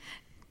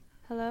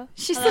Hello?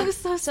 She's Hello?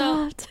 so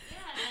soft.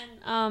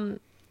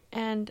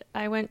 And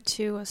I went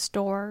to a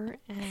store,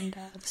 and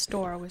the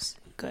store was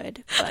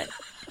good, but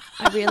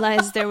I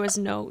realized there was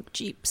no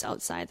Jeeps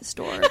outside the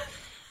store.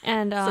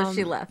 And So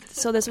she left.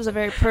 So this was a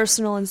very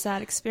personal and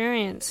sad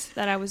experience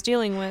that I was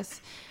dealing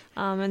with.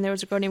 And there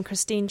was a girl named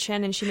Christine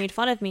Chen, and she made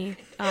fun of me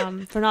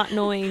for not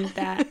knowing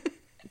that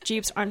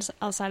Jeeps aren't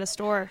outside a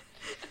store.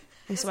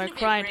 And so I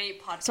cried.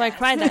 So I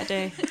cried that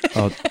day.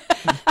 Oh,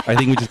 I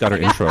think we just got our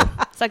intro.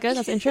 Is that good?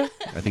 That's the intro?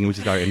 I think we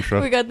just got our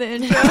intro. We got the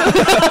intro.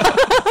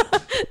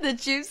 The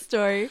juice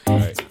story. All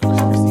right.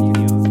 Christine,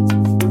 can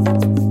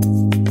you...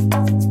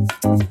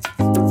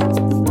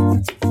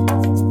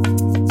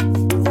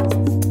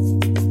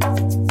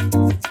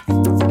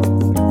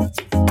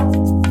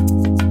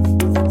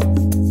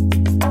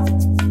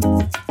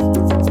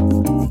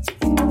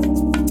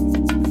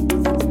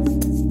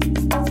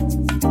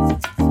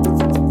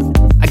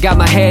 Got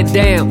my head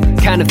down,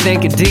 kinda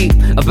thinking deep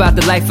about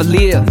the life I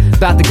live,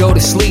 about to go to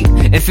sleep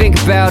and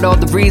think about all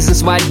the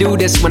reasons why I do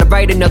this. When I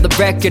write another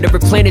record, it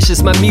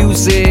replenishes my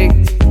music,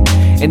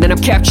 and then I'm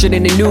captured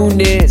in the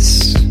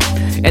newness,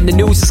 and the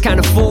news is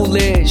kinda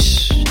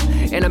foolish,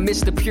 and I miss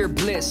the pure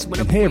bliss.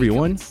 When And hey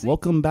everyone,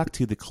 welcome back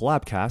to the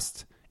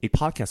Collabcast, a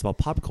podcast about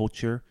pop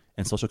culture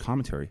and social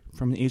commentary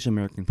from an Asian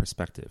American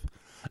perspective.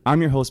 I'm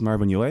your host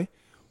Marvin Yue.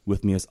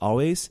 With me as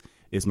always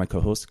is my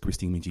co-host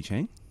Christine Minji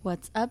Chang.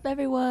 What's up,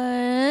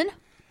 everyone?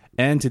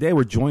 And today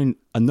we're joined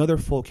another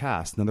full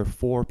cast, another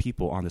 4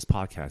 people on this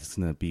podcast. It's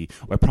going to be,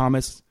 I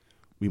promise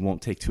we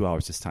won't take 2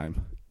 hours this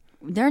time.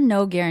 There are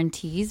no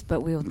guarantees,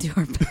 but we will do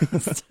our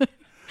best.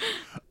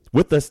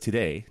 With us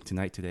today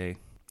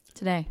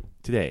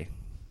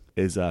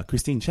is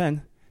Christine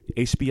Chen,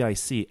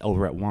 HBIC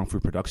over at Wong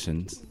Fu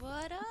Productions.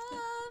 What up?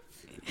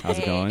 How's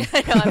it going?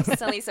 I know, I'm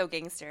suddenly so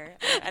gangster.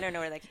 I don't know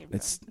where that came from.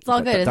 It's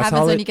all good. It that's happens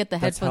how when they- you get the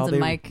that's headphones how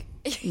and they- mic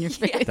in your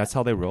face. That's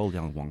how they roll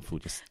down Wong Fu.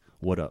 Just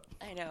what up,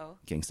 I know.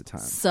 gangsta time.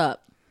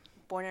 Sup?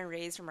 Born and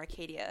raised from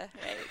Arcadia,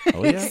 right?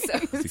 Oh yeah, so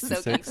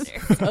 66.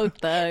 gangster. So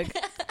thug.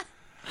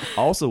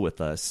 Also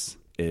with us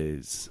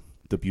is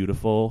the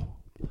beautiful,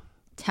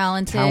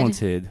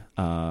 Talented.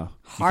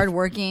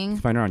 Hardworking.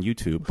 find her on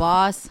YouTube.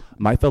 Boss.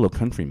 My fellow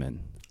countryman,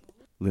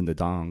 Linda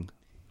Dong.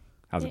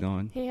 How's it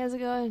going? Hey, how's it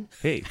going?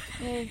 Hey,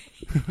 Hey.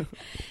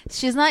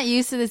 She's not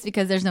used to this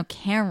because there's no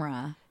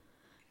camera.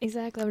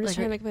 Exactly. I'm just Like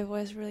trying her- to make my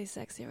voice really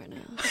sexy right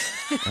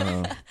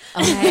now.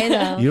 Okay,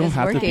 though. you don't It's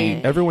have to working.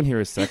 be. Everyone here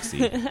is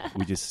sexy.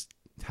 We just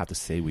have to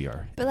say we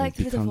are. But and like it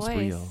through the becomes voice.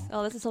 real.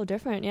 Oh, this is so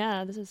different.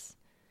 Yeah, this is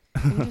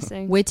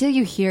interesting. Wait till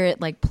you hear it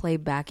like play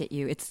back at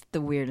you. It's the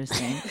weirdest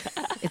thing.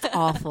 It's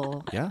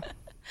awful. Yeah,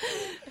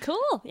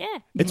 Cool. Yeah.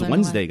 it's learn a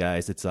Wednesday,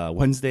 guys. It's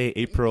Wednesday,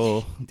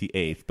 April the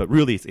 8th, but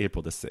really it's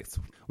April the 6th.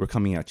 We're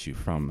coming at you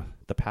from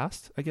the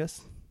past, I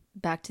guess.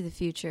 Back to the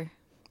Future.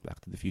 Back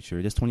to the Future.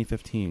 It is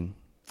 2015.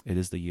 It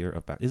is the year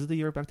of Back. Is it the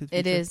year of Back to the Future?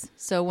 It is.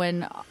 So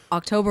when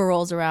October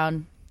rolls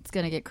around, it's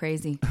going to get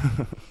crazy.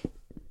 A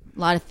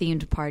lot of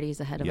themed parties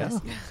ahead of Yeah.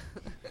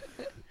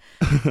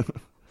 us.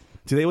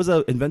 Today was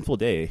an eventful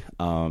day.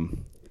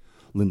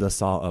 Linda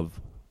saw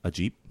a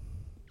Jeep.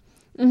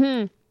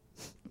 Mm-hmm.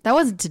 That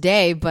wasn't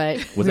today, but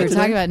Was we it were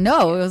talking today? about.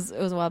 No, it was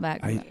a while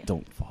back. I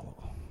don't follow.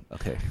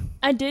 Okay.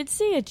 I did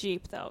see a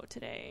Jeep though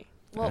today.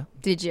 Well,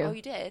 Did you? oh,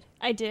 you did?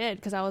 I did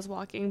because I was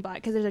walking by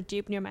because there's a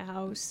Jeep near my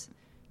house.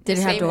 Did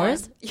it have Same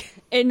doors?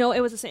 one. No, it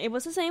was the same. It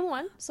was the same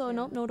one. So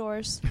no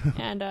doors.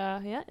 And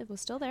yeah, it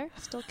was still there,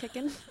 still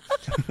kicking.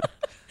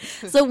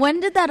 So when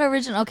did that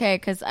original? Okay,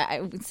 because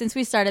since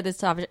we started this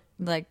topic,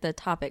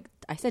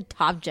 I said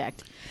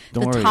topject.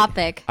 Don't The worry.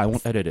 topic. I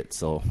won't edit it,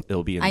 so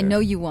it'll be in I there. know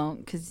you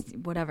won't, because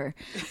whatever.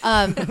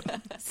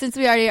 Since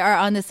we already are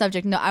on this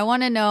subject, no, I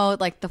want to know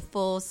like the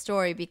full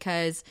story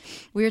because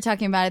we were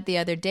talking about it the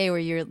other day where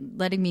you're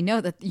letting me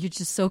know that you're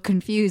just so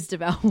confused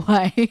about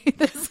why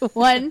this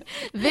one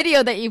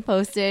video that you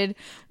posted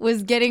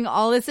was getting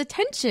all this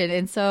attention,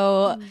 and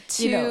so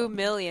 2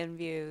 million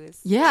views.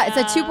 yeah, it's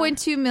at Yeah.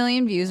 2.2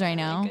 million views right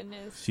now. My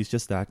goodness. She's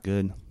just that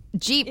good.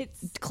 Jeep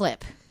It's-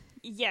 clip.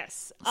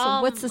 Yes.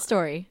 So what's the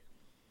story?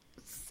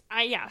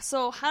 Yeah.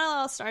 So how it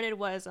all started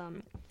was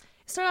it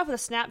started off with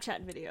a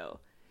Snapchat video,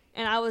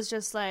 and I was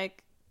just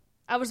like,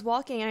 I was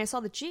walking and I saw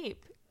the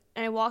Jeep,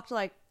 and I walked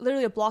like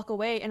literally a block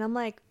away, and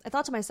I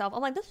thought to myself,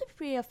 I'm like, this would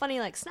be a funny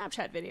like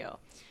Snapchat video.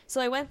 So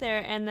I went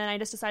there, and then I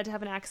just decided to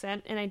have an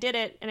accent, and I did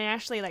it, and I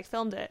actually like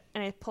filmed it,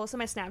 and I posted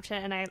my Snapchat,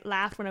 and I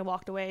laughed when I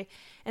walked away,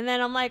 and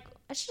then I'm like,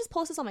 I should just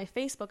post this on my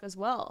Facebook as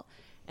well.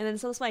 And then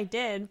so that's what I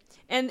did.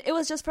 And it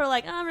was just for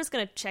like, I'm just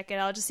going to check it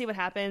out, just see what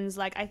happens.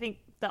 Like, I think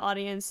the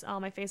audience on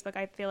my Facebook,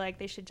 I feel like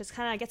they should just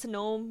kind of get to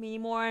know me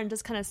more and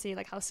just kind of see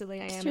like how silly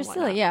I am. You're and whatnot.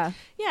 silly, yeah.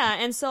 Yeah.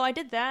 And so I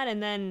did that.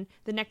 And then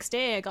the next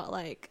day I got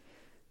like,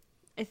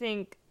 I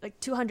think like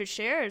 200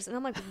 shares. And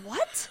I'm like,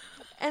 what?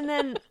 And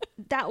then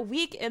that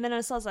week, and then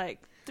it was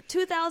like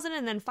 2,000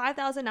 and then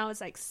 5,000. Now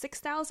it's like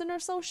 6,000 or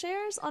so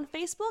shares on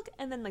Facebook.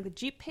 And then like the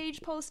Jeep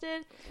page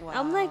posted. Wow.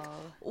 I'm like,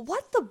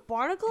 what the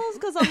barnacles?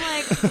 Because I'm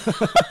like,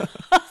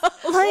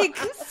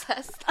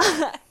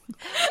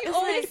 You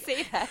always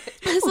say that.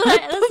 that's what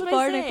I say.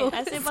 Barnacles.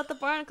 I say about the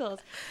barnacles.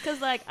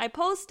 Because like I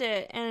post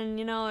it, and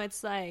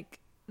it's like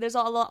there's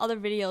a lot of other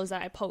videos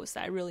that I post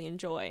that I really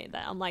enjoy.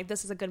 That I'm like,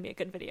 this is gonna be a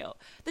good video.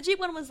 The Jeep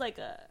one was like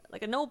a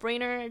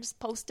no-brainer. I just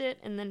post it,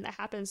 and then that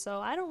happens. So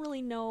I don't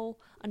really know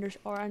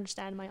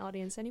understand my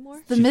audience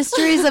anymore. The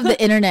mysteries of the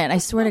internet. I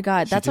swear to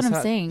God, She that's what just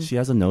I'm saying. She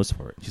has a nose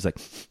for it. She's like,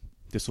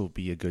 this will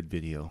be a good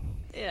video.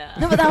 Yeah.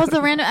 No, but that was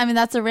the random. I mean,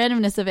 that's the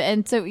randomness of it.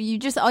 And so you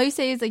just all you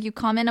say is like you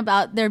comment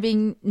about there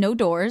being no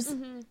doors,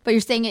 but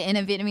you're saying it in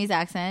a Vietnamese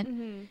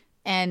accent,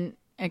 and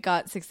it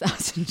got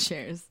 6,000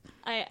 shares.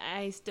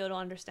 I still don't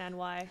understand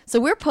why. So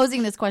we're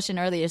posing this question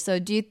earlier. So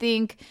do you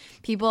think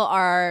people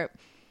are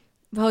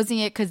posing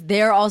it because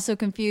they're also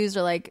confused,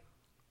 or like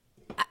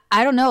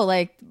I don't know,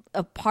 like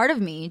a part of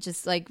me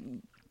just like,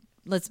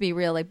 let's be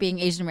real, like being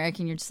Asian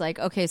American, you're just like,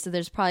 okay, so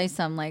there's probably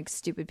some like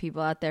stupid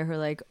people out there who are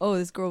like, oh,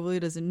 this girl really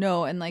doesn't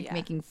know, and like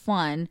making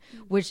fun,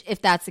 which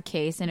if that's the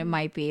case, and it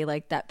might be,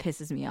 like that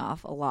pisses me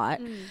off a lot.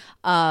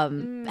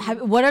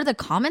 What are the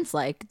comments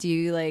like? Do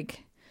you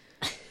like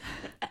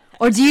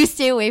or do you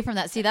stay away from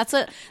that? See, that's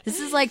what this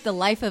is like the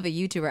life of a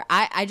YouTuber.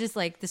 I just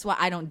like this is why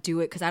I don't do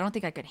it, because I don't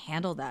think I could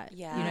handle that.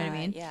 Yeah. You know what I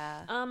mean?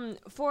 Yeah.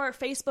 For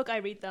Facebook, I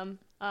read them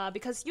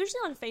because usually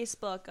on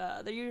Facebook,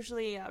 they're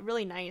usually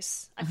really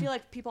nice. I feel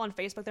like people on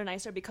Facebook, they're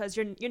nicer because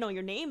your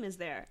name is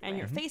there and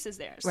your face is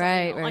there. So,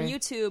 Right, On right.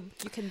 YouTube,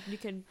 you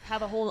can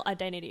have a whole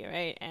identity,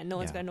 right? And no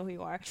one's gonna know who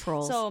you are.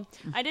 Trolls. So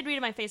I did read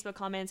my Facebook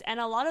comments, and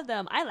a lot of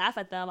them, I laugh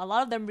at them. A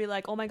lot of them be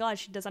like, "Oh my God,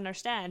 she doesn't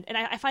understand," and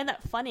I find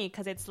that funny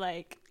because it's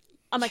like,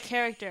 I'm a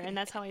character, and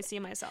that's how I see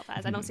myself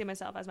as. I don't see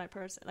myself as my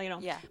person, like,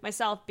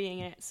 myself being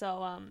it.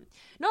 So,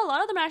 no, a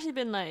lot of them have actually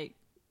been like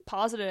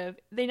positive.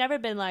 They never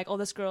been like, "Oh,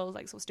 this girl is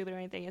like so stupid" or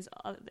anything. It's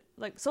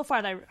like so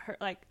far that I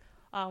heard,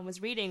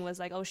 was reading was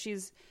like, "Oh,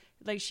 she's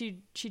like she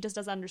just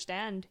doesn't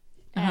understand,"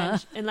 and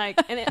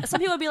some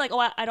people would be like, "Oh,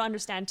 I don't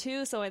understand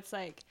too." So it's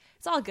like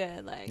it's all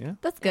good. Like Yeah.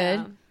 That's good.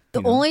 Yeah.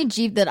 The only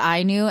Jeep that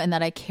I knew and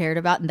that I cared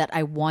about and that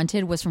I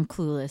wanted was from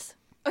Clueless.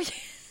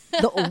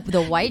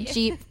 The white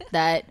Jeep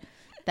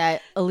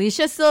that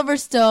Alicia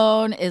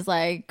Silverstone is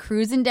like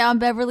cruising down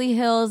Beverly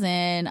Hills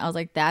in. I was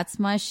like, that's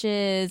my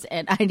shiz,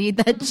 and I need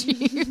that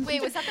Jeep.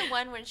 Wait, was that the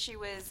one when she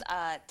was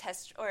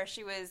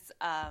she was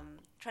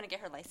trying to get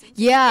her license?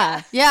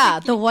 Yeah,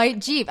 the white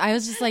Jeep. I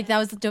was just like, that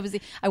was the dopest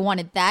thing. I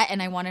wanted that,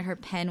 and I wanted her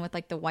pen with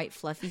like the white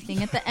fluffy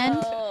thing at the end.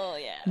 Oh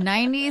yeah.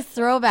 90s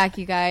throwback,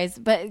 you guys.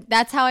 But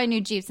that's how I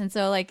knew Jeeps. And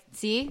so, like,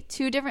 see,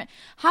 two different.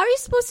 How are you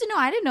supposed to know?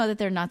 I didn't know that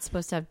they're not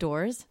supposed to have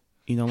doors.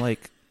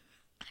 Like,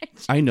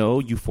 I know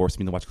you forced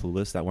me to watch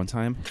Clueless that one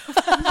time,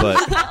 but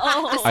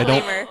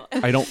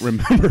I don't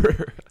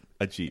remember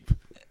a Jeep.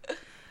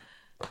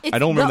 I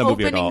don't remember the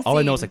movie at all. All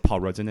I know is like Paul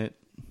Rudd's in it.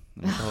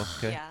 I'm like, oh,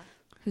 okay. Yeah.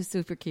 Who's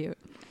super cute.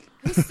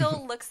 Who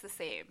still looks the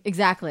same.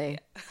 Exactly.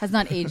 Has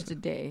not aged a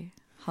day.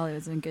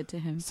 Hollywood's been good to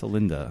him. So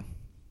Linda,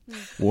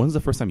 when's the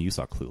first time you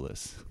saw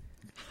Clueless?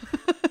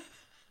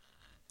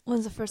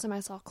 When's the first time I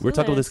saw Clueless? We're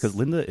talking about this because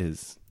Linda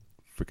is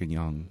freaking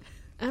young.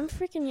 I'm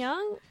freaking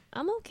young.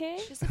 I'm okay.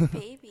 She's a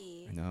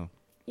baby. I know.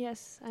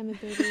 Yes, I'm a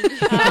baby.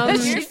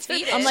 You're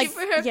Swedish. I'm like,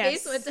 her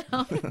yes. face went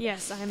down.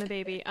 Yes, I'm a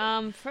baby.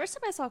 First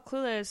time I saw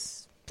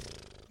Clueless,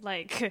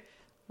 like,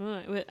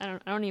 I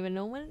don't even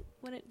know when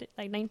it,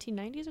 like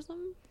 1990s or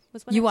something.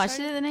 Was when You it watched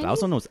started? it in the 90s? That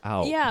was when it was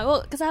out. Yeah,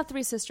 well, because I have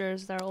 3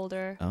 sisters that are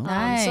older. Oh.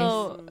 Nice.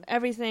 So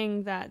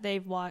everything that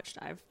they've watched,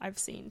 I've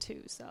seen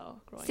too. So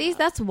growing See, up.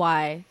 that's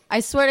why. I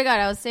swear to God,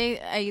 I was saying,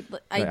 I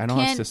I don't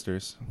can't. have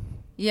sisters.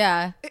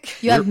 Yeah.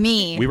 You have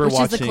me, We were which is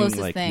watching the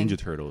closest like thing. Ninja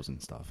Turtles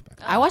and stuff back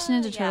then. I watched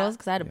Ninja Yeah. Turtles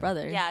because I had a Yeah.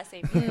 brother. Yeah,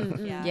 same here.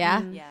 Yeah.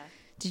 Yeah? Yeah.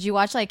 Did you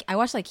watch I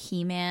watched like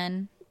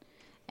He-Man,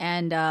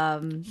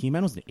 and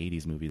He-Man was an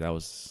 80s movie. That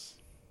was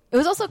it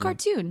was also a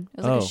cartoon. It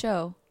was like Oh. a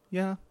show.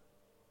 yeah.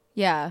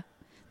 Yeah.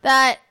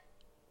 That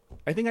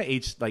I think I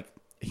aged like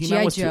G.I.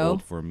 He-Man was too Joe.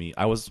 old for me.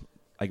 I was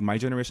like my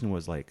generation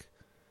was like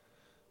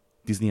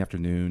Disney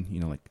Afternoon,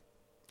 like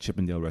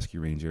Chippendale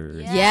Rescue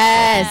Rangers. Yeah.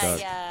 Yes.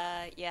 Duck.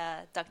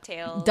 Yeah.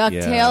 DuckTales.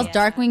 DuckTales, Yeah.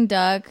 Darkwing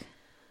Duck.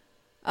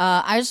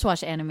 I just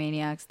watched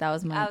Animaniacs. That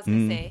was I my. was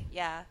gonna say,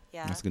 yeah.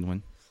 That's a good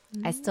one.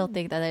 I still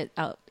think that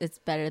it's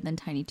better than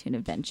Tiny Toon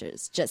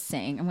Adventures. Just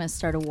saying. I'm going to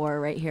start a war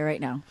right here,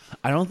 right now.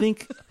 I don't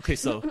think. Okay,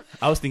 so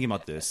I was thinking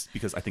about this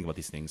because I think about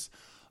these things,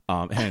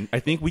 and I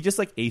think we just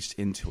like aged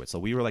into it. So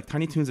we were like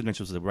Tiny Toons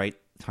Adventures was the right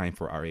time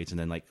for our age, and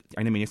then like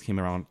Animaniacs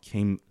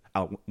came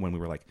out when we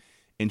were like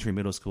entering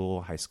middle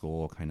school, high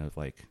school, kind of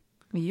like.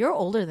 I mean, you're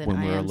older than When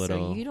I we were am,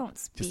 little, so you don't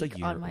just speak a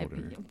year on my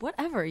older.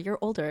 whatever. You're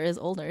older is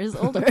older,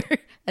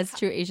 as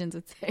true Asians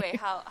would say. Wait,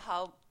 how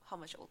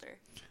much older?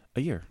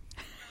 A year.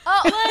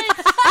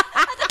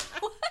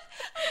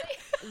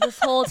 This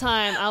whole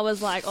time I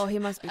was like, oh, he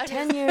must be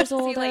 10 years Is he,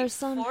 older like, or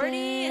something. 40?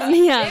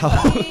 Yeah.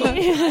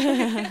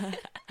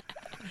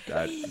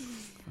 That,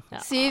 No,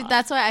 See,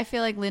 that's why I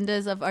feel like Linda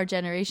is of our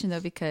generation, though,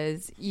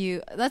 because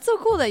that's so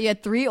cool that you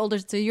had 3 older.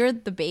 So you're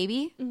the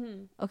baby?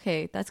 Mm-hmm.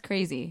 Okay, that's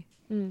crazy.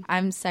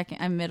 I'm second.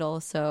 I'm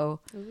middle,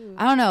 so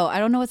I don't know. I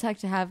don't know what's like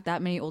to have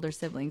that many older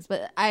siblings.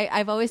 But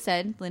I've always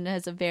said Linda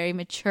has a very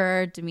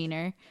mature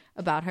demeanor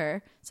about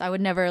her, so I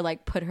would never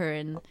like put her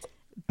in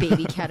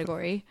baby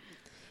category.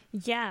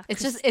 Yeah,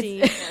 it's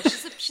Christine.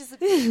 She's a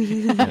baby.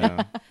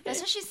 Yeah. That's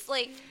why she's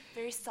like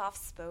very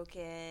soft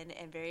spoken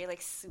and very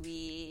like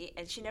sweet,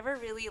 and she never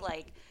really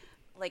like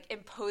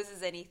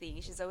imposes anything.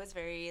 She's always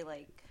very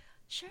like,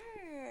 sure,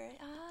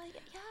 yeah.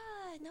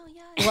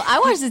 Well, I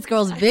watch this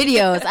girl's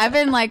videos. I've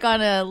been like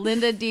on a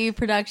Linda D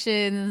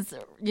Productions,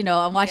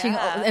 I'm watching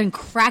and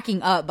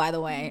cracking up, by the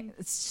way.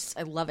 It's just,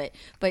 I love it.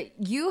 But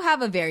you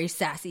have a very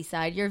sassy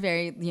side. You're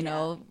very,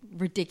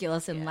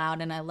 ridiculous and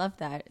loud, and I love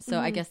that. So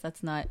I guess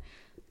that's not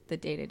the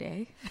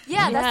day-to-day.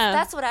 Yeah,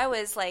 that's what I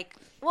was like.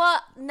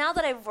 Well, now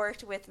that I've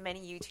worked with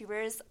many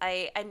YouTubers,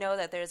 I know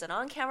that there's an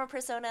on-camera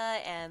persona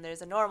and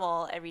there's a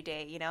normal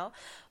everyday,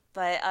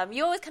 But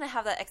you always kind of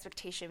have that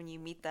expectation when you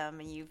meet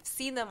them and you've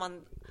seen them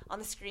on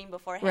the screen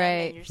beforehand,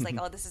 right. And you're just like,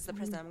 oh, this is the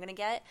person I'm gonna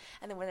get.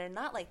 And then when they're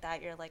not like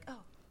that, you're like, oh,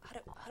 how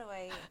do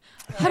I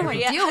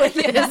deal with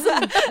this?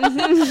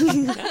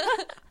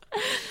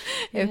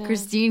 If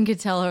Christine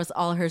could tell us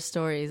all her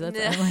stories, that's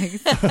what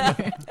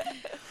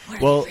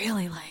are they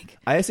really like?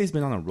 ISA's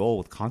been on a roll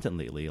with content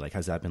lately. Like,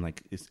 has that been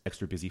like is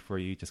extra busy for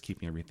you, just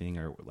keeping everything,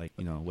 or like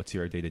what's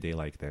your day to day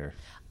like there?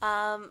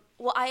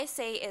 Well,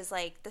 ISA is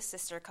like the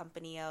sister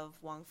company of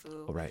Wong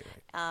Fu. Oh, right.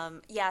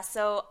 Yeah,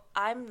 so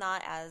I'm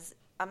not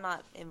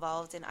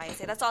involved in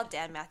ISA. That's all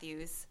Dan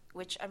Matthews,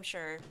 which I'm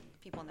sure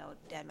people know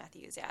Dan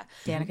Matthews. Yeah,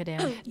 Danica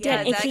Dan.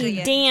 Yeah, exactly.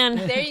 AKA Dan.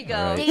 There you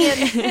go.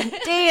 Right.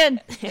 Dan.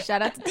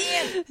 Shout out to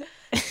Dan.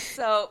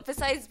 So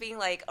besides being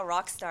like a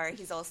rock star,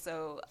 he's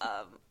also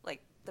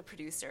like the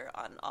producer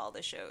on all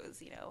the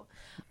shows,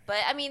 But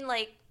I mean,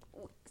 like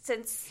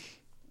since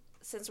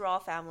we're all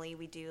family,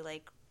 we do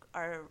like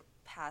our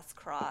paths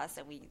cross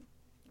and we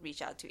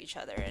reach out to each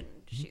other and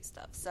shoot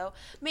stuff. So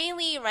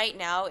mainly right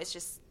now, it's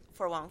just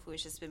for Wong Fu.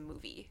 It's just been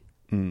movie,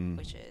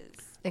 which is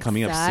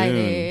coming up soon.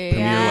 Premiere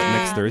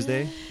next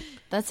Thursday?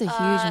 That's a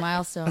huge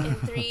milestone. In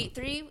 2 weeks?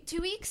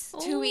 2 weeks.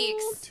 2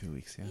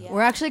 weeks, yeah.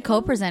 We're actually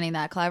co-presenting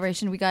that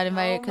collaboration. We got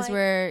invited because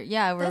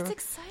that's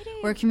exciting.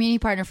 We're a community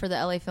partner for the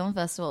LA Film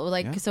Festival.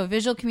 So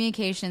Visual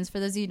Communications,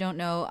 for those of you who don't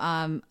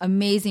know,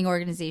 amazing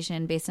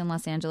organization based in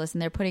Los Angeles,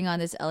 and they're putting on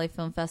this LA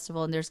Film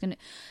Festival, and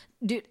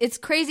dude, it's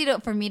crazy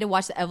for me to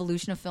watch the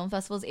evolution of film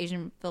festivals,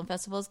 Asian film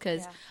festivals,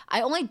 because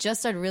I only just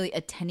started really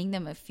attending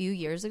them a few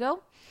years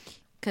ago.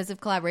 Because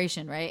of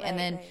collaboration, right? And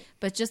then,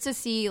 but just to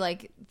see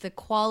like the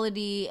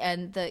quality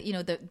and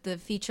the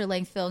feature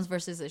length films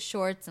versus the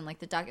shorts and like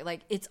the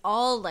it's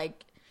all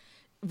like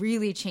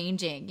really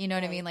changing. You know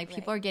what I mean? Like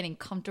people are getting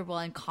comfortable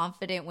and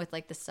confident with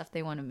like the stuff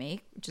they want to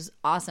make, which is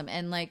awesome.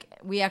 And like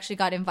we actually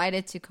got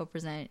invited to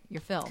co-present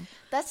your film.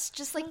 That's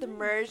just like the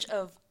merge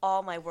of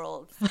all my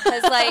worlds.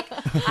 Because like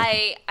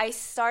I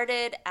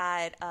started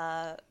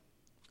at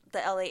the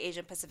LA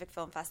Asian Pacific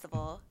Film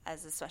Festival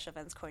as a special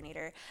events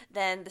coordinator.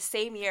 Then the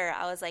same year,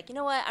 I was like, you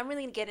know what? I'm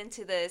really going to get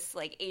into this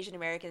like Asian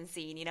American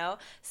scene,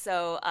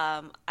 So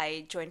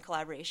I joined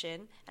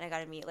Collaboration, and I got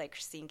to meet like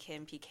Christine,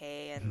 Kim,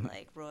 PK, and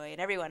like Roy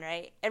and everyone,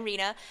 right? And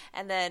Rena.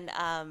 And then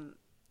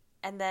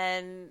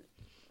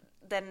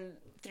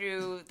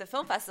through the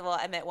film festival,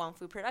 I met Wong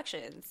Fu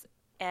Productions.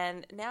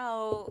 And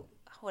now,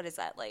 what is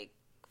that, like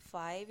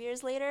 5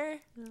 years later?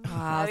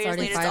 Wow, 5 years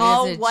later, it's 5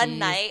 all years, one geez.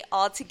 night,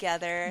 all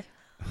together.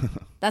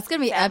 That's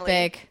gonna be Family.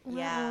 epic.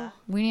 Yeah.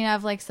 We need to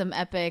have like some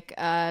epic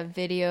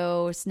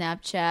video,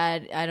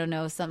 Snapchat, I don't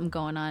know, something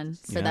going on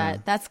for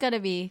that. That's gotta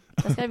be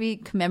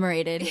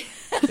commemorated.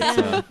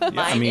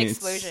 Mind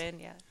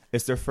explosion.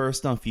 It's their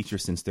first feature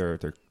since their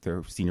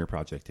senior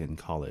project in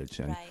college,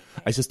 and Right.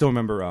 I just don't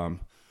remember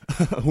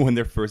when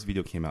their first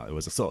video came out. It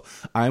was so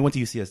I went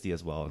to UCSD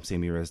as well,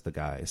 same year as the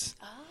guys.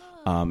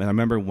 And I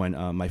remember when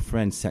my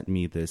friend sent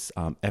me this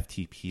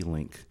FTP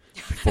link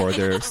for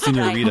their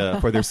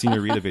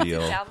Senorita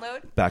video.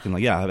 Download? Back in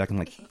I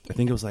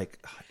think it was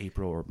like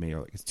April or May,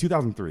 or it's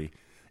 2003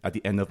 at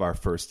the end of our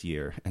first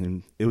year.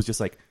 And it was just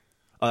like,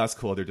 oh, that's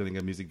cool. They're doing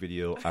a music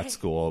video at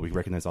school. We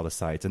recognize all the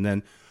sites. And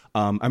then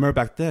I remember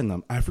back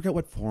then, I forget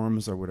what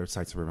forums or what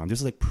sites were around.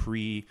 This was like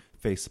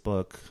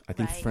pre-Facebook. I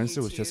think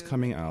Friendster was just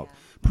coming out,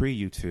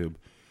 pre-YouTube.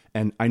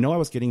 And I know I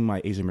was getting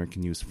my Asian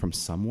American news from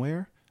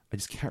somewhere. I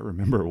just can't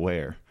remember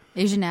where.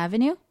 Asian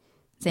Avenue?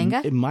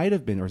 Zanga? It might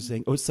have been, or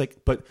Zanga. It's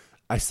like, but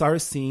I started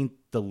seeing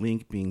the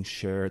link being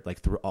shared like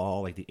through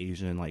all like the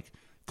Asian like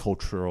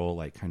cultural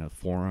like kind of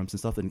forums and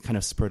stuff, and kind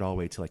of spread all the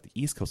way to like the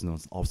East Coast.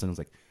 And all of a sudden, it was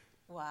like,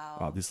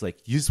 wow, this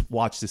like you just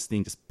watch this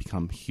thing just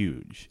become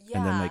huge. Yeah.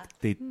 And then like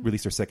they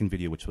released their second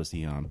video, which was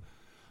the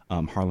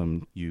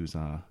Harlem U's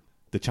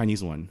the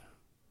Chinese one.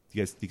 Do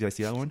you guys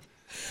see that one?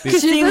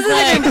 Christine's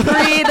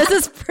like, This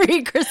is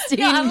pre Christine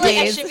No, I'm like,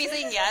 I days. should be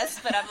saying yes,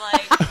 but I'm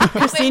like,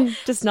 Christine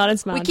just not in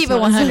smile. We keep it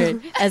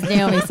 100, as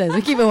Naomi says.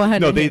 We keep it 100.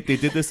 No, they did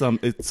this. So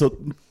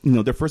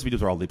their first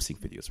videos were all lip sync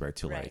videos, right?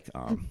 To Right.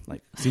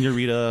 like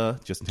Senorita,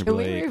 Justin Can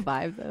we Timberlake,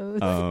 revive those?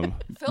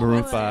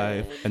 Maroon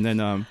 5, and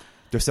then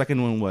their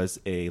second one was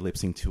a lip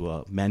sync to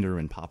a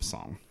Mandarin pop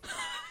song,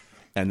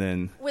 and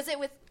then was it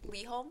with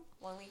Lee Home?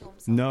 Wang Lee Home?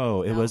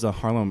 no, it was a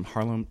Harlem.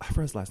 I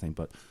forgot his last name,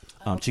 but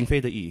okay. Ching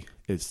Fei De Yi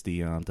is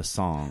the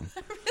song,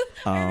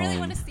 I really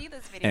want to see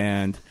this video.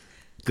 and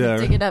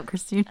Dig it up,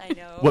 Christine. I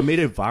know. what made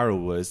it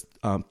viral was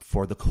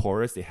for the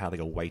chorus they had like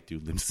a white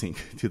dude lip sync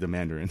to the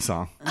Mandarin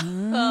song.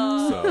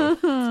 So,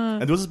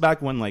 and this was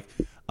back when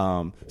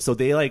so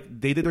they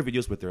did their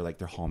videos with their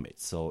hallmates,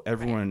 so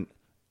everyone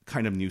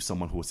kind of knew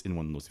someone who was in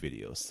one of those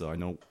videos. So I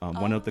know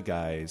one of the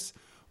guys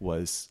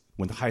went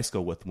to high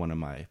school with one of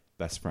my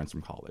best friends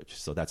from college,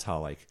 so that's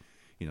how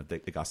they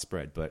got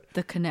spread. But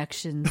The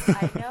connections.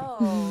 I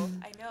know.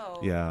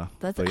 yeah,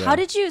 That's but yeah. how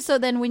did you? So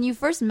then, when you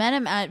first met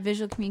him at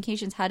Visual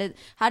Communications, how did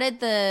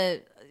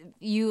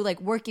you like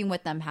working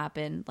with them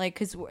happen? Like,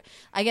 because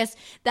I guess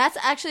that's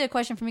actually a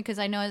question for me, because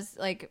I know as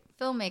like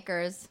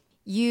filmmakers,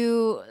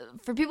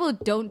 for people who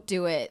don't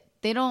do it,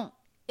 they don't.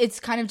 It's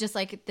kind of just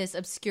like this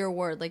obscure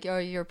word, like, oh,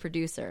 you're a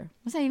producer.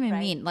 What's that even Right.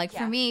 mean? Like,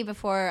 for Yeah. me,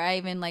 before I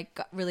even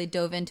really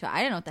dove into it, I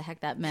didn't know what the heck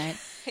that meant.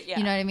 Yeah.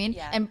 You know what I mean?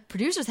 Yeah. And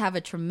producers have a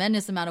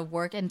tremendous amount of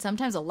work, and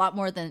sometimes a lot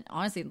more than,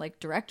 honestly,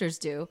 like directors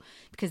do,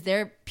 because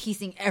they're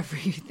piecing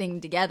everything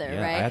together,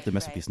 Yeah, right? I have to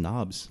mess with Right. these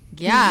knobs.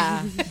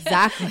 Yeah,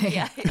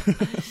 exactly.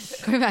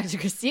 Going back to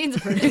Christine's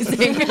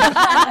producing,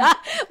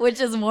 which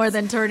is more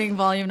than turning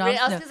volume knobs.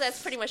 No. Because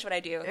that's pretty much what I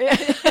do.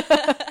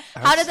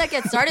 How did that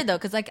get started though?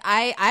 Because like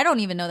I don't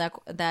even know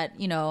that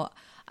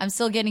I'm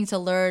still getting to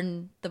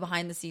learn the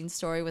behind the scenes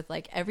story with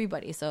like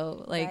everybody.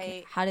 So like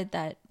Right. how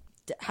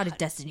did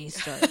Destiny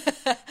start?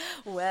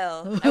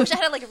 Well, I wish I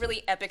had like a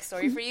really epic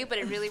story for you, but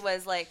it really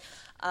was like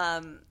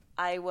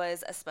I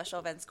was a special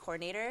events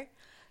coordinator.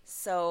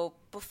 So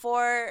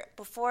before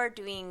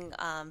doing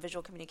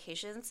visual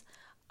communications,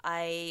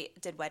 I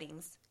did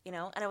weddings, and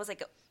I was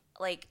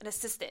like an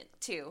assistant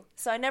too.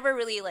 So I never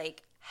really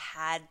like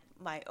had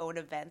my own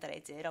event that I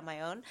did on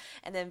my own.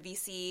 And then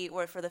VC,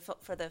 or for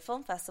the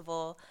film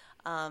festival,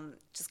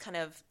 just kind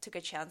of took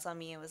a chance on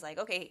me and was like,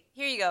 okay,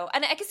 here you go.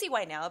 And I can see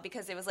why now,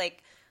 because it was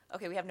like,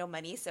 okay, we have no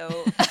money, so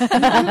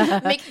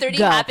make 30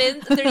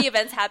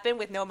 events happen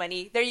with no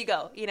money. There you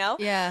go,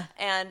 Yeah.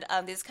 And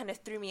they just kind of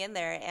threw me in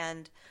there.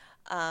 And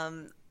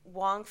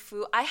Wong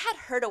Fu, I had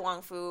heard of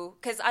Wong Fu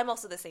because I'm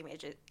also the same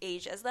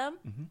age as them.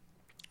 Mm-hmm.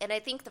 And I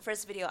think the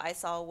first video I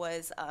saw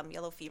was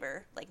Yellow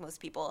Fever, like most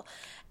people.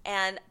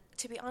 And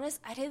to be honest,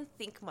 I didn't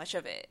think much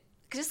of it,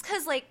 just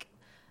because like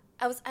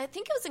I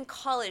think it was in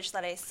college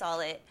that I saw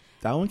it.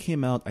 That one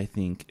came out, I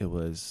think it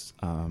was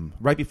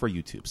right before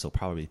YouTube, so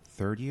probably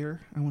third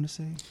year, I want to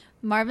say.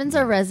 Marvin's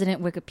our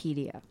resident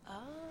Wikipedia.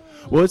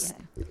 Well,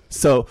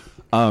 so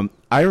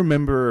I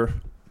remember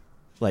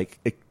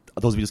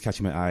those videos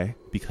catching my eye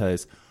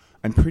because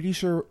I'm pretty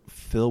sure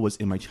Phil was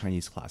in my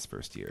Chinese class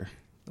first year.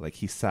 Like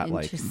he sat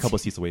like a Interesting. couple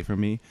seats away from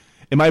me.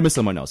 It might have been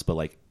someone else, but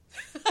like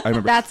I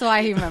remember. That's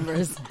why he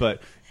remembers.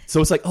 But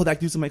so it's like, oh, that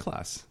dude's in my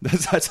class.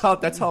 That's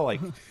how like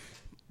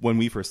when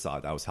we first saw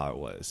it, that was how it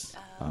was.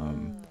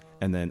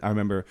 And then I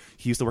remember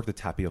he used to work the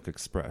Tapioca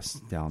Express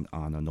down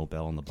on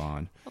Nobel and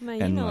LeBon. Oh man,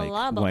 you and know like a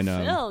lot about when,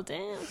 Phil.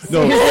 Damn.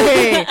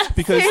 no,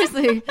 because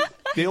Seriously.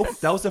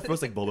 that was the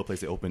first like bolo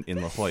place they opened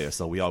in La Jolla,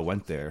 so we all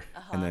went there.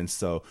 And then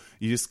so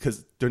you just,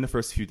 because during the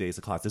first few days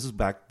of class, this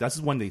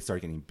is when they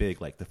started getting big.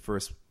 Like the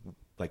first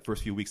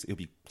few weeks, it'll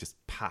be just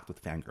packed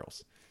with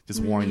fangirls,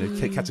 just wanting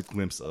to catch a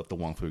glimpse of the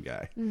Wong Fu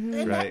guy.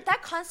 And Right?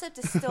 that concept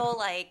is still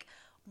like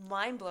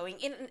mind-blowing.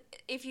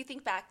 If you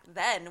think back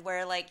then,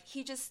 where like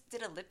he just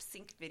did a lip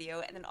sync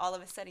video and then all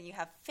of a sudden you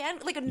have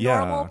a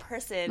normal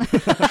person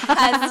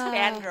has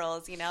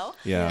fangirls,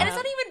 Yeah. and it's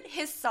not even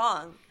his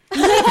song.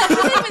 He's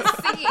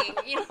not even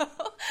singing,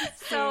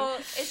 So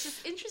it's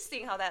just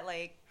interesting how that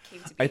like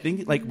came to be. I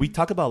think like we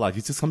talk about a lot.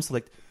 It just comes to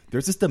like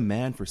there's this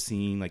demand for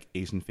seeing like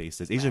Asian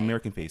faces, Asian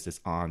American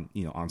faces on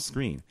on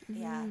screen,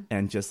 Yeah.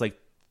 and just like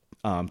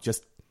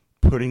just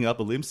putting up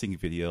a lip sync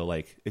video,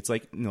 like it's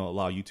like a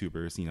lot of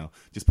YouTubers,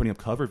 just putting up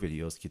cover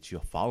videos to get you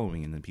a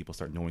following, and then people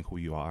start knowing who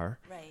you are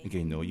Right. and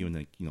getting to know you, and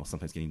like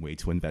sometimes getting way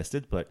too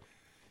invested. But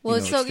Well,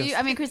 so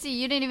Chrissy,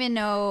 you didn't even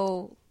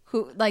know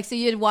who, like, so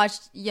you had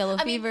watched Yellow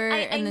Fever, I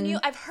and then knew,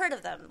 I've heard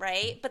of them,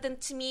 right? But then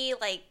to me,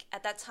 like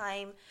at that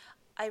time,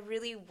 I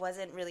really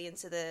wasn't really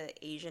into the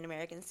Asian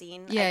American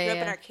scene. Yeah, I grew up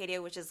yeah. in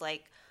Arcadia, which is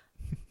like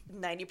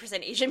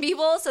 90% Asian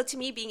people. So to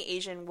me, being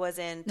Asian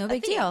wasn't No a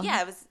big thing. deal.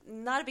 Yeah, it was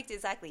not a big deal,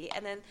 exactly.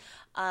 And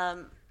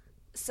then,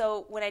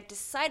 so when I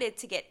decided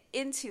to get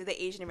into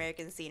the Asian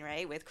American scene,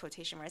 right, with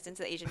quotation marks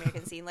into the Asian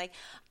American scene, like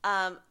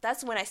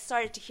that's when I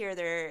started to hear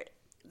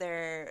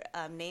their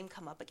name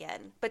come up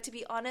again. But to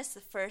be honest,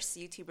 the first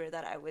YouTuber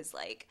that I was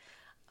like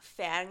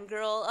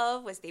fangirl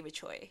of was David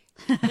Choi.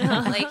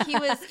 Like he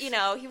was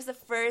the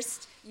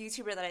first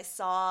YouTuber that I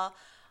saw.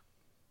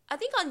 I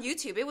think on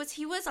YouTube.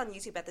 He was on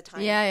YouTube at the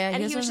time. Yeah, And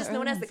he he was was on just the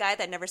known as early the guy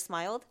that never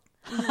smiled.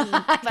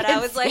 I But can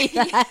I was like, see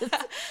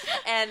that.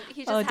 and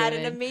he just Oh, had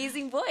David. an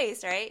amazing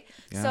voice, right?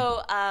 Yeah.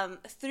 So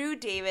through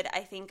David,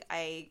 I think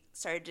I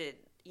started to,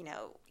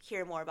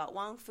 hear more about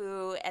Wong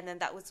Fu, and then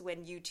that was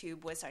when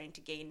YouTube was starting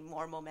to gain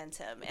more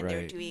momentum, and they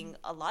were Right. doing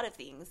a lot of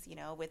things,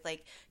 with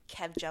like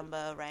Kev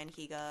Jumba, Ryan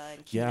Higa,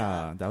 and Kina.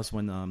 Yeah, that was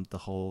when the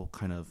whole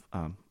kind of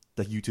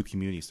the YouTube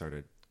community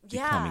started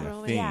Yeah. becoming a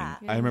Oh, thing. yeah.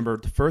 I remember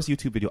the first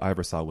YouTube video I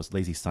ever saw was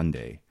Lazy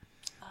Sunday,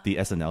 the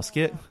SNL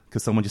skit,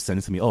 because someone just sent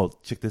it to me. Oh,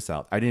 check this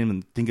out. I didn't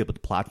even think about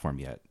the platform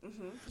yet.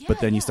 But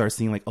then you start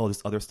seeing like, oh,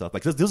 this other stuff.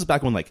 Like this was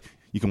back when like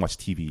you can watch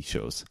TV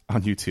shows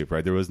on YouTube,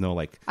 right? There was no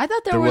like. I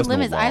thought there were was no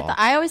limits. law.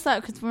 I always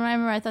thought, because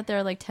remember, I thought there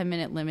were like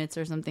 10-minute limits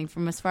or something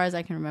from as far as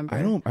I can remember.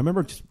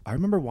 I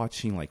remember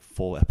watching like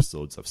full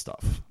episodes of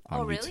stuff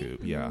on Oh, really? YouTube.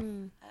 Yeah.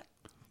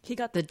 He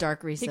got The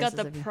dark recesses. he got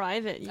the of you.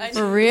 private. I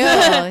For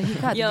real, he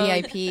got Yo.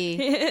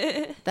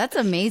 VIP. That's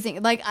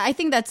amazing. Like I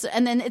think that's,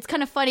 and then it's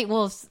kind of funny.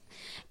 Well,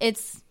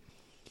 it's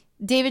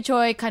David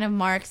Choi kind of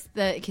marks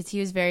because he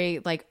was very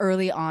like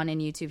early on in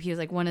YouTube. He was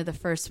like one of the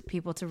first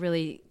people to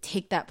really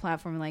take that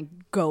platform and like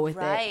go with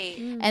Right.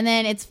 it. And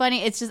then it's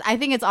funny. It's just I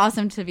think it's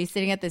awesome to be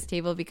sitting at this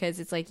table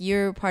because it's like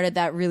you're part of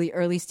that really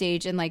early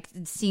stage and like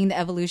seeing the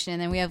evolution.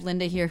 And then we have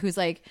Linda here who's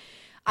like.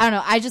 I don't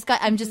know.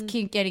 I'm just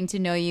keep getting to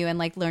know you and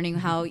like learning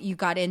how you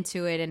got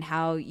into it and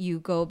how you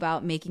go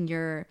about making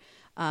your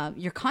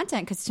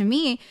content. Because to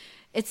me,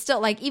 it's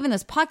still like even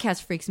this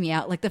podcast freaks me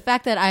out. Like the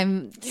fact that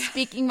I'm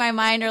speaking my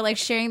mind or like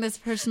sharing this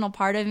personal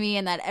part of me,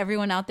 and that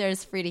everyone out there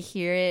is free to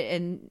hear it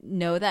and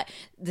know that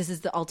this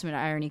is the ultimate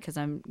irony because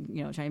I'm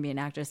trying to be an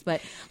actress,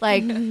 but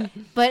like,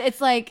 but it's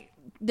like.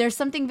 There's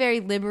something very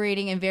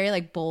liberating and very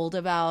like bold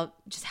about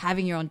just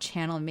having your own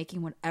channel and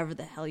making whatever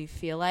the hell you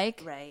feel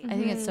like. Right. I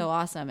think it's so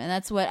awesome. And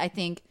that's what I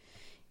think,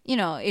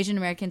 Asian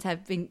Americans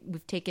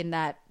we've taken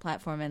that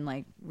platform and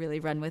like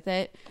really run with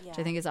it, which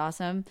I think is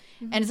awesome.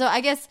 And so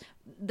I guess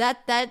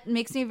that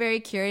makes me very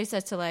curious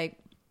as to like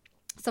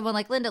someone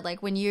like Linda,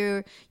 like when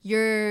you've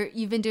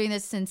been doing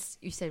this since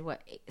you said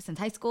since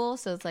high school.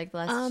 So it's like the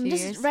last few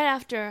just years. right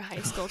after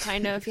high school,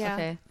 kind of. Yeah.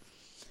 Okay.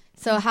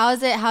 So how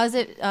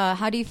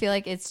do you feel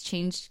like it's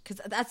changed? Because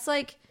that's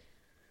like,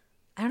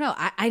 I don't know.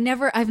 I've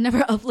never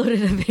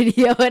uploaded a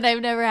video and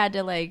I've never had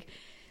to like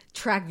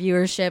track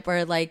viewership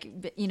or like,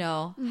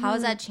 how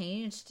has that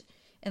changed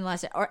in the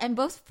last, and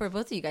for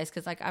both of you guys?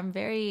 Cause like, I'm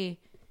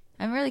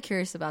really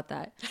curious about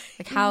that.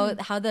 Like how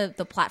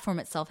the platform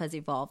itself has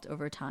evolved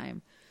over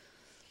time.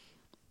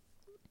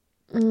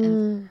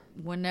 And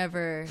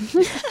whenever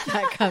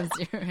that comes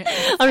your way.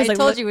 I like,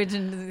 told you we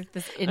didn't do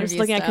this interview. I'm just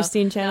looking at style.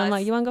 Christine's channel. I'm No,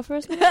 like, you want to go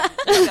first?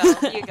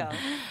 You go.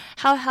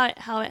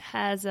 How it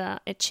has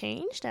it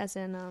changed? As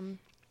in,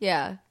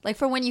 Yeah, like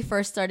from when you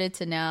first started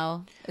to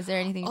now, is there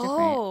anything different?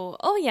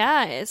 oh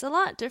yeah, it's a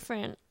lot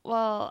different.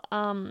 Well,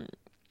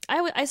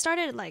 I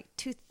started like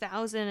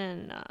 2000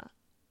 and I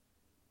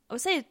would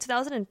say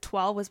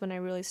 2012 was when I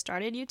really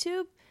started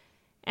YouTube,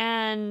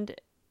 and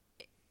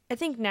I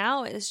think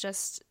now is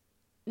just.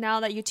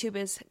 Now that YouTube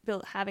is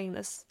having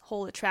this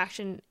whole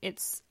attraction,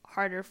 it's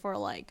harder for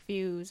like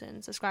views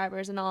and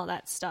subscribers and all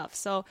that stuff.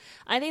 So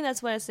I think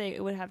that's what I say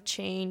it would have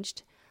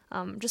changed.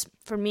 Just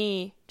for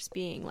me, just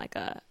being like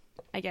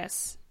I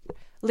guess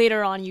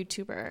later on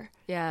YouTuber.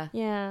 Yeah.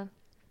 Yeah.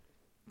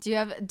 Do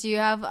you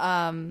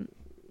have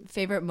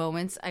favorite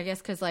moments? I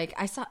guess because like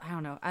I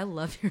don't know. I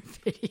love your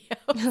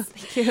videos.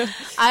 Thank you.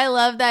 I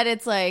love that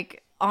it's like.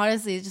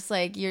 Honestly, it's just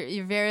like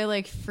you're very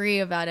like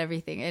free about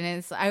everything,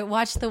 and I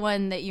watched the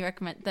one that you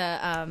recommend,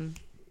 the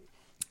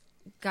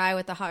guy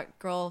with the hot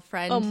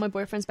girlfriend. Oh, my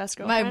boyfriend's best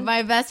girlfriend.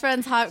 my best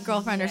friend's hot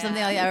girlfriend or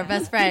something like that, or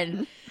best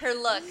friend. Her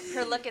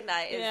look in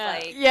that is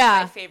like Yeah,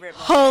 my favorite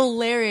moment.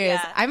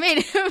 hilarious. Yeah. I made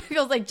him. He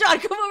was like, "John,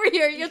 come over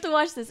here. You have to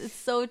watch this. It's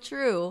so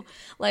true."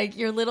 Like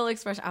your little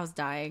expression. I was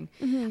dying.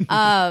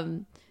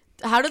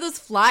 How do those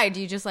fly? Do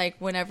you just like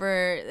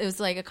whenever it was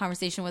like a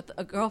conversation with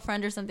a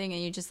girlfriend or something,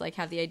 and you just like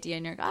have the idea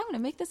and you're like, I'm gonna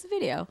make this a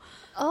video?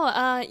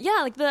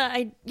 Yeah, like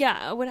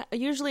what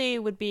usually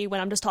would be when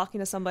I'm just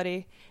talking to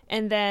somebody,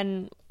 and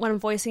then when I'm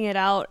voicing it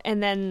out,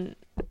 and then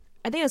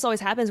I think this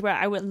always happens where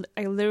I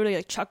literally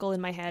like chuckle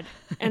in my head,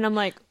 and I'm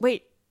like,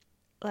 wait,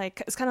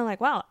 like it's kind of like,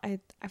 wow,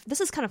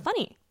 this is kind of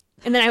funny.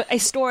 And then I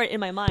store it in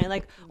my mind,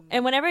 like,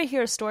 and whenever I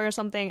hear a story or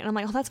something, and I'm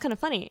like, oh, that's kind of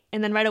funny.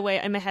 And then right away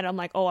in my head, I'm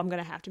like, oh, I'm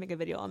gonna have to make a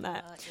video on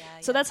that.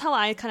 So that's how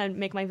I kind of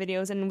make my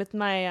videos. And with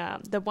my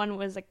the one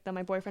was like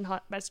my boyfriend,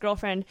 hot best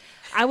girlfriend,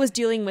 I was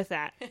dealing with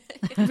that.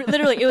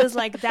 Literally, it was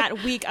like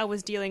that week I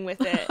was dealing with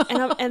it,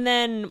 and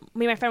then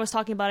me and my friend was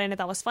talking about it, and I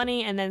thought it was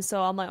funny. And then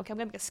so I'm like, okay, I'm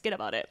gonna make a skit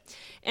about it.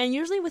 And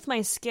usually with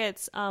my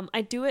skits,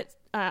 I do it.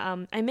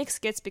 I make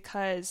skits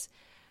because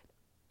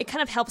it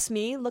kind of helps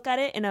me look at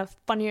it in a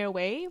funnier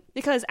way,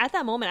 because at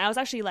that moment I was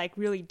actually like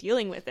really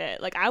dealing with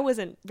it. Like I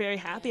wasn't very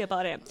happy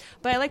about it,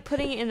 but I like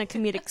putting it in a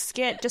comedic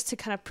skit just to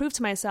kind of prove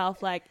to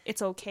myself like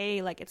it's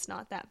okay, like it's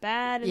not that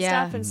bad and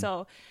stuff. And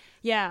so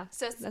Yeah.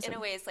 So it's, That's in what-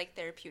 a way, it's like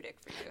therapeutic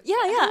for you.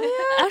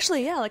 Yeah.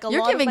 Actually, yeah. Like a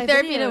You're lot giving of my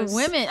therapy videos. to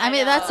women. I I mean,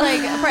 know. that's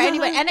like for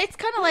anybody, and it's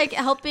kind of like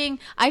helping.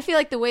 I feel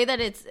like the way that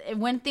it's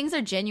when things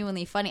are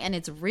genuinely funny and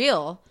it's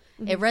real,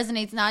 it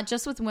resonates not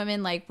just with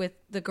women, like with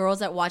the girls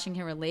that watching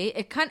can relate.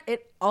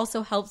 It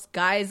also helps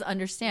guys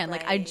understand.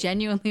 Like I Right.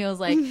 genuinely was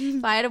like,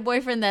 if I had a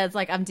boyfriend that's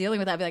like I'm dealing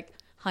with that, I'd be like,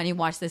 honey,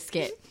 watch this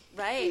skit.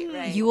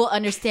 Right. You will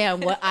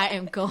understand what I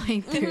am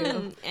going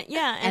through,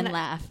 Yeah, and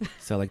laugh.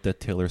 So like the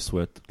Taylor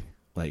Swift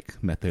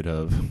like method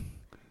of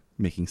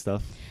making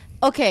stuff.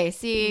 Okay,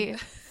 see,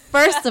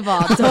 first of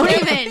all, don't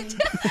even.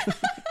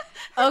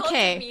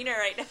 Okay. Demeanor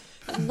right now.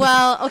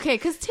 Well, okay,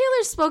 because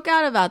Taylor spoke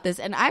out about this,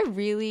 and I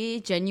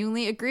really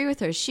genuinely agree with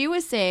her. She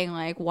was saying,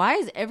 like, why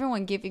is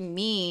everyone giving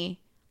me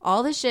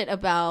all the shit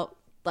about,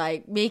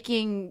 like,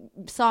 making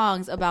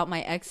songs about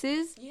my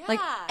exes? Yeah, Like,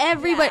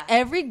 everybody, yeah.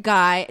 every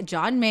guy,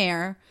 John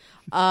Mayer,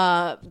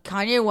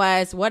 Kanye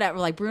West, whatever,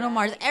 like Bruno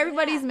Mars,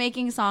 everybody's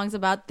making songs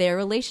about their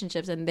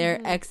relationships and their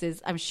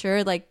exes. I'm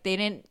sure, like, they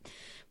didn't,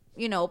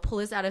 you know, pull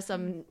this out of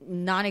some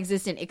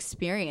non-existent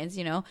experience,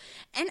 you know.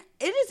 And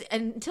it is,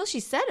 until she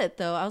said it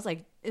though, I was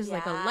like, it was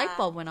like a Yeah, light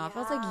bulb went off. I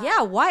was like,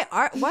 yeah.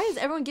 why is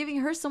everyone giving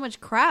her so much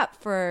crap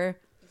for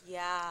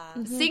Yeah.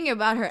 singing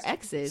about her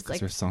exes? Because Like,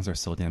 their songs are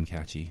so damn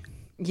catchy.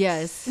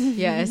 yes,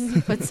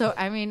 but so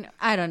I mean,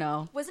 I don't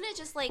know. Wasn't it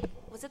just like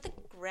was it the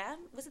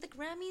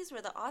Grammys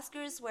or the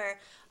Oscars where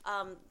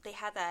they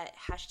had that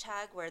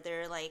hashtag where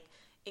they're like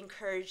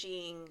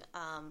encouraging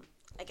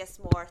I guess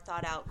more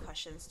thought out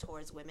questions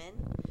towards women?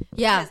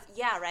 Yeah. Because-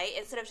 yeah, right?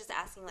 Instead of just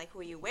asking like who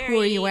are you wearing?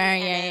 Who are you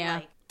wearing? and Yeah, then, yeah.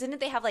 Like, didn't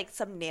they have like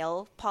some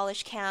nail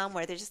polish cam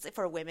where they're just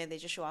for women they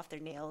just show off their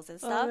nails and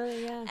stuff?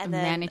 really? Yeah. And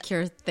then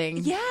Manicure thing.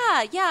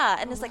 yeah,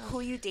 and it's like who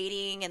are you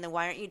dating and then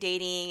why aren't you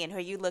dating and who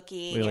are you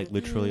looking? Wait, like and-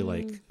 literally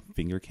like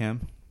finger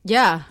cam.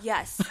 Yeah.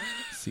 yes.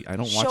 See, I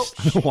don't Show- watch.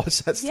 I don't watch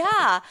that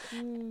stuff.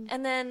 Yeah.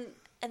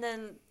 And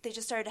then they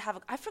just started to have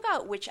I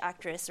forgot which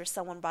actress or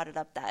someone brought it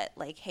up that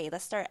like, hey,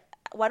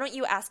 why don't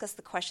you ask us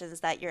the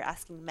questions that you're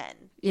asking men?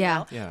 You Yeah.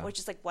 know? Yeah. Which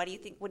is like, what do you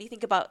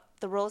think about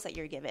the roles that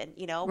you're given?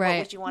 You know, Right.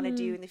 what would you want to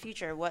do in the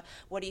future? What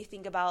do you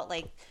think about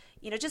like,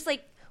 you know, just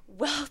like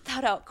well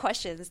thought out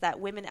questions that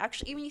women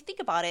actually, when you think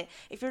about it,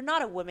 if you're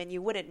not a woman,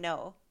 you wouldn't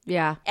know.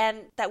 Yeah. And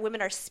that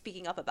women are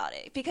speaking up about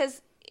it.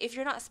 Because if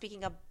you're not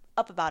speaking up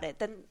about it,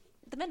 then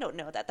the men don't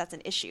know that that's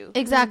an issue.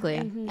 Exactly.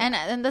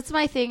 And that's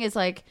my thing is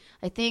like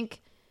I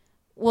think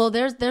well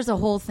there's a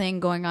whole thing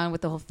going on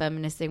with the whole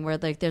feminist thing where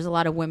like there's a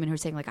lot of women who are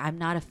saying like I'm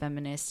not a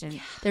feminist and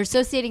they're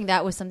associating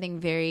that with something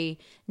very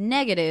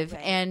negative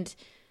Right. and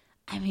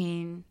I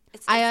mean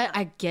It's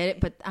I get it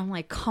but I'm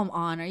like come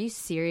on are you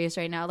serious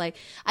right now like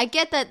I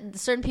get that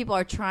certain people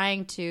are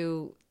trying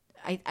to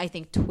I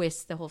think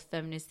twist the whole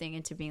feminist thing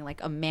into being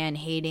like a man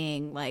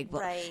hating like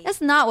well, Right. that's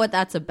not what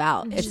that's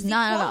about. It's just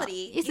not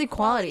equality. about it's equality,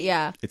 Equality.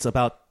 yeah. It's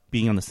about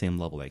being on the same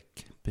level, like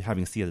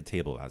having a seat at the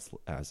table, as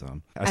As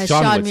Sean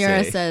Sean would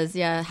Mura say. says,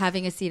 yeah,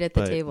 having a seat at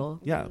the But, table.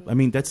 Yeah, I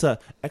mean that's a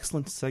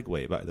excellent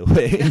segue, by the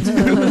way.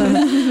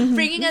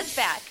 Bringing us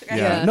back. Right?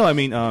 Yeah. No, I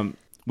mean,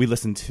 we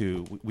listened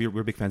to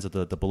we're big fans of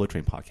the Bullet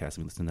Train podcast.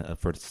 We listened to the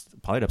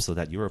first pilot episode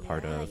that you were a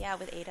part of. Yeah,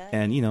 with Ada.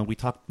 And we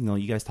talk. You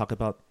guys talk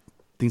about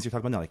things you're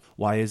talking about now. Like,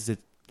 why is it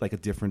like a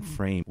different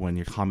frame when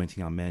you're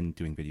commenting on men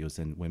doing videos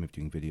and women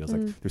doing videos?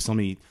 Like, there's so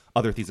many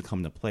other things that come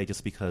into play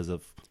just because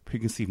of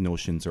preconceived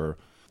notions or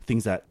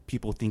things that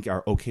people think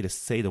are okay to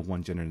say to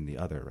one gender and the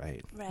other,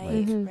 right?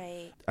 Right, Like,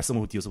 right. as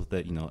someone who deals with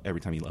it, every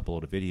time you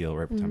upload a video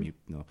or every time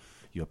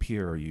you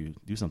appear or you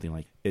do something,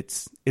 like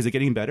is it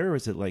getting better or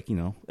is it like,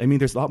 I mean,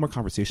 there's a lot more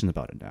conversation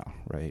about it now,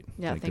 right?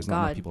 Yeah, like, thank there's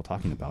not many God. people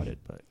talking about it,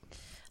 but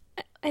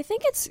I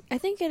think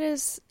it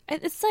is.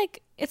 It's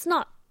like it's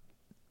not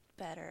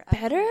Better.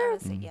 better, I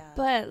would say, yeah.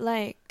 but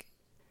like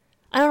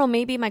I don't know.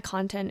 Maybe my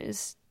content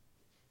is.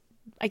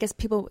 I guess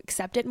people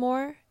accept it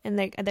more, and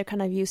they're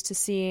kind of used to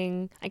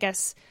seeing. I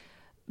guess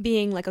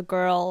being like a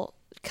girl,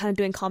 kind of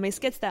doing comedy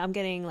skits. That I'm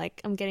getting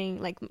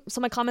like so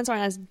my comments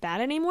aren't as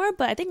bad anymore.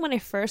 But I think when I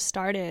first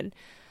started,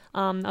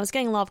 I was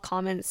getting a lot of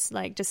comments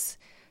like just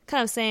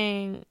kind of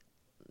saying,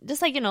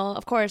 just like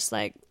of course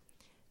like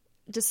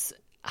just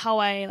how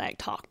I like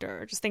talked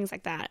or just things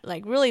like that.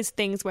 Like really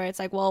things where it's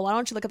like, well, why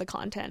don't you look at the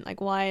content?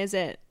 Like, why is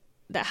it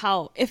that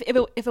how if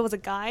it was a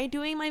guy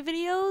doing my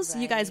videos,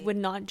 you guys Right. would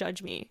not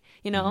judge me,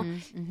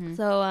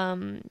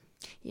 So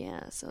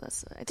yeah, so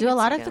that's I think Do a it's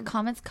lot like of the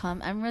comments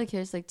come? I'm really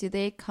curious. Like, do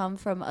they come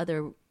from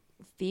other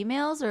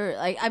females or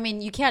like? I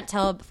mean, you can't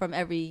tell from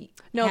every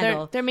no,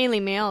 handle. they're mainly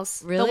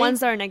males. Really? The ones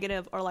that are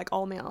negative are like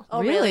all male.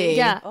 Oh, really?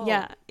 Yeah, Oh.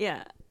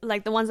 yeah.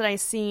 Like the ones that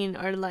I've seen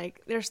are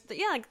like there's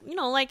like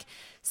like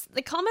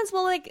the comments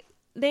will like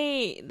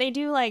they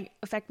do like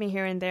affect me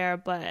here and there,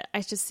 but I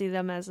just see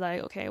them as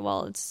like okay,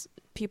 well it's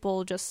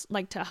people just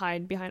like to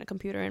hide behind a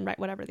computer and write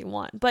whatever they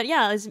want. But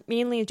yeah, it's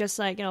mainly just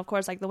like of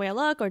course like the way I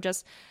look or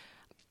just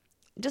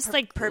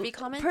like pervy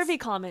comments? pervy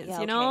comments,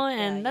 Yeah, and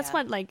okay. that's Yeah.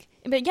 what like.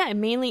 But yeah,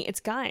 mainly it's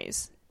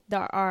guys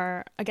that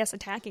are, I guess,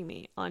 attacking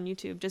me on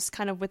YouTube, just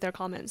kind of with their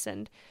comments.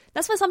 And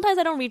that's why sometimes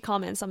I don't read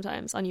comments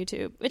sometimes on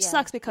YouTube, which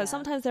sucks because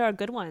sometimes there are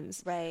good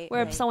ones. Right.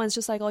 Where someone's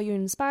just like, oh, you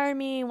inspire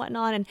me and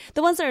whatnot. And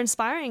the ones that are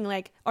inspiring,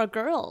 like, are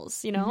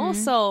girls, you know?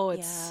 So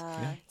it's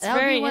That would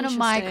very be one of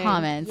my interesting.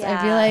 comments. I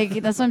Yeah. feel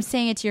like that's why I'm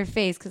saying it to your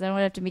face, because I don't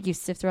want to have to make you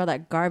sift through all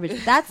that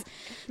garbage. That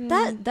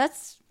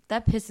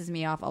pisses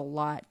me off a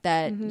lot,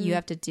 that you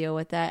have to deal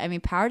with that. I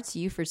mean, power to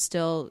you for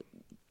still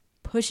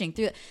pushing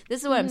through.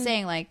 This is what I'm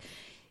saying. Like,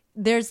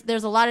 there's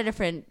a lot of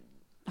different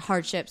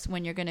hardships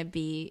when you're going to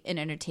be in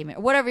entertainment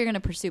or whatever you're going to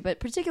pursue, but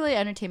particularly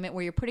entertainment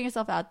where you're putting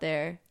yourself out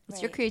there.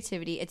 It's your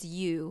creativity. It's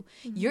you.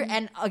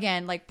 And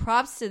again, like,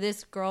 props to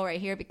this girl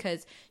right here,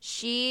 because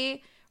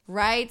she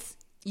writes,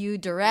 you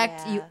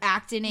direct, you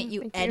act in it,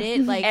 you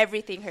edit, like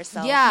everything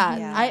herself.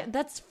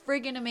 That's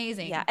friggin'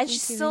 amazing. Yeah, and she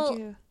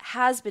still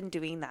has been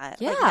doing that.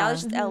 Yeah. Like, now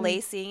just LA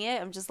seeing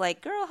it, I'm just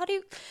like, girl, how do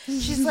you?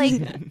 She's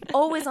like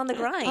always on the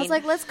grind. I was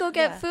like, let's go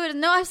get food.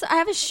 No, I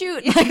have a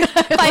shoot. Like,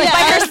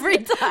 by her free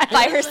time.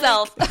 by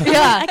herself.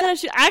 I gotta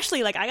shoot.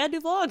 Actually, like, I gotta do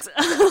vlogs.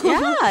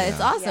 Yeah,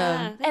 it's awesome.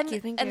 Yeah. Thank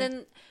you. And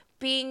then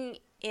being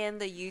in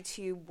the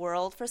YouTube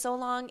world for so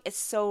long, it's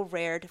so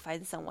rare to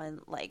find someone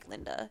like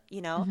Linda,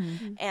 you know?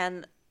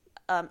 And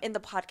in the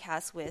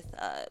podcast with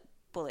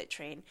Bullet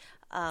Train,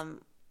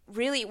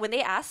 really, when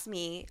they asked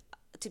me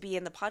to be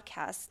in the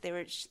podcast, they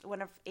were one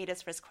of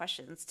Ada's first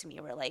questions to me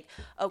were like,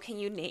 oh, can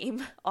you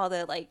name all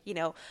the, like, you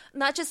know,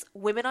 not just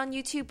women on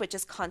YouTube, but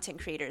just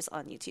content creators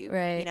on YouTube,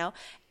 Right. you know?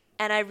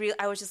 And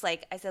I was just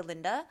like, I said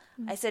Linda,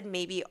 I said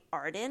maybe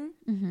Arden,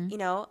 you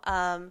know,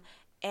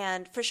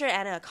 and for sure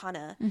Anna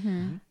Akana,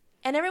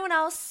 and everyone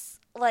else,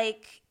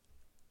 like,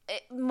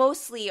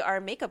 mostly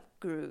are makeup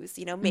gurus,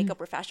 you know, makeup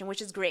or fashion,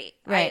 which is great,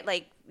 right?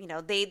 Like, you know,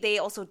 they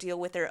also deal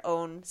with their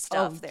own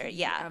stuff there,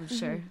 I'm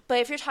sure. But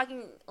if you're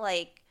talking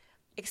like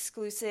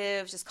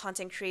exclusive, just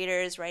content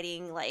creators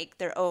writing like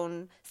their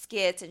own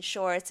skits and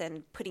shorts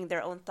and putting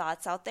their own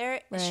thoughts out there,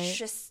 it's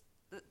just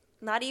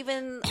not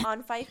even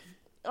on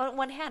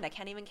one hand. I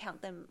can't even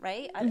count them,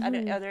 right?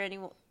 Are there any?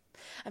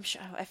 I'm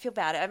sure. I feel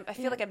bad. I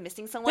feel like I'm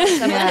missing someone.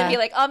 So I'm gonna be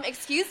like,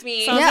 excuse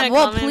me. Someone's Yeah, gonna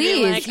well, comment and be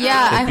please. like,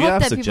 Yeah, I If you hope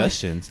have that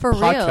suggestions, people, for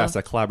real,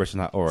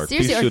 podcast@collaboration.org.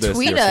 seriously, Please shoot or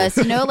tweet us.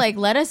 us. You know, like,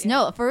 let us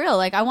know, for real.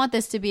 Like, I want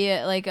this to be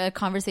a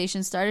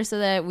conversation starter so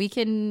that we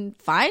can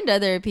find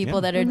other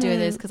people that are doing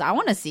this, because I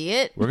want to see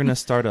it. We're gonna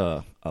start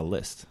a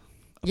list.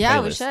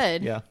 Yeah, we playlist.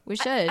 should. Yeah. we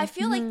should. I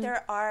feel like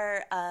there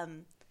are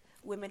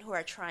women who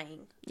are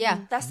trying. Yeah.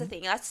 That's the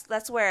thing.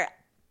 That's where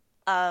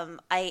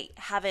I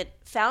haven't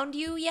found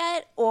you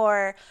yet,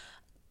 or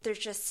they're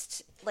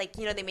just like,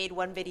 you know, they made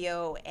one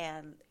video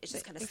and it's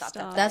just kind of stopped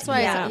at That's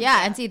that.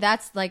 why, and see,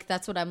 that's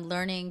what I'm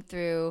learning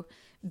through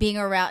being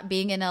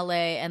in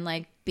LA and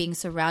like being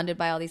surrounded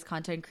by all these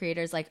content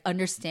creators, like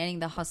understanding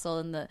the hustle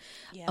and the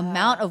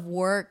amount of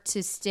work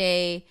to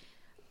stay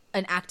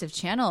an active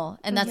channel.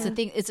 And that's the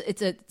thing.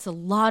 It's a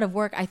lot of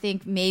work. I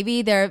think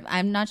maybe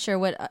I'm not sure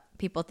what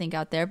people think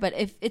out there, but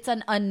if it's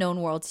an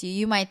unknown world to you,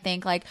 you might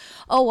think like,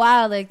 oh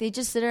wow, like they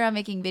just sit around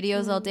making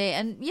videos all day,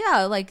 and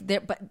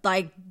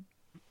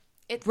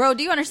bro,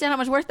 do you understand how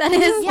much work that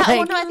is? Yeah, Like,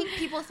 well, no, I think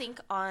people think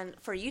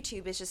for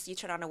YouTube, it's just you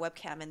turn on a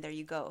webcam and there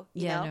you go.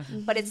 You know?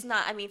 But it's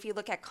not. I mean, if you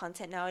look at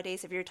content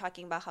nowadays, if you're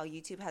talking about how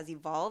YouTube has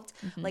evolved,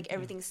 like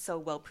everything's so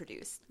well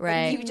produced.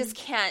 Right. Like, you just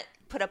can't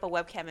put up a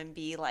webcam and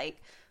be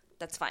like,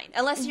 that's fine.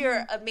 Unless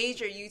you're a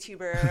major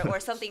YouTuber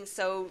or something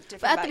so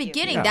different. But at about the you.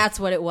 beginning, that's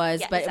what it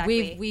was. Yeah, but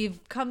exactly. we've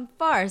come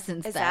far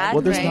since then. Exactly.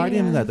 Well, there's right? not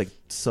even that. Like,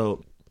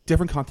 so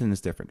different content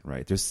is different,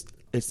 right?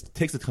 It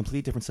takes a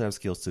completely different set of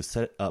skills to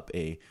set up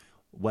a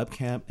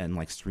webcam and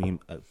like stream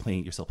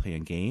playing a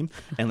game,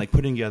 and like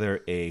putting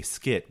together a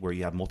skit where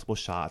you have multiple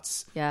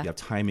shots, you have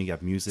timing, you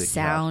have music,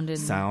 Sound,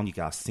 you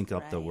gotta sync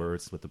up the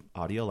words with the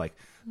audio. Like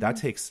that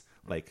takes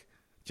like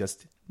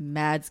just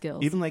mad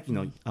skills. even like, you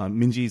know,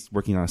 Minji's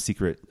working on a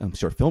secret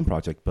short film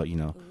project, but you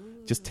know,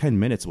 just 10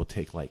 minutes will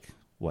take like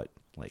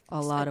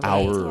a lot of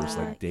hours,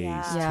 like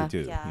days to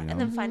do. Yeah. You know?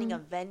 And then finding a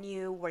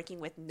venue,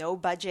 working with no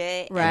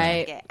budget, Right. and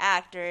trying to get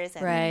actors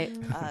and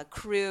Right.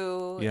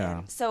 crew. Yeah.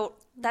 And so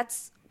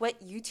that's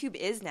what YouTube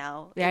is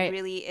now. Right. It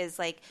really is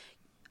like,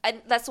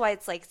 and that's why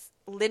it's like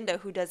Linda,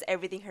 who does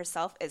everything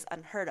herself, is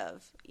unheard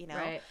of. You know.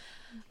 Right.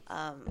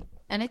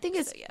 And I think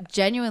it's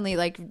genuinely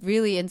like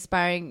really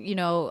inspiring, you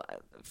know,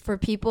 for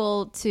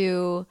people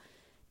to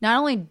not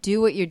only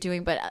do what you're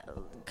doing, but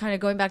kind of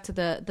going back to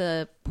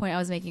the point I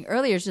was making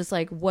earlier, is just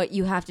like what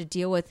you have to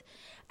deal with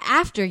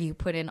after you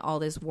put in all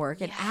this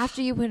work and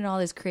after you put in all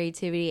this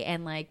creativity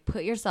and like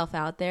put yourself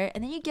out there,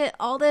 and then you get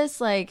all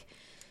this like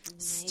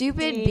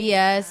stupid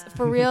BS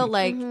for real,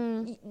 like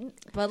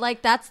but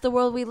like that's the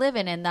world we live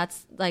in, and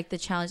that's like the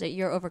challenge that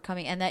you're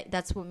overcoming, and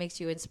that's what makes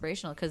you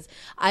inspirational. Because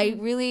I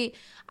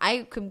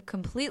can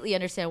completely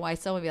understand why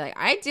someone would be like,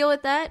 I deal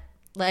with that,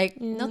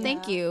 like no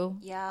thank you,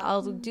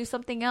 I'll do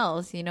something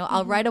else, you know,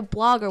 I'll write a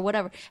blog or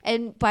whatever.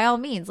 And by all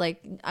means,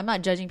 like, I'm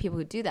not judging people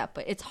who do that,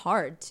 but it's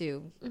hard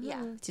to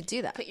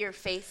do that. Put your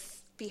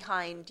face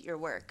behind your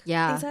work.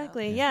 Yeah,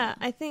 Exactly. Yeah.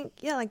 I think,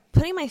 like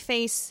putting my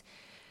face,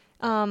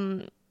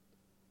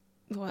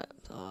 What?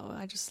 Oh,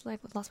 I just like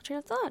lost my train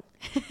of thought.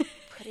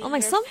 Putting I'm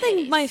like your something.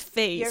 face. My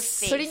face. Your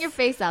face. Putting your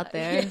face out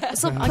there.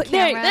 So On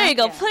there camera. you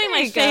go. Yeah. Putting There my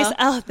you face go.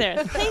 out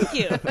there. Thank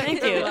you.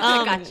 Thank you.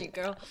 I got you,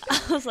 girl.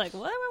 I was like,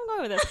 where am I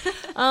going with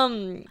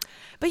this?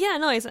 But yeah,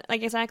 no, it's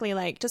like exactly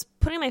like just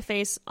putting my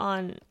face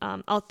on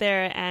out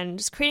there and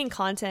just creating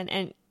content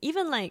and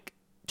even like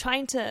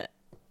trying to.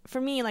 For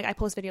me, like I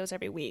post videos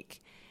every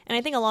week, and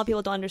I think a lot of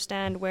people don't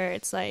understand where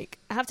it's like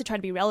I have to try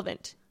to be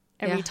relevant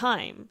every Yeah.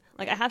 time.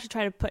 Like I have to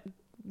try to put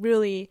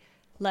really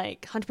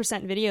like 100%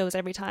 videos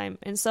every time,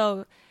 and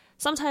so.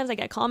 Sometimes I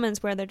get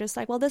comments where they're just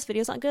like, well, this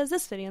video's not good as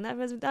this video, and that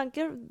video's not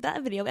good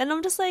that video. And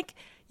I'm just like,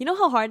 you know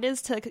how hard it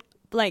is to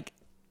like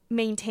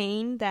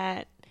maintain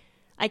that,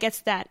 I guess,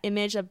 that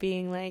image of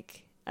being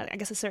like, I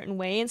guess, a certain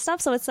way and stuff.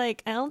 So it's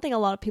like, I don't think a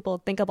lot of people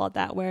think about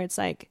that, where it's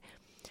like,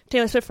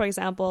 Taylor Swift, for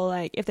example,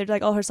 like if they're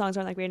like, oh, her songs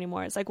aren't like great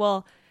anymore. It's like,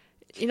 well,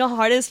 you know how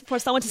hard it is for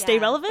someone to stay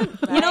Yeah. relevant?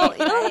 Right, you know,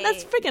 right.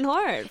 that's freaking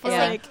hard. For It's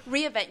Yeah. like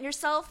reinvent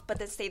yourself, but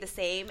then stay the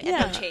same and Yeah.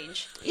 don't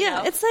change. you yeah,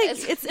 know? it's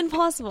like, it's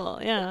impossible.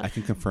 I Yeah.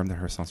 can confirm that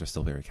her songs are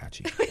still very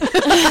catchy.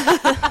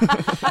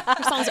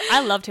 Her songs,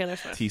 I love Taylor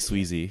Swift. T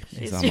Sweezy is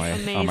She's on my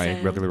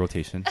amazing. regular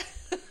rotation.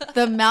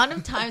 The amount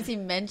of times he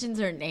mentions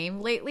her name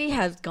lately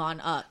has gone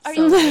up. Are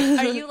So,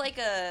 you like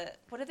a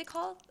what are they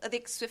called? Are they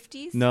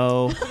Swifties?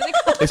 No,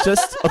 it's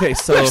just okay.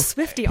 So You're a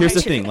Swiftie, here's the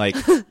aren't you? thing, like,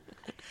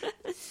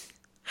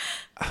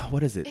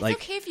 what is it It's like?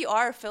 okay if you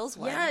are or Phil's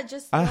one. yeah,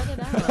 just let it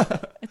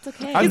out. It's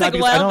okay. I'm He's not like,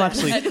 because I well,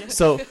 don't actually.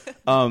 So,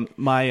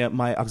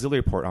 my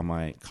auxiliary port on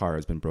my car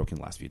has been broken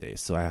the last few days,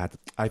 so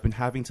I've been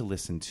having to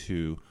listen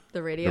to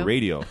The radio. the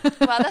radio, Wow,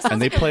 that sounds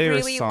and they like play a her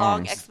really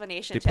long songs.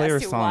 explanation They to play her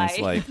as to songs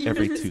why. like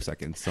every 2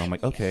 seconds. So I'm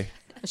like, okay,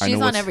 I She's know on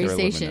what's every Sarah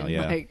Lewin station. now,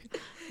 yeah. Like,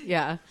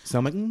 yeah. So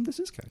I'm like, this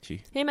is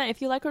catchy. Hey man,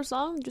 if you like her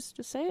song,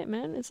 just say it,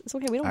 man. It's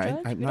okay. We don't judge.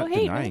 I'm we not don't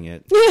hate, denying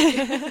man.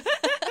 it.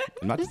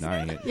 I'm not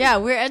denying it. Yeah,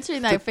 we're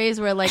entering that phase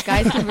where like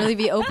guys can really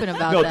be open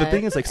about No, that. the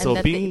thing is, like, and so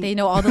that being- they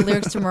know all the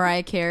lyrics to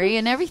Mariah Carey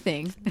and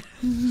everything.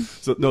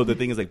 So no, the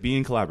thing is like being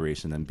in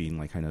collaboration and being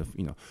like kind of,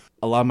 you know,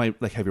 a lot of my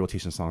like heavy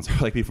rotation songs are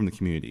like people from the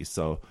community.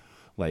 So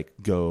like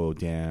Go,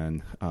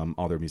 Dan,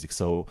 all their music.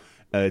 So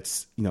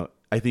it's, you know,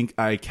 I think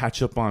I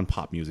catch up on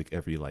pop music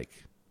every like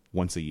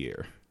once a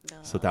year.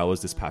 So that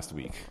was this past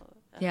week.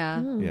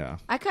 Yeah. Yeah.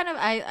 I kind of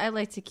I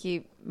like to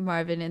keep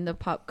Marvin in the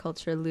pop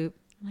culture loop.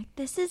 I'm like,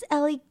 this is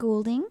Ellie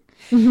Goulding.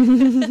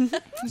 No,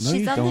 She's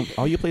you on don't.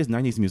 All you play is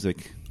 90s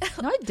music.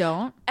 No, I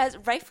don't. As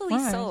rightfully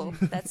Why? so.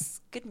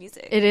 That's good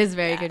music. It is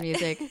very good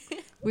music.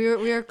 We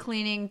were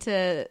cleaning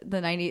to the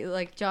 90s.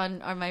 Like John,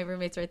 my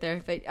roommate's right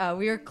there. But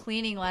we were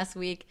cleaning last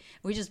week.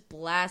 We just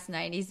blast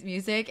 90s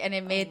music, and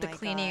it made the my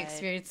cleaning God.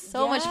 experience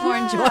so much more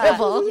Yeah.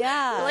 enjoyable.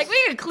 Yeah. We're like,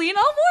 we can clean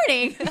all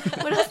morning.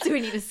 What else do we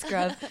need to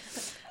scrub?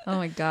 Oh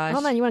my gosh.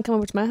 Oh man, you want to come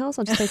over to my house?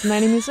 I'll just play some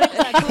 90 music. Is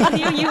that cool with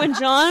you? You and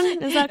John?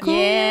 Is that cool?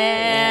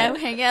 Yeah,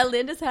 hang out at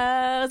Linda's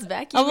house,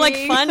 vacuuming. I'm like,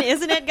 fun,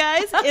 isn't it,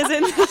 guys?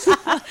 Isn't?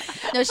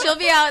 No, she'll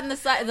be out in the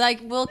side. Like,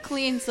 we'll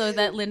clean so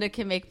that Linda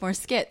can make more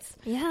skits.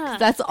 Yeah.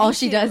 That's all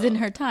she does in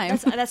her time.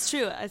 That's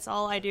true. That's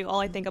all I do. All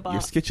I think about.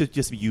 Your skit should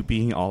just be you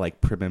being all like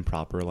prim and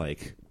proper,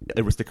 like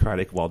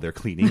aristocratic while they're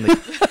cleaning.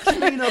 Like,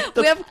 clean up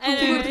the We have-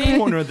 food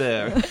corner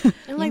there. I'm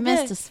You like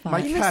missed this. a spot. My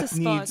You missed cat a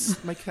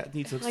spot.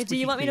 needs a Like, do squeaky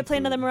you want me to clean play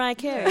another food. Mariah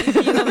Carey?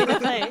 Do you want me to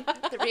play?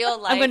 the real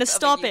life. I'm going to of a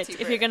stop it if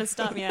YouTuber. you're going to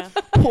stop me. Yeah.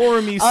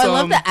 Pour me Oh, I some.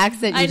 love the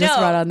accent you I just know.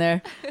 brought on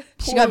there.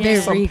 She pour got me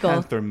very some regal.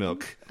 Panther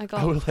milk. I got-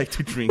 I would like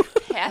to drink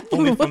Panther?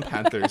 only from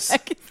Panthers.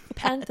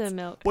 Panther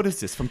milk. What is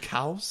this, from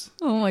cows?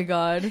 Oh my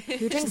god.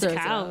 Who drinks Throws it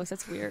cows?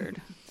 That's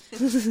weird.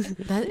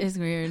 That is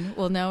weird.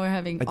 Well, now we're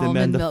having I demand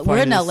almond the milk. We're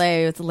in finest- LA.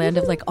 It's a land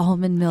of like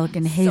almond milk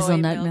and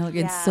hazelnut milk, milk, and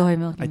yeah. soy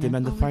milk. I and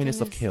demand the Oh my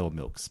finest of goodness. kale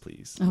milks,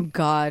 please. Oh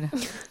god,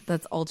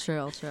 that's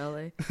ultra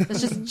LA.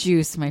 That's just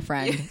juice, my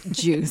friend.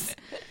 Juice.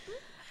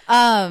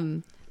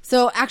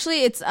 So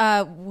actually, it's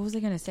what was I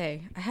gonna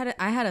say? I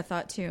had a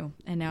thought too,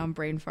 and now I'm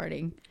brain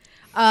farting.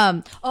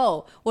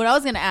 What I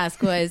was gonna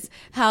ask was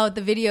how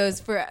the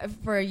videos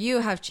for you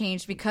have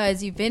changed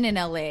because you've been in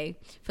LA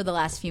for the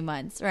last few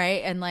months,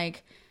 right? And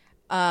like,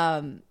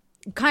 kind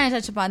of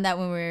touched upon that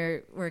when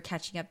we were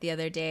catching up the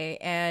other day.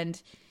 And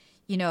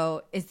you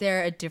know, is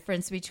there a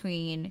difference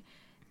between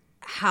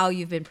how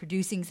you've been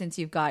producing since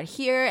you've got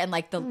here and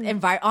like the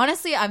environment?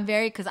 Honestly, I'm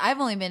very, because I've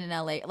only been in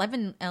LA. I've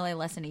been in LA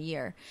less than a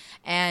year,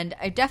 and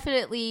I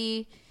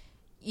definitely,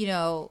 you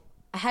know,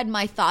 I had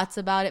my thoughts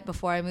about it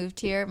before I moved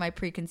here, my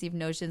preconceived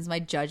notions, my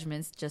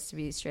judgments, just to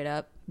be straight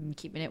up, I'm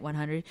keeping it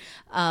 100.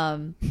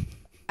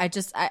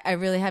 I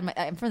really had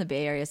I'm from the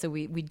Bay Area, so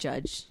we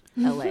judge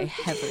LA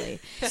heavily.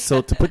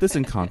 So to put this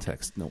in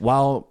context,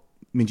 while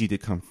Minji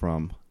did come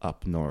from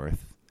up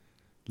north,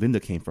 Linda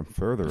came from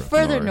further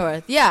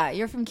north. Yeah,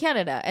 you're from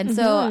Canada. And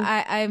so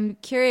I'm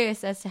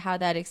curious as to how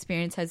that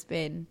experience has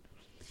been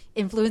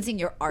influencing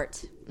your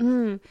art.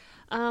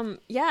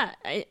 Yeah,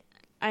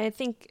 I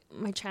think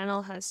my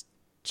channel has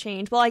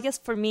changed. Well, I guess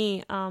for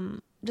me,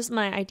 just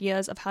my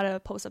ideas of how to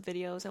post up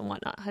videos and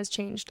whatnot has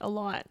changed a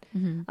lot.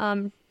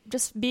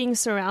 Just being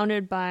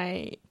surrounded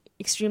by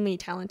extremely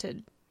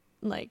talented,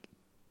 like,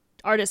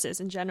 artists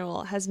in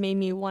general has made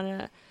me want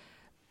to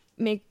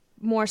make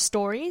more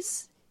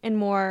stories and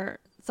more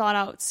thought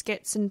out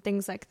skits and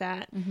things like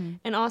that.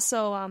 And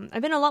also,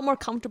 I've been a lot more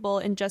comfortable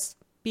in just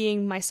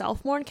being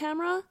myself more on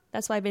camera.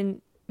 That's why I've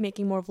been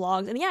making more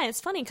vlogs. And yeah,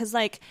 it's funny because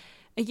like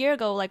a year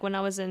ago, like when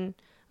I was in,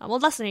 well,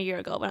 less than a year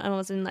ago, when I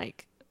was in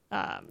like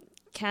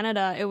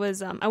Canada, it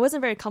was I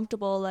wasn't very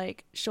comfortable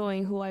like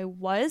showing who I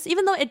was,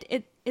 even though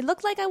it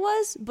looked like I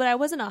was, but I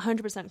wasn't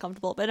 100%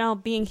 comfortable. But now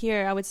being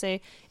here, I would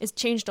say it's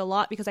changed a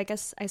lot because I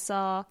guess I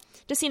saw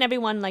just seeing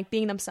everyone like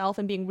being themselves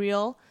and being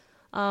real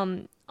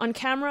on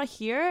camera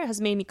here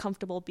has made me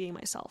comfortable being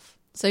myself.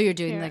 So you're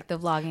doing Here. like the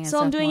vlogging and So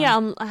stuff I'm doing,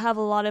 more. I have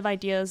a lot of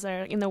ideas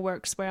that are in the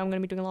works where I'm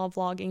going to be doing a lot of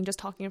vlogging, just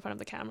talking in front of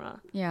the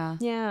camera. Yeah.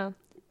 Yeah.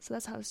 So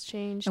that's how it's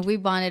changed. And we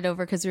bonded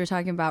over because we were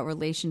talking about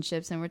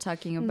relationships and we're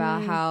talking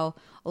about how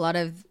a lot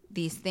of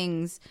these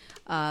things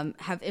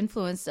have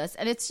influenced us.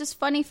 And it's just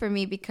funny for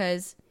me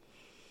because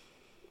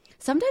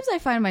sometimes I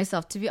find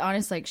myself, to be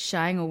honest, like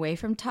shying away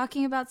from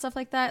talking about stuff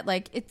like that.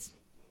 Like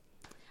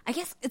I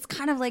guess it's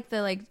kind of like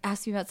the like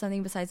ask me about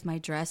something besides my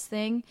dress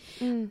thing.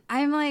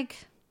 I'm like,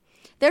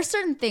 there's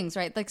certain things,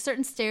 right? Like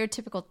certain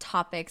stereotypical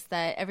topics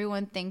that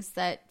everyone thinks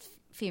that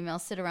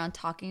females sit around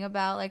talking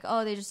about, like,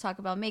 oh, they just talk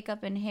about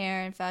makeup and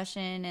hair and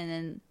fashion and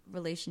then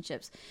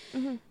relationships.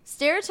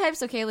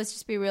 Stereotypes, okay, let's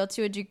just be real,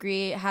 to a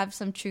degree, have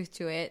some truth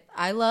to it.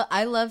 I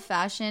love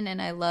fashion and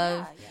I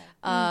love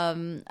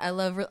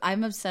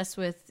I'm obsessed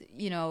with,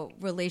 you know,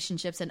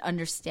 relationships and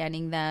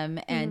understanding them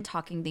and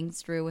talking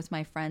things through with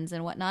my friends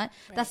and whatnot.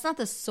 Right. That's not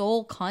the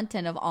sole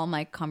content of all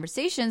my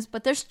conversations,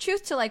 but there's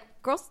truth to, like,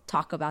 girls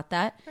talk about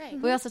that. Right.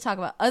 We also talk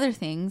about other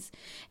things.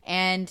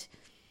 And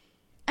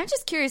I'm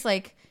just curious,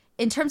 like,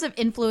 in terms of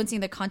influencing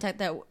the content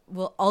that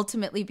will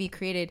ultimately be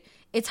created,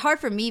 it's hard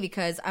for me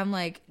because I'm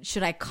like,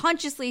 should I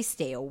consciously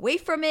stay away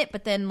from it?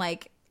 But then,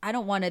 like, I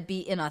don't want to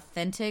be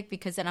inauthentic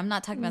because then I'm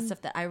not talking about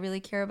stuff that I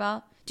really care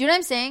about. Do you know what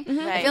I'm saying?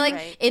 I feel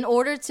like in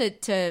order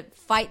to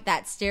fight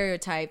that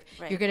stereotype,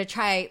 you're going to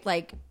try,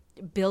 like,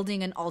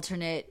 building an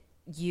alternate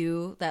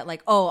you that,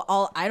 like,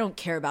 I don't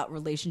care about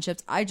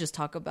relationships. I just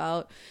talk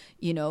about,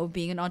 you know,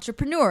 being an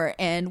entrepreneur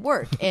and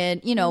work.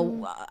 And, you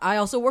know, I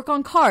also work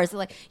on cars.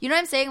 Like, you know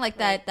what I'm saying? Like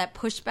that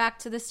pushback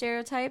to the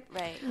stereotype.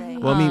 Right.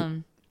 Well, I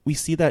mean, we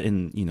see that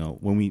in, you know,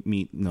 when we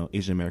meet, you know,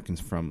 Asian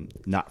Americans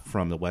not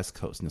from the West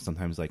Coast, you know,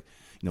 sometimes like,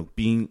 you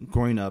know,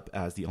 growing up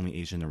as the only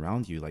Asian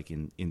around you, like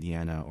in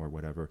Indiana or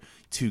whatever,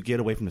 to get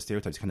away from the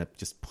stereotypes, kind of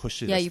just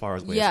push it as far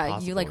away as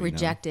possible. You like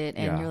reject it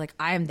and you're like,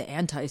 I am the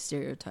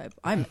anti-stereotype.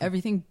 I'm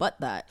everything but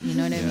that. You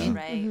know what I mean?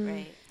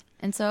 Right.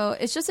 And so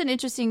it's just an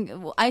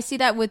interesting, I see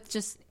that with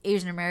just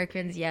Asian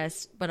Americans,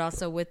 yes, but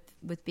also with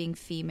being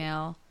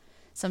female.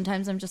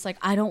 Sometimes I'm just like,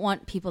 I don't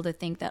want people to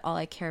think that all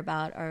I care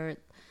about are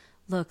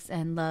looks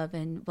and love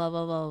and blah,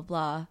 blah, blah,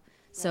 blah.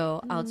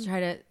 So I'll try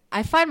to,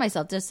 I find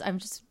myself I'm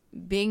just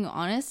being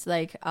honest,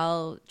 like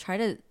I'll try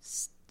to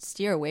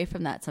steer away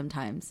from that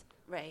sometimes.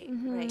 Right.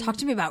 Talk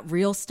to me about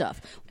real stuff.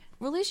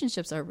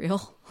 Relationships are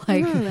real.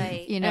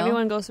 Like, you know,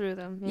 everyone goes through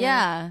them.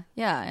 Yeah.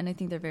 And I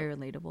think they're very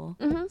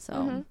relatable.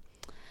 So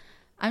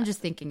I'm just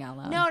thinking out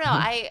loud. No,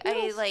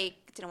 I like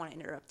didn't want to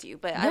interrupt you,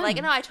 but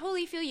I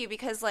totally feel you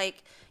because,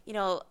 like, you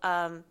know,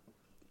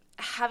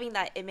 having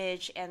that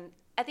image, and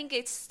I think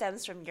it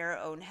stems from your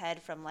own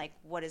head, from like,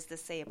 what does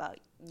this say about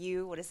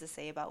you? What does this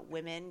say about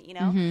women? You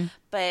know,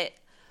 but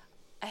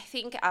I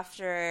think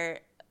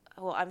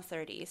I'm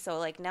 30, so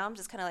like now I'm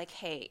just kind of like,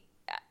 hey,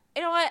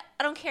 you know what?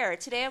 I don't care.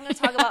 Today I'm going to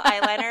talk about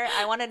eyeliner.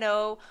 I want to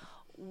know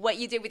what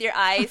you did with your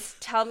eyes.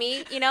 Tell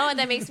me, you know, and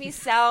that makes me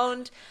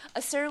sound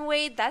a certain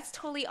way. That's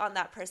totally on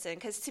that person,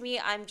 because to me,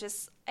 I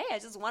just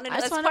want to know.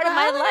 That's part of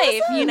my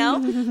life, you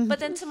know. But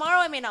then tomorrow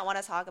I may not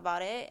want to talk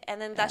about it,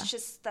 and then that's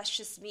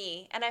just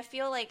me. And I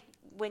feel like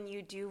when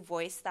you do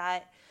voice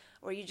that,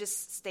 or you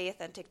just stay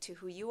authentic to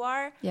who you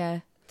are,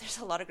 there's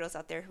a lot of girls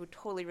out there who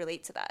totally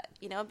relate to that,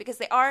 you know, because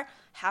they are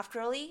half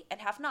girly and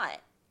half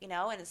not, you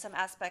know, and in some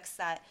aspects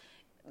that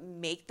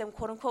make them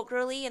quote unquote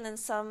girly, and then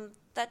some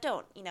that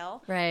don't, you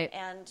know. Right.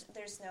 And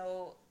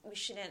we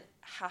shouldn't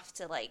have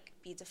to like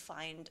be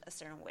defined a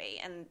certain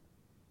way. And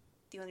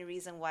the only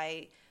reason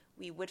why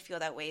we would feel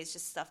that way is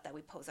just stuff that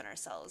we pose on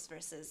ourselves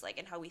versus like,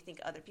 and how we think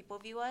other people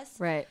view us.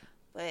 Right.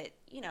 But,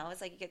 you know, it's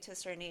like you get to a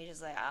certain age,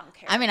 it's like, I don't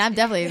care. I mean, I'm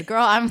definitely the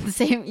girl. I'm the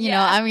same, you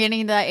know, I'm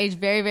getting to that age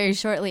very, very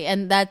shortly.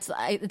 And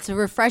it's a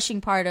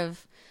refreshing part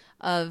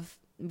of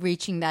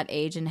reaching that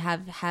age and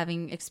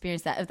having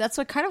experienced that. That's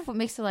what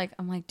makes it like,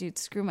 I'm like, dude,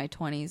 screw my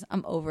 20s.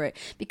 I'm over it.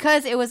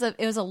 Because it was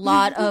a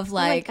lot of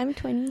like, I'm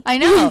 20. I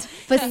know.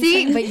 But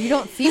you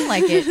don't seem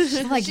like it.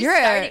 I'm like, you're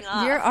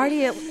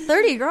already at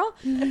 30, girl.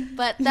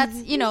 But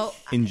that's, you know,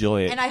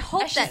 enjoy it. And I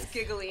hope she's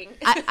giggling.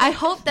 I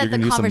hope that You're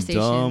gonna the do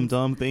conversation, some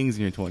dumb things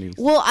in your 20s.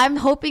 Well, I'm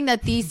hoping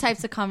that these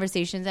types of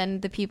conversations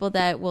and the people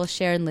that will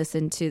share and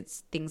listen to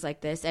things like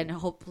this and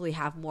hopefully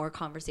have more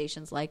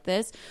conversations like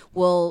this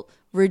will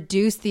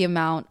reduce the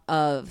amount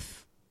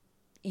of,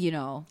 you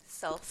know,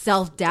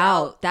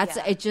 self-doubt. That's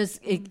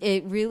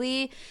it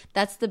really,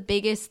 that's the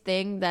biggest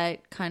thing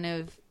that kind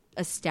of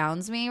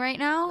astounds me right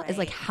now is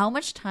like Right. how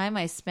much time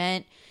I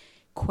spent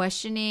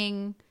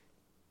questioning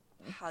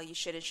How you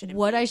should and shouldn't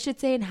what be. I should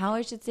say and how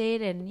I should say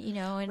it, and you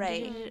know, and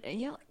Right.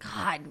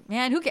 God,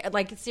 man, who cares?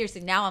 Like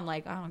seriously, now I'm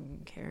like, I don't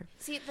even care.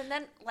 See,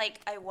 then like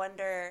I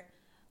wonder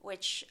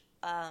which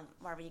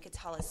Marvin, you could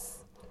tell us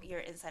your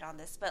insight on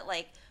this, but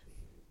like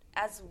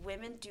as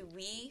women, do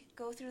we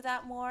go through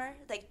that more?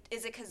 Like,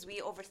 is it because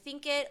we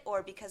overthink it,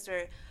 or because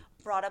we're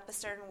brought up a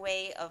certain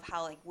way of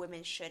how like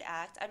women should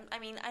act? I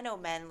mean, I know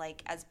men,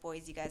 like as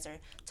boys, you guys are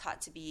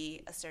taught to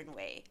be a certain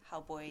way,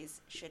 how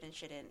boys should and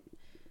shouldn't.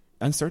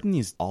 Uncertainty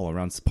is all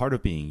around. It's part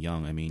of being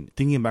young. I mean,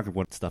 thinking back of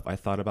what stuff I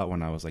thought about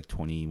when I was like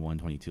 21,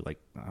 22, like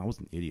I was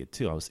an idiot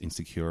too. I was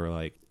insecure.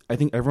 Like I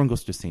think everyone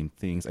goes through the same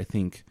things. I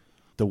think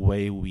the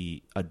way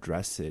we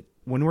address it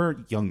when we're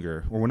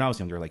younger, or when I was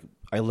younger, like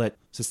I let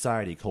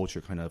society,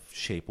 culture kind of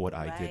shape what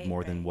I did Right,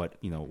 more than right.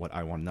 what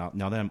I want.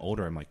 Now that I'm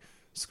older, I'm like,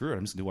 screw it.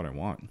 I'm just gonna do what I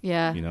want.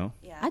 Yeah. You know?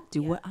 Yeah, I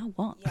do yeah. what I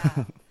want.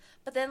 Yeah,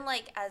 but then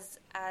like as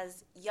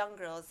young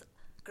girls,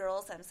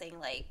 I'm saying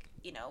like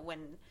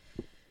when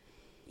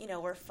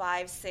we're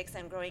 5, 6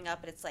 and growing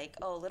up, and it's like,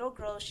 oh, little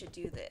girls should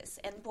do this,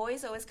 and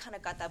boys always kind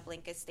of got that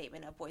blanket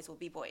statement of boys will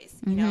be boys,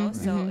 you know.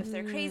 So if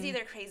they're crazy,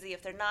 they're crazy.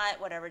 If they're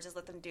not, whatever, just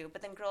let them do.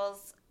 But then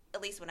girls,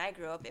 at least when I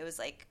grew up, it was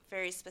like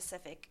very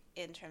specific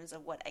in terms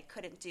of what I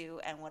couldn't do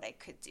and what I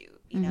could do,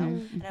 you know.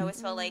 And I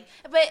always felt like,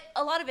 but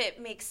a lot of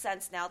it makes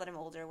sense now that I'm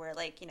older, where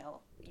like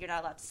you're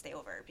not allowed to stay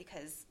over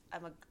because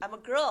I'm a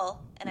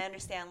girl, and I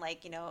understand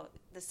like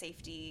the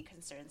safety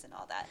concerns and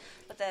all that.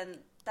 But then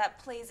that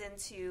plays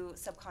into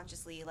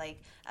subconsciously,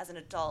 like as an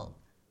adult,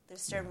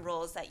 there's certain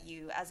roles that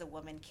you as a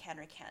woman can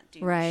or can't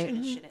do, Right. should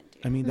and shouldn't do.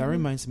 I mean, that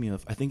reminds me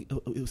of, I think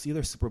it was either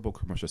a Super Bowl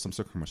commercial or some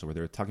sort of commercial where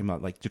they were talking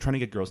about, like, they're trying to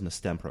get girls into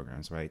STEM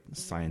programs, right?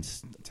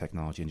 Science,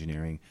 technology,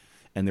 engineering.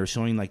 And they're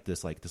showing, like,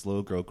 this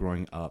little girl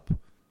growing up,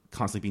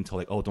 constantly being told,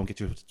 like, oh, don't get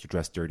your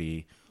dress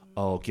dirty.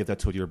 Oh, give that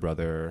to your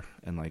brother,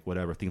 and, like,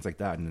 whatever, things like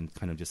that. And then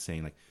kind of just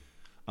saying, like,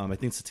 I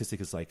think statistic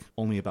is, like,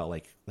 only about,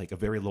 like a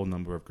very low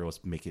number of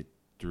girls make it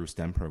through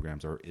STEM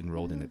programs or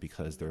enrolled in it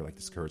because they're, like,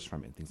 discouraged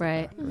from it and things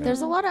Right. like that. Right?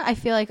 There's a lot of, I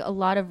feel like a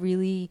lot of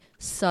really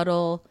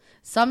subtle,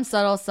 some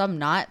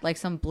not, like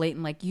some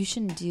blatant, like you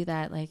shouldn't do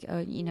that. Like, oh,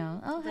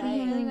 oh, how do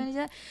you really want to do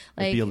that?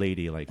 Like, be a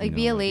lady. Like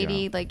be a lady.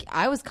 yeah. Like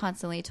I was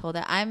constantly told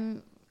that.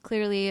 I'm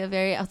clearly a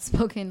very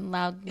outspoken,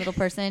 loud little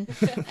person.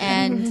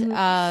 And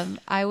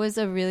I was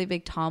a really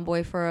big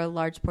tomboy for a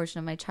large portion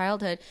of my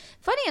childhood.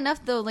 Funny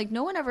enough, though, like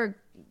no one ever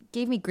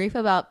gave me grief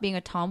about being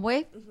a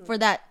tomboy for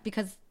that,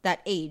 because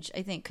that age,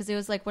 I think. Because it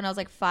was like when I was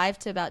like 5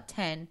 to about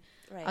 10,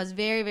 Right. I was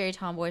very, very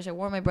tomboyish. I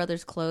wore my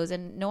brother's clothes,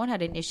 and no one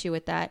had an issue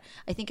with that.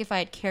 I think if I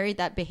had carried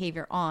that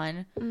behavior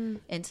on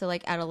into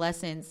like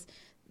adolescence,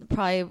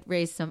 probably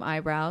raised some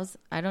eyebrows.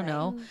 I don't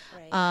know.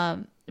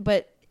 Right.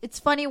 But it's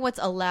funny what's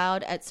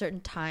allowed at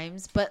certain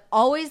times, but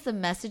always the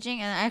messaging.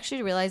 And I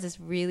actually realized this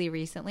really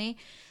recently,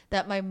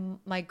 that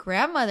my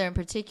grandmother in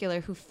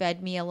particular, who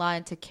fed me a lot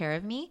and took care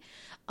of me,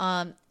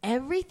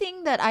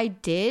 everything that I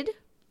did,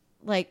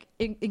 like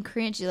in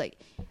Korean, she's like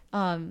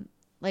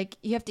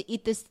you have to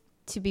eat this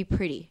to be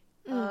pretty.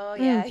 Oh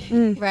yeah.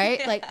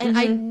 Right? Like, and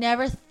I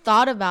never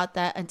thought about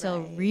that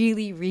until Right.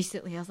 really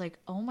recently. I was like,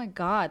 oh my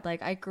God,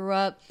 like I grew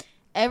up,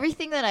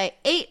 everything that I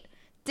ate,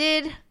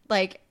 did,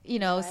 like,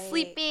 Right.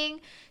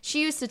 sleeping.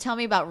 She used to tell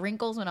me about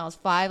wrinkles when I was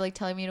 5, like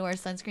telling me to wear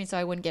sunscreen so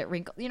I wouldn't get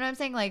wrinkles. You know what I'm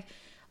saying? Like,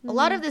 a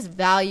lot of this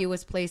value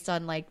was placed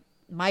on, like,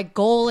 my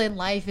goal in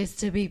life is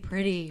to be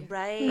pretty.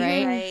 Right,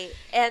 Right? right.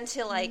 And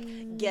to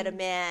like get a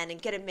man and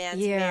get a man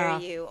to Yeah.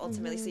 marry you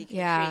ultimately so you can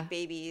Yeah. create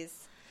babies.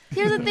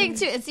 Here's the thing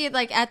too, and see,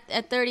 like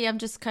at 30, I'm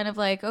just kind of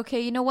like,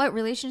 okay, you know what?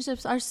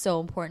 Relationships are so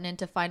important, and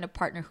to find a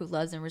partner who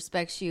loves and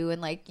respects you,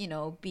 and like,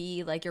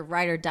 be like your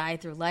ride or die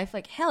through life,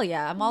 like hell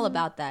yeah, I'm all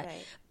about that.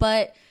 Right.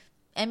 But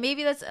and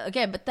maybe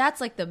but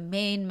that's like the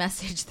main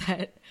message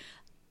that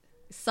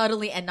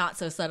subtly and not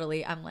so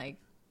subtly, I'm like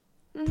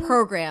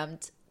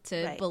programmed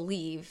to Right.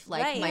 believe,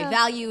 like Right. my Yeah.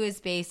 value is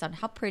based on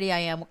how pretty I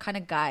am, what kind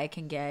of guy I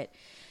can get.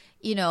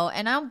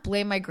 And I don't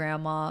blame my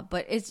grandma,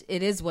 but it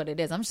is what it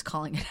is. I'm just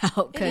calling it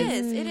out. It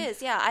is.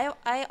 Yeah,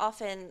 I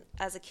often,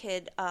 as a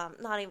kid,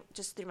 not even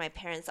just through my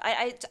parents,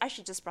 I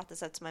actually just brought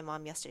this up to my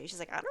mom yesterday. She's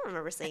like, I don't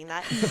remember saying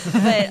that,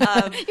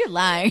 but You're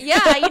lying.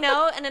 yeah,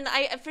 and then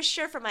I for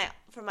sure from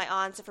my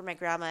aunts and from my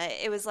grandma,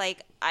 it was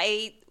like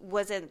I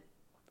wasn't.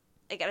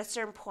 Like at a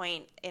certain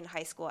point in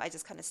high school, I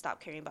just kind of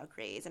stopped caring about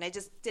grades, and I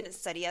just didn't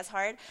study as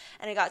hard.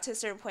 And I got to a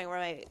certain point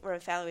where my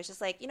family was just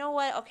like, you know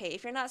what? Okay,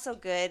 if you're not so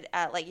good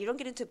at, like, you don't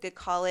get into a good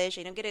college,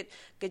 you don't get a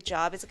good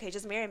job, it's okay.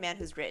 Just marry a man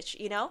who's rich,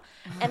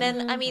 And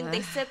then I mean,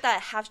 they said that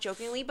half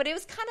jokingly, but it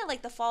was kind of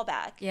like the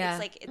fallback. Yeah. It's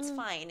like it's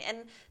fine.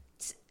 And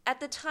at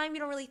the time,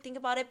 you don't really think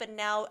about it, but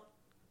now,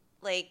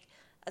 like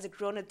as a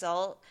grown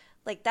adult,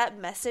 like that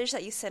message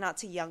that you send out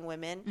to young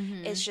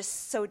women is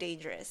just so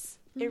dangerous.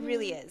 It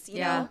really is, you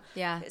know?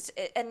 Yeah.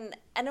 And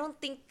I don't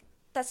think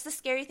that's the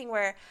scary thing,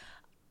 where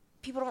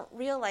people don't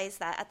realize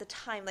that at the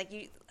time.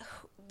 Like,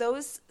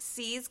 those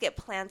seeds get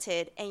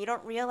planted and you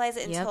don't realize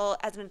it Yep. until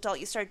as an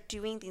adult you start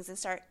doing things and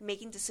start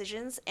making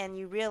decisions, and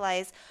you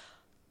realize,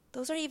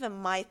 those aren't even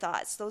my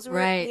thoughts. Those were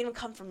Right. didn't even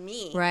come from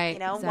me. Right, You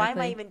know, why am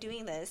I exactly. even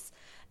doing this?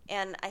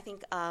 And I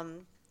think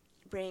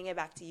bringing it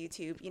back to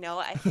YouTube, you know,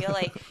 I feel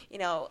like, you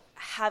know,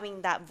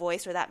 having that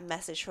voice or that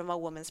message from a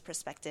woman's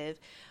perspective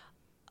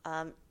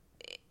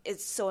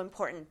is so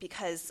important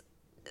because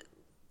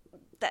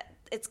that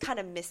it's kind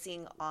of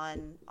missing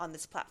on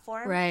this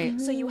platform. Right.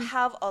 So you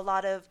have a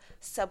lot of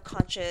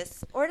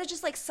subconscious or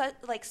just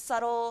like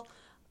subtle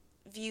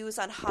views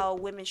on how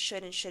women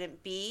should and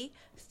shouldn't be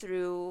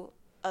through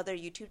other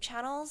YouTube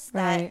channels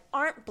that Right.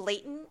 aren't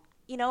blatant.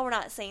 You know, we're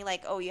not saying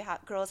like, oh,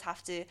 girls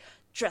have to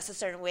dress a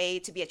certain way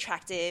to be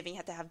attractive and you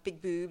have to have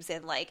big boobs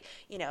and like,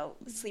 you know,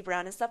 sleep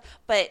around and stuff.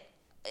 But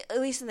at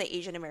least in the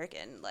Asian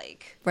American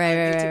like Right,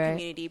 right, YouTube right, right.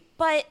 community,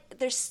 but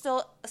there's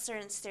still a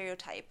certain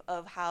stereotype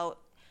of how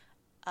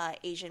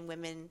Asian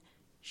women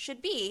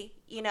should be,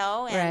 you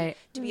know, and Right.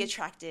 to be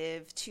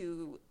attractive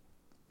to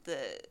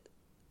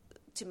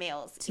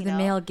males, To you the know?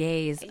 male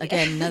gaze.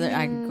 Again, another,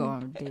 I can go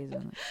on days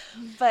on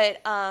that.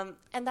 But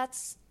and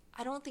that's,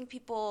 I don't think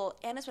people,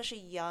 and especially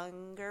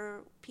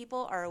younger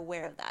people, are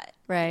aware of that.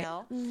 Right. You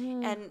know?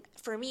 And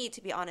for me,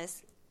 to be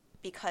honest,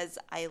 because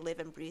I live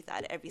and breathe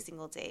that every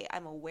single day,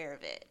 I'm aware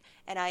of it.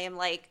 And I am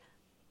like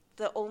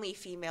the only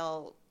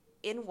female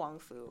in Wong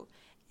Fu.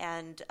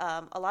 And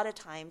a lot of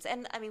times,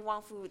 and I mean,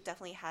 Wong Fu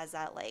definitely has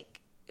that, like,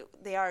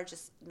 they are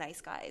just nice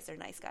guys. They're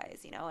nice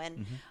guys, you know?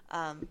 And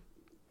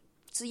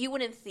so you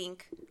wouldn't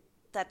think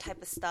that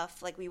type of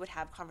stuff, like we would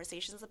have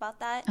conversations about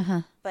that.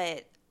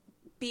 But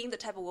being the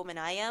type of woman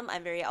I am,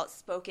 I'm very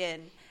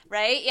outspoken,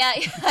 right? Yeah,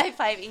 high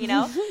fiving, you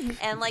know?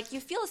 And like you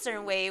feel a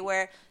certain way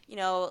where, you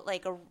know,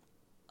 like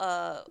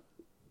a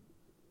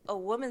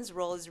woman's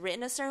role is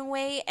written a certain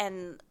way,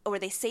 and or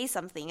they say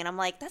something, and I'm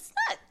like, that's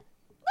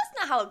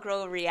not how a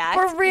girl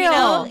reacts. For real. You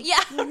know?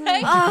 Yeah,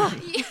 right?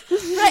 Yeah.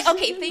 Right,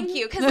 okay, thank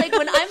you. Because like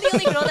when I'm the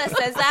only girl that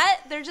says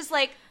that, they're just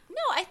like, no,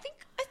 I think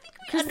we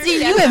Christy,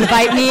 understand. you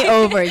invite me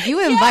over. You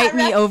invite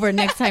me right. over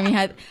next time you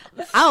had.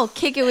 I'll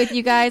kick it with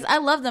you guys. I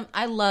love them.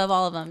 I love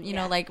all of them. You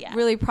know, like yeah.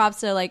 really props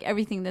to like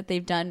everything that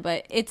they've done.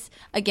 But it's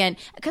again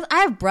because I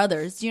have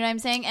brothers. Do you know what I'm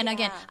saying? And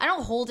again, Yeah. I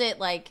don't hold it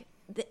like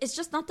it's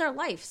just not their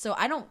life. So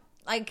I don't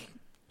like.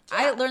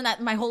 I learned that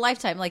my whole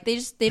lifetime. Like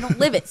they don't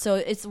live it. So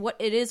it's what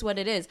it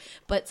is.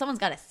 But someone's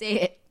got to say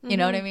it. You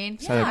know what I mean?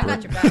 Yeah. I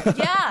got your back.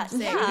 Yeah, Say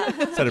it. yeah.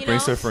 Instead of You know?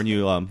 brainstorm for a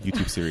new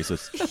YouTube series, so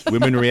it's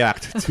women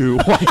react to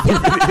Wong Fu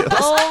videos.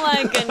 Oh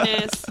my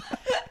goodness.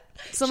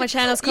 So my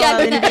channel's called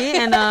Lindy,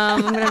 and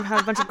I'm gonna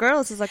have a bunch of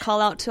girls as a call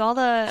out to all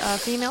the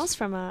females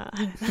from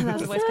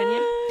that's Voice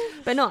Canyon.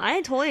 But no,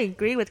 I totally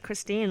agree with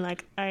Christine.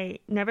 Like I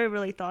never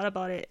really thought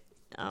about it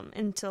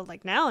until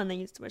like now, and then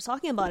you were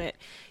talking about it.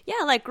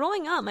 Yeah, like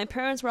growing up, my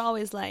parents were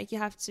always like, you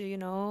have to, you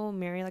know,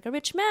 marry like a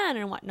rich man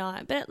and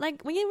whatnot. But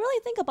like when you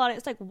really think about it,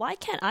 it's like, why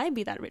can't I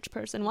be that rich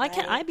person? Why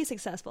can't I be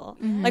successful?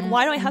 Like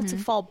why do I have to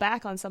fall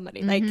back on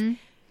somebody? Like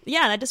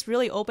yeah, that just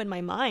really opened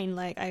my mind.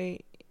 Like I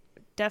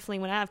definitely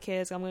when I have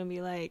kids, I'm gonna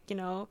be like, you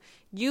know,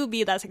 you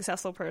be that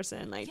successful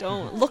person. Like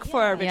don't look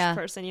for a rich Yeah.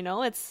 person, you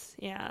know. It's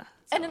yeah.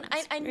 So And then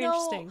it's I very know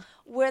interesting.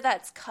 where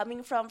that's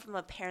coming from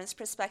a parent's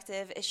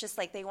perspective. It's just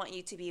like they want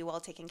you to be well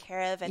taken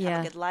care of and have Yeah.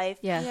 a good life.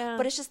 Yeah. Yeah.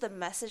 But it's just the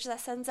message that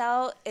sends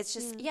out. It's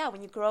just, yeah,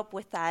 when you grow up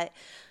with that,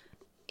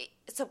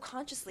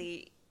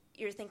 subconsciously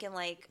you're thinking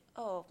like,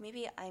 oh,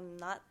 maybe I'm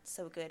not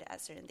so good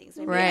at certain things.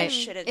 Maybe I Right.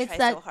 shouldn't It's try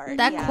that so hard.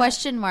 that Yeah.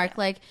 question mark.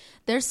 Like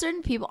there's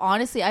certain people,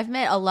 honestly, I've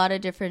met a lot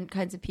of different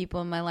kinds of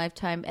people in my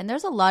lifetime, and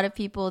there's a lot of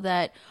people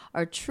that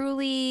are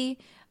truly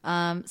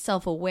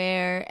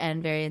self-aware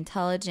and very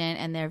intelligent,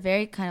 and they're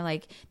very kind of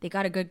like they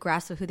got a good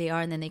grasp of who they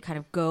are, and then they kind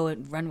of go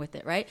and run with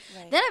it, right?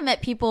 Then I've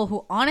met people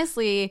who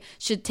honestly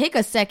should take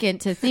a second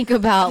to think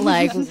about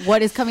like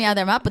what is coming out of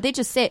their mouth, but they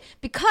just say it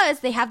because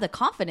they have the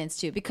confidence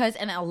to. Because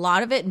and a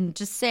lot of it, and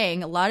just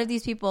saying, a lot of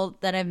these people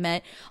that I've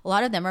met, a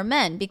lot of them are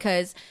men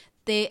because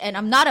they, and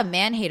I'm not a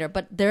man hater,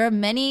 but there are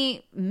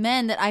many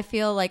men that I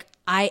feel like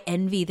I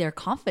envy their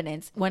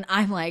confidence when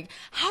I'm like,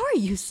 how are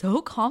you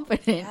so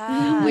confident?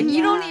 When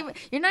you don't even,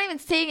 you're not even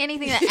saying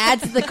anything that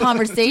adds to the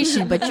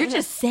conversation, but you're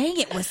just saying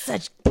it with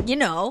such, you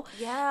know.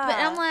 Yeah. But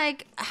I'm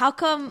like, how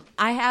come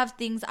I have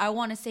things I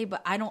want to say,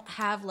 but I don't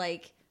have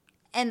like,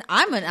 and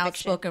I'm an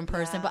outspoken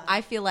person, but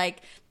I feel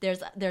like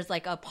there's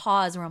like a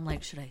pause where I'm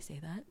like, should I say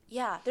that?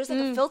 Yeah, there's like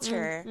a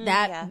filter.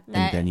 Yeah.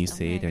 And then you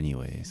say it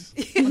anyways.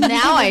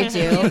 Now I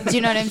do. Do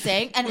you know what I'm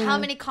saying? And how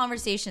many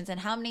conversations and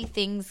how many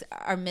things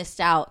are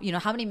missed out? You know,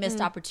 how many missed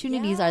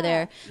opportunities are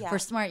there for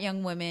smart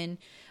young women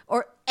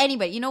or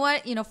anybody? You know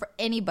what? You know, for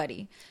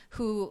anybody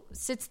who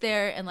sits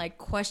there and like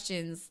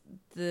questions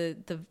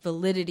the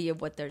validity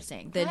of what they're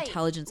saying, the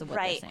intelligence of what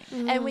they're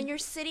saying. And when you're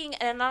sitting,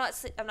 and I'm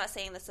not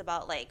saying this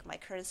about like my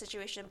current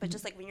situation, but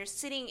just like when you're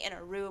sitting in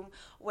a room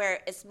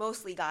where it's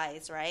mostly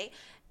guys, right?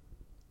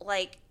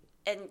 Like,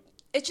 and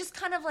it's just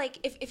kind of like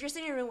if you're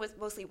sitting in a room with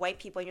mostly white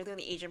people and you're the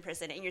only Asian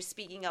person and you're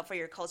speaking up for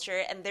your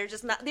culture and they're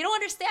just not, they don't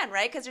understand,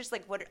 right? Because they're just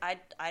like, what?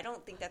 I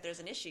don't think that there's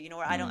an issue, you know,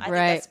 or I think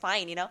that's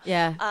fine, you know?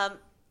 Yeah.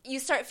 you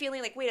start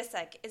feeling like, wait a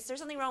sec, is there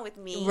something wrong with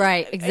me?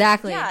 Right,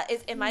 exactly. Yeah,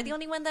 am I the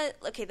only one that,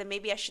 okay, then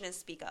maybe I shouldn't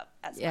speak up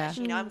as much.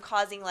 You know, I'm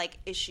causing like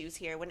issues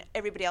here when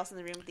everybody else in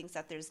the room thinks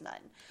that there's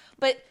none.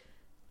 But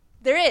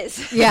there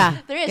is. Yeah.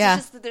 There is. Yeah.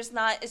 It's just that there's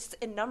not, it's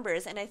in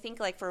numbers. And I think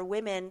like for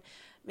women,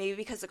 maybe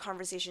because the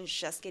conversation's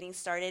just getting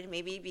started,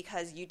 maybe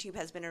because YouTube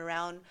has been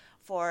around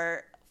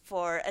for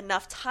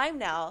enough time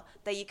now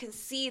that you can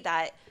see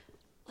that,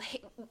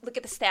 like, look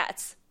at the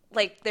stats.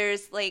 Like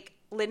there's like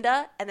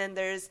Linda, and then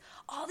there's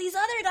all these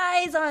other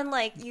guys on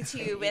like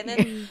YouTube, and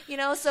then you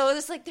know, so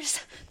it's like there's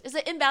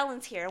an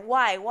imbalance here.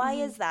 Why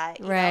is that?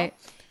 You Right.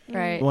 know?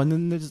 Right. Well, and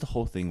then there's the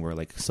whole thing where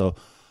like so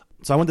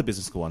I went to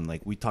business school and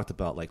like we talked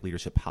about like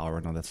leadership power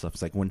and all that stuff.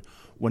 It's like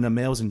when a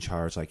male's in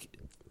charge, like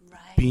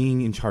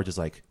being in charge is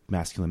like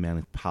masculine,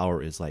 manly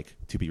power is like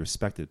to be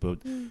respected. But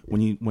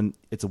when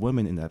it's a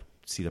woman in that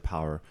seat of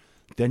power,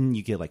 then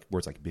you get like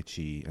words like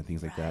bitchy and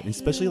things like that. And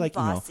especially like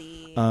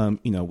bossy.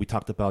 you know, we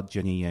talked about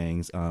Jenny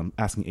Yang's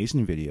Asking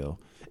Asian video,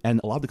 and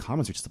a lot of the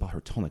comments are just about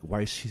her tone. Like,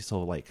 why is she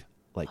so like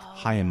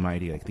high and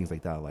mighty, like things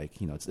like that.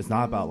 Like, you know, it's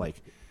not about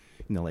like,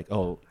 you know, like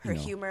her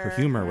humor,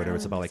 or whatever.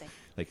 It's about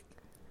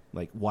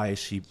like why is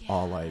she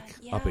all like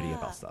uppity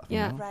about stuff? you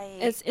Yeah, know? Right.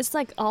 It's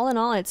like all in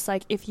all, it's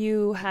like if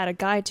you had a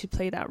guy to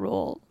play that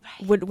role,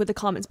 would the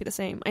comments be the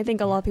same? I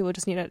think a lot of people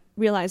just need to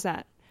realize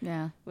that.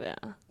 Yeah. Yeah.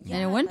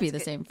 And it wouldn't be the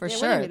that's same for It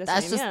sure. wouldn't be the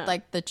That's same, just yeah.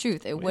 like the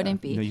truth. It Yeah. wouldn't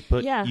be. You know,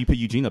 Yeah. you put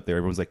Eugene up there.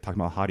 Everyone's like talking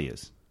about how hot he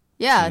is.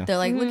 Yeah, Yeah. they're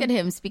like, look at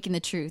him speaking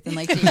the truth, and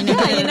like, you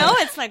know, You know,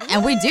 it's like,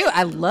 and we do.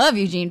 I love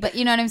Eugene, but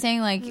you know what I'm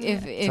saying? Like,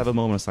 Let's if have a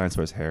moment of silence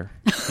for his hair.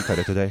 He cut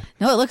it today.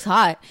 no, it looks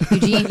hot,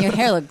 Eugene. Your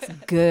hair looks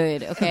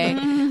good. Okay,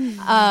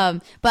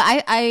 but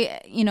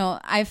I, you know,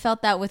 I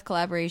felt that with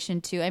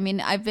collaboration too. I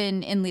mean, I've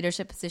been in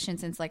leadership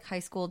positions since like high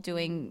school,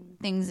 doing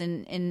things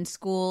in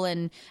school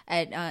and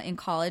in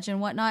college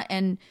and whatnot,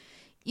 and.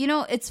 You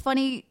know, it's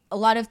funny. A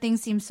lot of things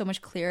seem so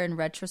much clearer in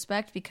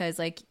retrospect because,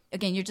 like,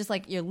 again, you're just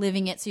like you're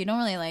living it, so you don't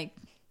really like.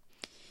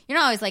 You're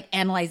not always like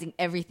analyzing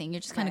everything. You're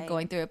just kind of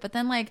going through it. But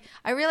then, like,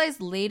 I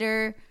realized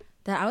later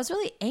that I was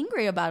really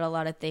angry about a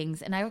lot of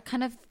things, and I would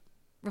kind of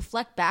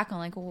reflect back on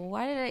like, well,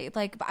 why did I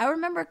like? I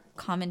remember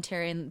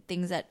commentary and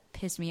things that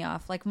pissed me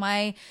off. Like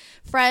my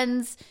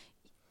friends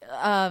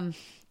from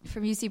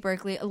UC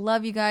Berkeley, I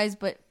love you guys,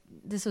 but.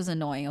 This was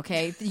annoying,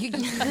 okay? This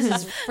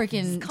is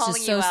freaking calling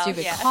just so you out,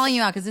 stupid. yeah. Calling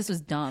you out because this was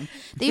dumb.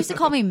 They used to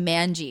call me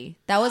Manji.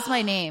 That was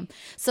my name.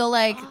 So,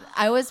 like,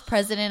 I was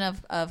president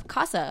of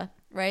CASA,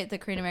 right? The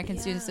Korean American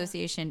Student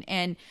Association.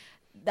 And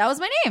that was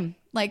my name.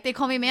 Like, they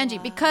call me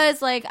Manji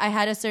because, like, I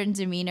had a certain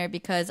demeanor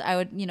because I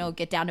would, you know,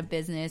 get down to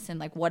business and,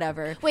 like,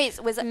 whatever.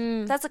 Wait, was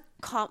that, that's a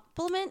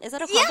compliment? Is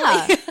that a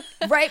compliment?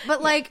 Yeah. Right.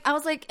 But like, I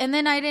was like, and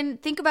then I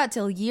didn't think about it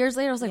till years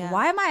later. I was like, Yeah.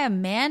 why am I a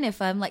man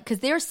if I'm like, cause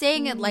they were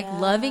saying it like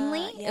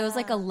lovingly. It was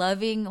like a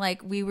loving,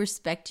 like we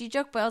respect you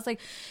joke. But I was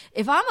like,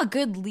 if I'm a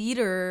good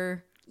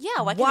leader,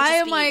 Yeah, why can't it why just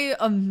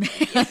am be-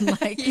 I a man?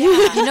 Like,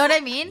 you know what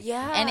I mean?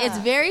 Yeah. And it's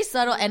very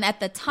subtle. And at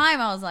the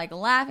time I was like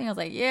laughing. I was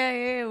like,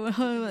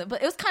 yeah.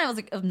 But it was kind of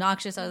like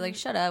obnoxious. I was like,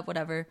 shut up,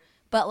 whatever.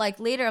 But like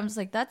later I'm just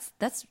like, that's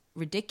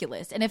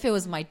ridiculous. And if it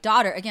was my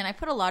daughter, again, I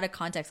put a lot of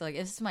context, like,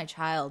 this is my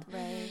child.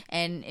 Right.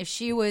 And if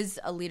she was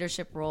a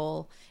leadership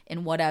role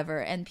in whatever,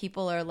 and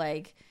people are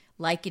like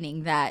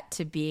likening that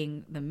to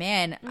being the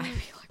man, I'd be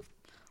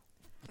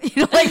like,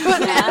 you know, like,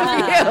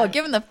 whatever,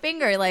 give him the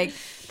finger. Like,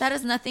 that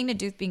has nothing to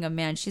do with being a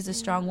man. She's a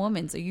strong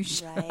woman, so you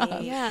shut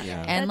up. yeah.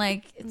 Yeah. And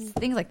like, it's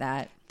things like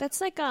that.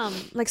 That's like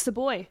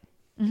Saboy.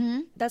 Mm-hmm.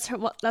 That's her.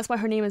 That's why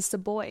her name is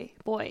Saboy.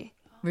 Boy.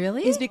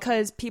 Really? Is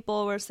because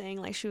people were saying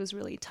like she was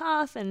really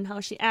tough and how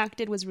she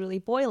acted was really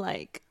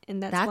boy-like,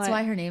 and That's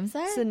why her name's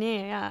that?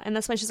 Sania, yeah, and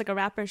that's why she's like a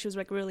rapper. She was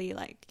like really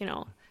like, you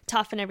know,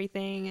 tough and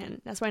everything,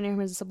 and that's why her name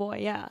is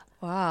Saboy. Yeah,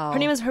 Wow.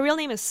 her real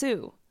name is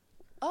Sue.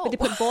 Oh, but they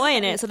put boy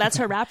in it, so that's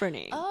her rapper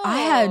name. I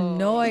had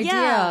no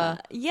idea.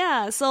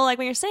 Yeah. So like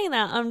when you're saying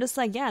that, I'm just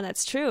like, yeah,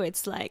 that's true.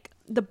 It's like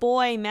the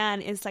boy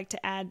man is like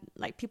to add,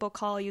 like people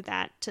call you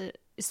that to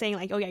saying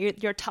like, oh yeah,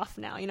 you're tough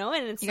now, you know,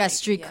 and it's You got like,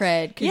 street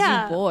cred because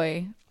Yeah. you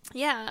boy.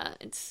 yeah,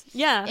 it's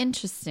yeah,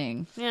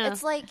 Interesting. yeah.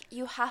 It's like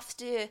you have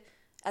to,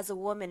 as a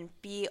woman,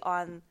 be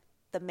on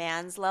the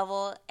man's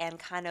level and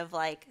kind of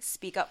like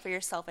speak up for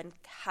yourself and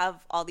have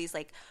all these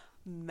like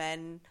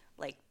men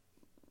like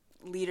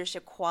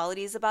leadership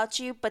qualities about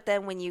you. But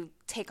then when you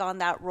take on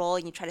that role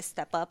and you try to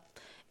step up,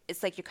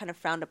 it's like you're kind of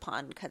frowned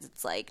upon because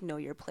it's like know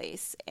your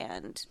place,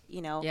 and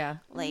you know, Yeah.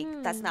 like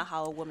that's not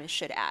how a woman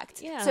should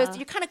act. Yeah. So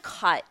you're kind of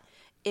caught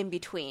in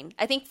between.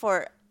 I think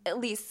for at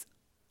least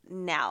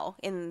now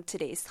in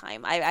today's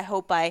time, I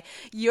hope by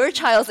your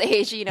child's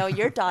age, you know,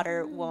 your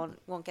daughter won't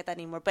get that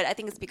anymore. But I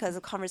think it's because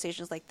of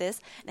conversations like this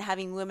and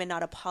having women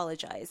not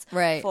apologize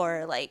Right.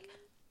 for like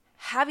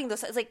having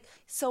those. It's like,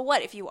 so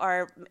what if you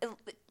are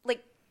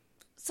like,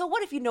 so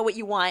what if you know what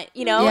you want,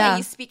 you know, Yeah. and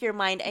you speak your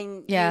mind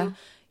and Yeah.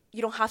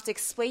 you don't have to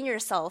explain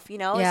yourself, you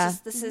know? Yeah. It's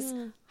just, this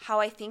is how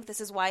I think,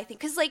 this is why I think.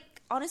 Because, like,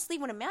 honestly,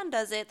 when a man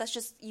does it, that's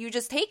just, you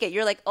just take it.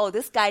 You're like, oh,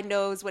 this guy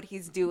knows what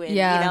he's doing,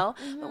 Yeah. you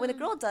know? But when a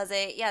girl does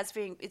it, yeah, it's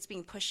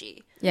being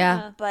pushy.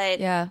 Yeah. But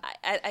Yeah.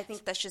 I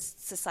think that's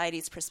just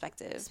society's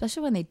perspective.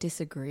 Especially when they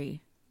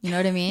disagree. You know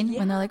what I mean?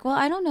 When they're like, well,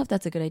 I don't know if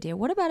that's a good idea.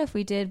 What about if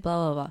we did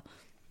blah, blah,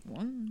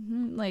 blah?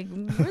 Like,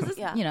 where's this,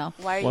 Yeah. you know?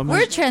 Why are Well, you...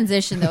 We're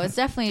transition, though. It's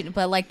definitely,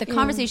 but like the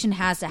conversation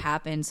has to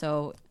happen.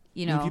 So,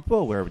 you I mean, know. people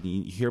are aware when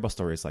you hear about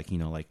stories like, you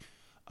know, like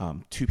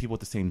two people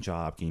with the same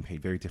job getting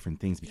paid very different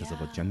things because of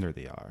what gender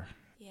they are.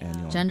 And,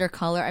 you know, Gender,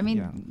 color. I mean,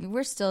 Yeah.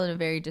 we're still in a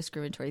very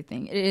discriminatory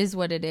thing. It is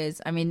what it is.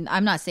 I mean,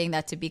 I'm not saying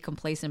that to be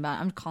complacent about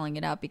it. I'm calling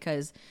it out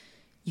because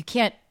you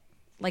can't,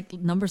 like,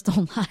 numbers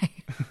don't lie.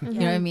 You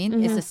know what I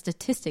mean? It's a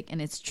statistic and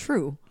it's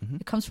true.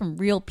 It comes from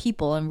real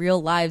people and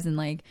real lives and,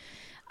 like,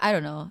 I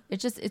don't know.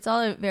 It's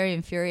all very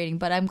infuriating,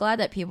 but I'm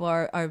glad that people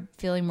are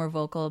feeling more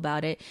vocal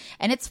about it.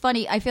 And it's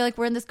funny. I feel like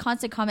we're in this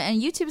constant comment,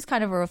 and YouTube is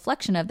kind of a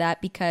reflection of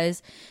that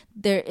because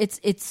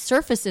it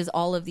surfaces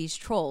all of these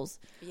trolls,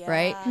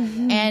 right?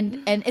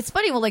 And it's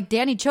funny. Well, like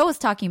Danny Cho was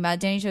talking about.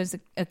 Danny Cho is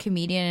a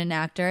comedian and an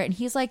actor, and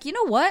he's like, you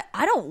know what?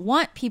 I don't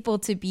want people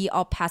to be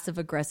all passive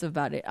aggressive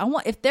about it.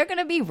 If they're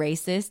gonna be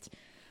racist,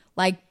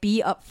 like,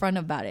 be upfront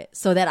about it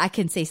so that I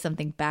can say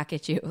something back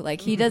at you.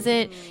 Like, he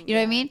doesn't, you know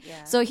what I mean?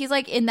 Yeah. So he's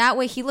like, in that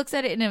way, he looks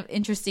at it in an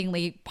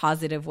interestingly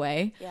positive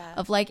way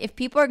of like, if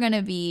people are going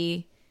to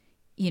be,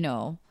 you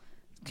know,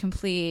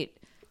 complete,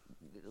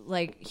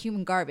 like,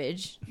 human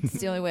garbage, it's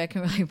the only way I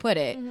can really put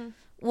it,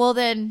 well,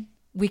 then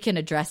we can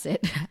address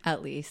it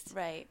at least.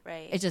 Right.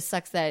 It just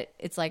sucks that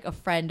it's like a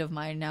friend of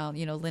mine now,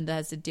 you know, Linda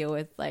has to deal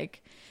with,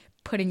 like,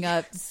 putting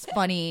up this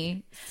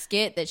funny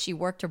skit that she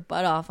worked her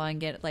butt off on,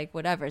 get like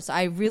whatever. So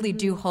I really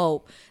do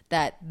hope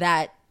that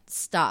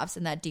stops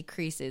and that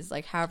decreases,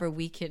 like however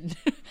we can.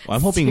 well,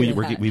 I'm hoping steer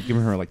that. we've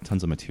given her like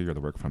tons of material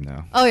to work from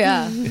now. Oh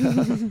yeah.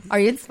 Are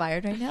you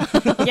inspired right now?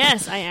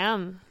 Yes, I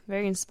am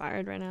very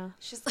inspired right now.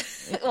 She's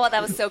well,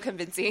 that was so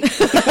convincing.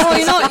 Oh,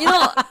 you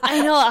know,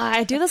 I know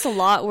I do this a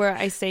lot where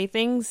I say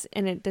things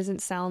and it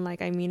doesn't sound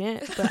like I mean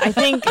it, but I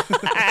think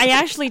I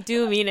actually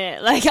do mean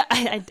it. Like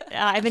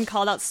I've been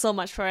called out so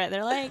much for it.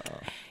 They're like,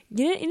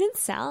 you didn't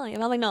sound like.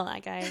 And I'm like, no,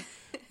 like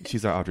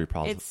She's our Aubrey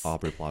It's-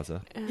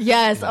 Plaza.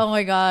 Yes. Oh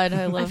my god,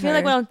 I love I feel her.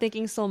 like when I'm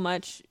thinking so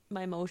much,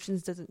 my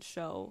emotions doesn't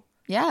show.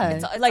 yeah.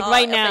 It's Like all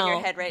right up in now,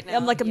 your head right now.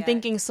 I'm like I'm Yeah.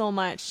 thinking so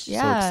much.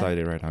 Yeah. So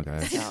excited right now,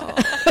 guys.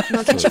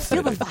 No, don't you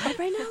feel the vibe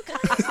right now,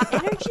 guys?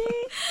 Energy.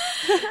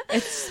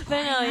 It's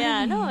But no,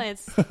 yeah, no,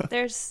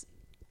 there's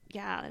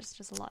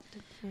just a lot.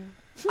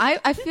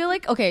 I feel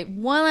like, okay,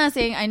 one last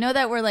thing. I know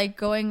that we're like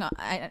going,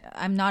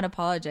 I'm not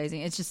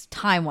apologizing. It's just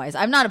time wise.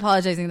 I'm not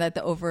apologizing that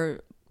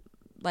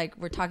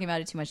we're talking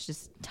about it too much,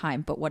 just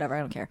time, but whatever. I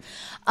don't care.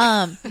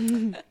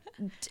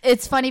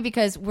 It's funny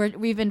because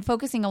we've been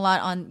focusing a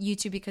lot on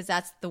YouTube because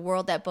that's the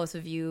world that both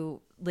of you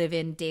live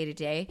in day to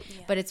day.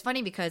 But it's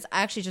funny because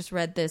I actually just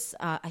read this.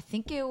 I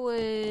think it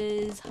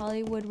was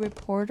Hollywood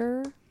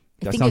Reporter.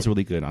 That sounds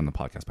really good on the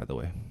podcast, by the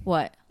way.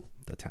 What?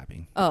 The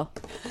tapping. Oh,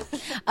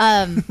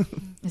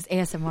 it's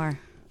ASMR.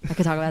 I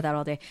could talk about that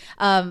all day.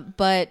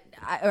 But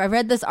I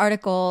read this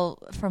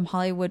article from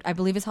Hollywood. I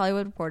believe it's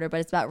Hollywood Reporter, but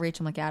it's about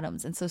Rachel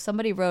McAdams. And so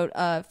somebody wrote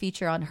a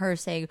feature on her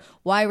saying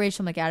why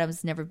Rachel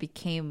McAdams never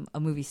became a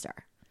movie star.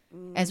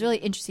 And it's really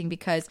interesting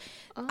because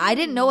I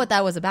didn't know what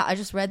that was about. I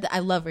just read that. I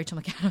love Rachel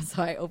McAdams,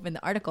 so I opened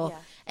the article,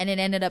 and it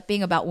ended up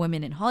being about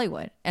women in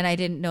Hollywood. And I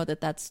didn't know that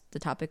that's the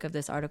topic of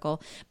this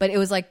article. But it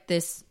was like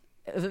this.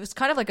 It was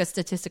kind of like a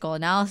statistical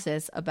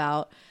analysis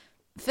about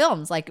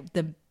films, like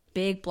the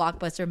big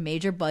blockbuster,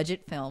 major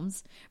budget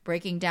films,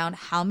 breaking down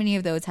how many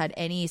of those had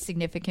any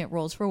significant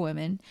roles for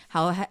women,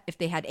 if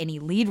they had any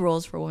lead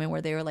roles for women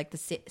where they were like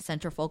the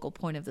center focal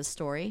point of the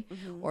story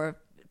or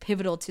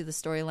pivotal to the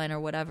storyline or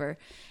whatever.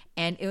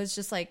 And it was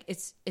just like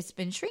it's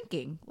been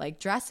shrinking like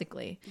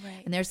drastically.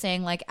 Right. And they're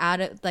saying like out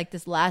of like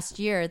this last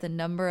year, the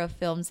number of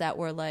films that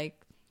were like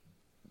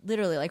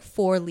literally like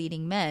 4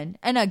 leading men.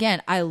 And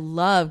again, I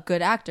love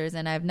good actors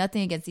and I have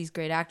nothing against these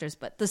great actors,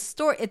 but the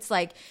story, it's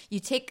like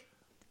you take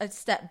a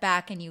step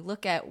back and you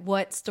look at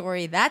what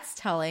story that's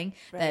telling,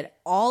 that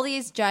all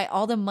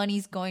the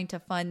money's going to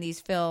fund these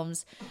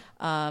films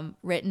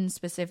written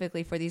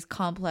specifically for these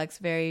complex,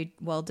 very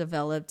well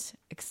developed,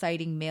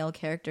 exciting male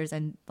characters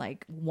and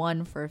like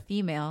one for a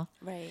female.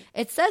 Right.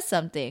 It says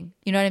something.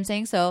 You know what I'm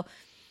saying? So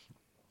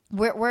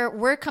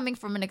we're coming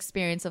from an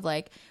experience of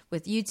like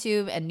with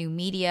YouTube and new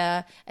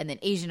media and then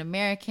Asian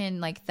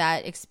American, like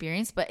that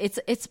experience, but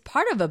it's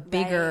part of a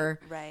bigger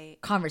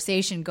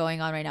conversation going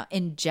on right now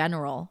in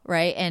general,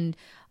 right? And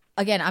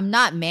again, I'm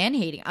not man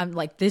hating. I'm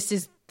like, this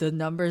is the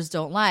numbers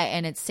don't lie,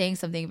 and it's saying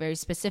something very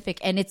specific.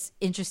 And it's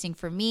interesting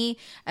for me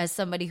as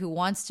somebody who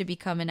wants to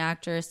become an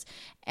actress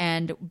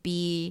and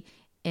be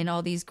in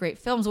all these great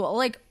films. Well,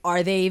 like,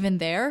 are they even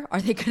there?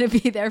 Are they going to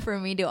be there for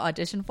me to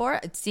audition for?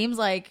 It seems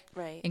like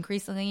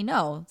increasingly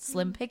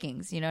slim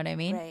pickings. You know what I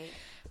mean? Right.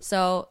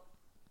 So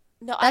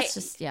No,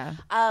 that's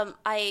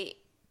I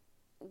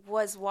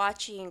was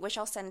watching, which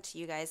I'll send to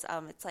you guys.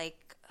 It's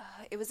like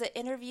it was an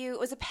interview. It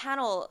was a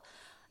panel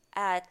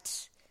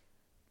at,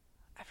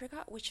 I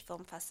forgot which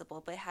film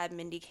festival, but it had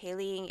Mindy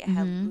Kaling, it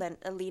had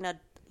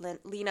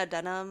Lena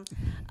Dunham.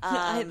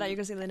 I thought you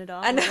were gonna say Linda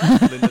Dong. I know.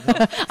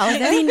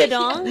 Linda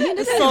Dong.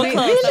 So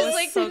close. That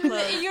was so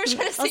close. You were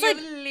trying to say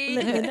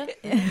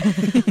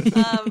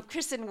Linda.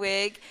 Kristen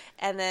Wiig,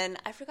 and then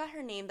I forgot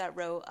her name that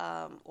wrote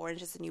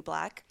Orange is the New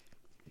Black.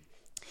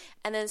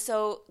 And then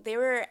so they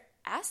were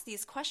asked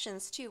these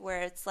questions too,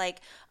 where it's like,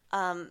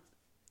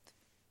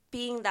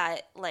 being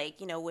that,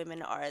 like, you know,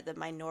 women are the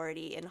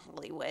minority in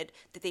Hollywood,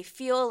 did they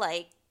feel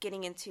like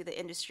getting into the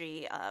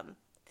industry?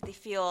 Did they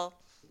feel,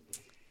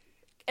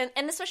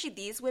 and especially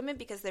these women,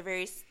 because they're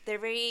very,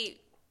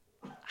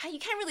 you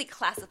can't really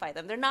classify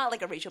them. They're not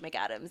like a Rachel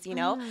McAdams, you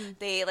know.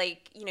 They,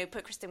 like, you know,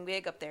 put Kristen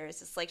Wiig up there. It's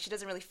just like she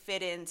doesn't really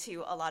fit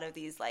into a lot of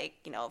these, like,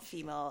 you know,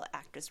 female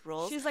actress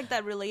roles. She's like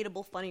that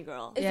relatable funny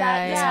girl.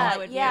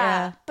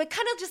 Yeah. But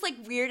kind of just like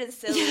weird and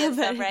silly and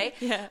stuff, right?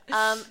 Yeah.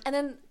 And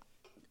then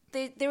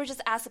they were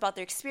just asked about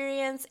their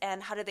experience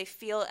and how did they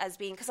feel as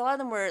being, because a lot of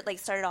them were like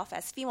started off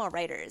as female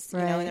writers, you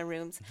know, in their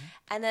rooms,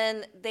 and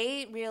then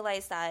they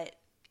realized that,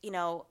 you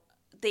know,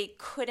 they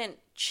couldn't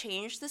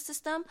change the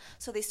system,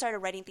 so they started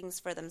writing things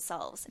for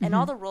themselves. And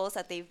all the roles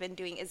that they've been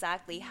doing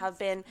have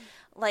been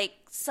like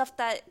stuff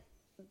that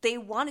they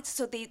wanted.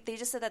 So they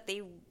just said that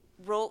they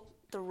wrote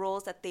the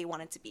roles that they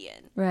wanted to be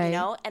in, right? You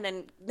know, and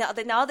then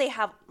now they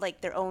have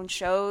like their own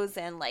shows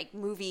and like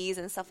movies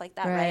and stuff like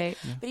that, right?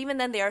 Yeah. But even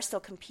then, they are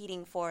still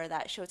competing for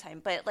that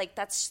Showtime. But like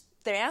that's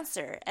their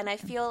answer, and I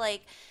feel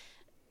like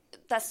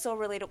that's so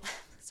relatable.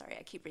 Sorry,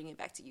 I keep bringing it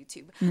back to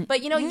YouTube.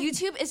 But, you know,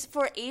 YouTube is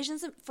for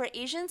Asians. For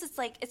Asians, it's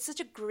like, it's such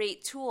a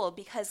great tool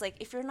because, like,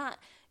 if you're not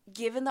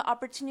given the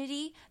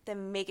opportunity,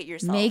 then make it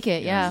yourself. Make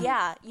it, yeah.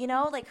 Yeah, you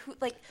know, like,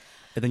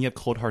 and then you have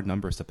cold hard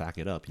numbers to back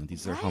it up. You know,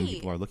 these are how many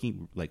people are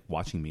looking, like,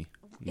 watching me.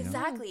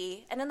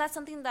 Exactly. And then that's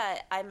something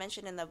that I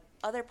mentioned in the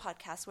other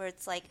podcast where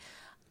it's like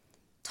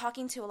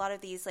talking to a lot of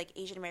these, like,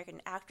 Asian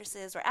American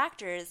actresses or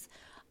actors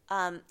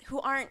who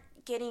aren't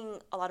getting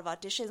a lot of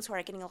auditions, who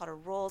aren't getting a lot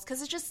of roles, because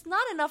there's just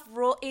not enough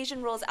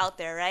Asian roles out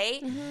there,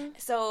 right?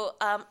 So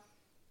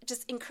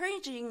just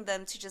encouraging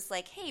them to just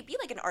like, hey, be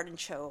like an Arden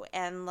Cho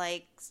and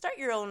like start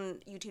your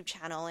own YouTube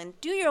channel and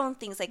do your own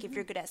things. Like if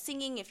you're good at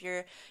singing, if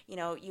you're, you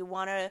know,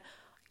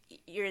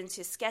 you're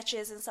into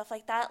sketches and stuff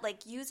like that,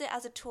 like use it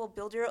as a tool,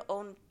 build your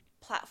own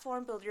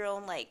platform, build your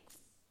own like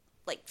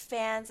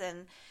fans,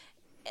 and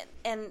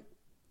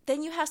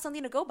then you have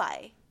something to go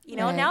by. You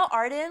know, now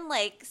Arden,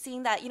 like,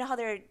 seeing that, you know how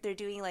they're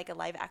doing, like, a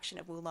live action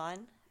of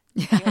Mulan?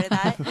 Have you heard of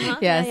that?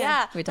 Yes.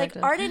 Yeah. We like,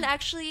 talked Arden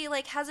actually,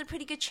 like, has a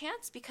pretty good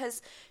chance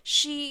because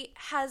she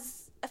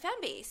has a fan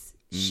base.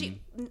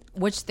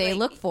 Which they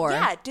look for.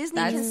 Yeah, Disney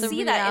That's can the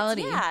see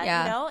reality. that.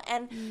 Yeah. You know?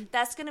 And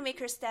that's going to make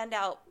her stand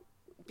out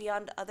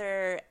beyond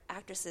other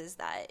actresses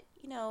that,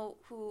 you know,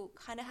 who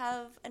kind of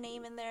have a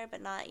name in there,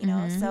 but not, you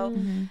know. So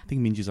I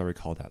think Minji's already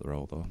called that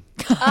role, though.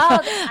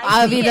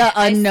 I'll be the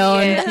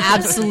unknown,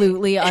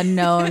 absolutely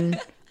unknown,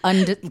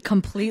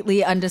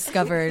 completely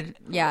undiscovered.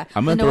 Yeah.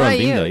 I'm going to throw in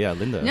Linda. Yeah,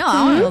 Linda. No,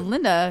 I want to know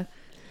Linda.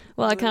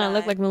 Well, I kind of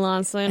look like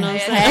Mulan, so you know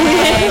what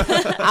I'm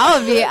saying?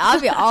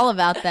 I'll be all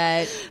about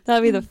that.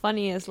 That'd be the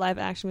funniest live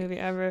action movie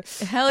ever.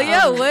 Hell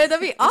yeah, would that'd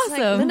be awesome.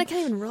 Like, Linda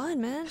can't even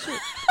run, man.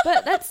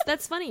 But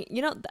that's funny.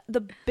 You know,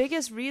 the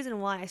biggest reason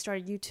why I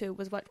started YouTube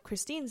was what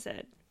Christine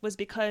said, was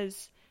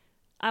because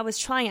I was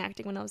trying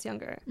acting when I was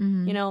younger,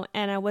 you know,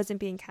 and I wasn't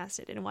being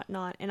casted and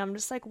whatnot. And I'm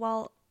just like,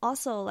 well,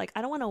 also, like,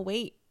 I don't want to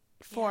wait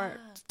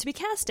to be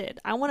casted.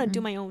 I want to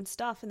do my own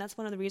stuff, and that's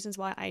one of the reasons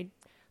why I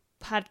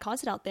had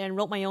content out there and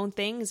wrote my own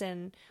things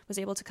and was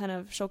able to kind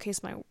of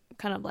showcase my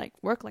kind of like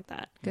work like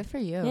that. Good for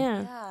you.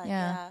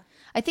 yeah.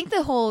 I think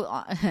the whole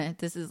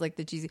this is like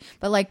the cheesy,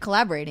 but like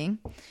collaborating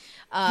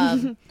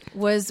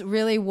was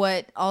really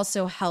what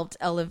also helped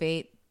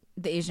elevate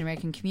the Asian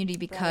American community,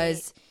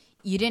 because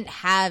you didn't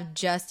have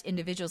just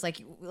individuals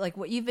like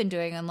what you've been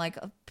doing, and like,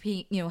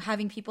 you know,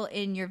 having people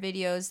in your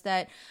videos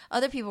that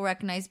other people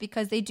recognize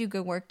because they do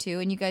good work too,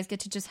 and you guys get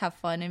to just have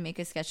fun and make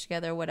a sketch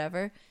together or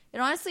whatever.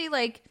 And honestly,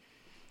 like,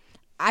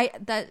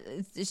 that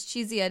as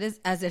cheesy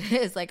as it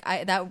is, like,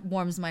 that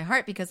warms my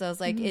heart, because I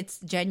was like, it's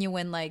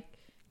genuine, like,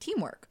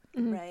 teamwork.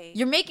 Right.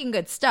 You're making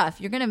good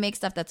stuff. You're gonna make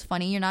stuff that's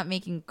funny. You're not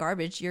making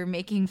garbage. You're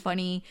making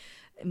funny,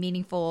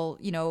 meaningful,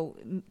 you know,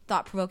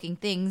 thought-provoking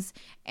things,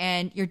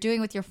 and you're doing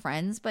it with your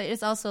friends. But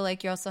it's also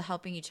like you're also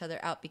helping each other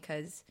out,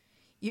 because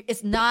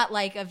it's not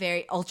like a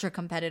very ultra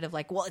competitive,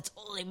 like, well, it's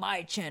only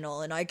my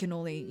channel and I can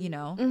only, you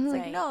know, it's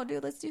like, no,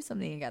 dude, let's do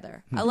something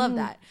together. I love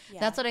that.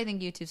 That's what I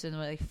think YouTube's been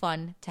really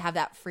fun, to have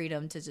that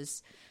freedom to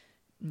just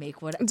make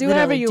do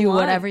whatever you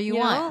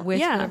want with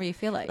whatever you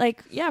feel like.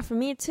 Like, yeah, for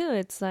me too,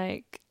 it's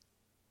like,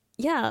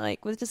 yeah,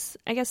 like with just,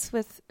 I guess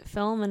with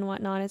film and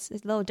whatnot, it's a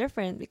little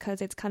different,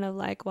 because it's kind of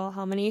like, well,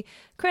 how many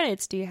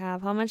credits do you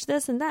have? How much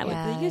this and that? With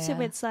the YouTube,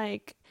 it's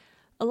like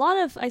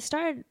I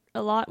started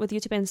a lot with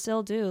YouTube and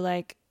still do,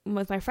 like,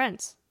 with my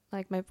friends,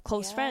 like my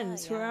close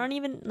friends who aren't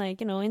even,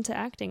 like, you know, into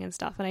acting and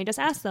stuff. And I just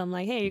asked them,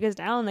 like, hey, are you guys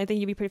down? I think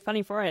you'd be pretty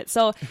funny for it.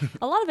 So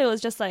a lot of it was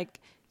just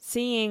like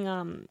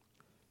seeing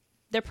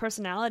their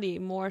personality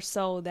more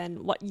so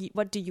than what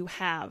do you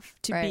have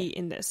to Right. be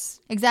in this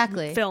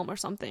Exactly. film or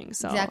something.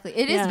 So Exactly.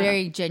 It is yeah.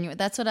 very genuine.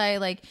 That's what I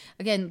like.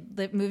 Again,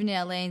 moving to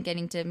LA and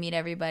getting to meet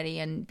everybody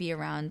and be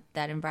around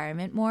that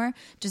environment more,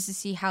 just to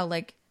see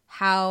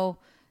how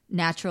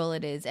natural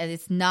it is. And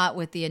it's not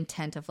with the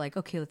intent of like,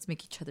 okay, let's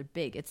make each other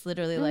big. It's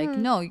literally like,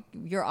 no,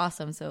 you're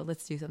awesome, so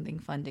let's do something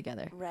fun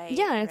together. Right.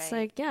 Yeah, it's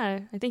right. like, yeah,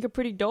 I think you're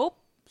pretty dope.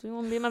 So you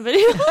want to be in my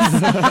videos?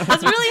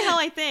 That's really how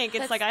I think.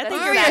 It's like, I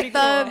think you're pretty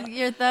cool.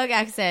 Your thug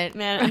accent.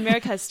 Man,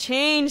 America has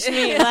changed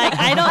me. Like,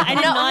 I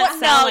did not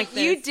sound no, like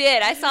this. you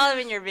did. I saw them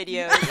in your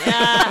videos.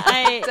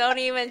 Yeah, Don't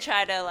even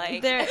try to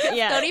like.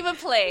 yeah. Don't even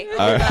play. All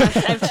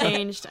right. I've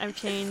changed.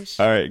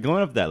 All right,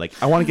 going up that, like,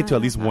 I want to get to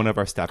at least one of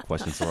our staff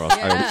questions, or else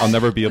I'll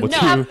never be able We to.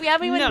 haven't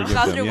even No.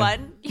 gone through Yeah.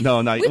 one.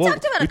 No, no. We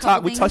talked about a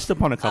couple We things. touched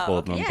upon a couple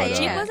of them, okay. but Yeah,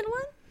 Jeep yeah. wasn't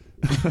one?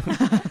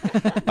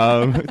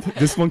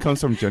 this one comes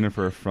from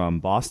Jennifer from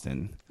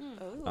Boston.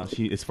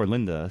 She is for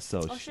Linda,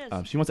 so shit.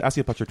 she wants to ask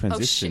you about your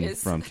transition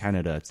shiz. from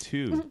Canada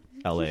to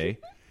LA.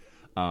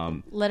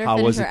 Let her How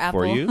finish was her it apple.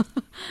 for you?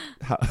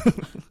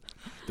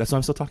 That's why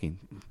I'm still talking.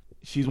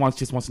 She just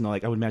wants to know.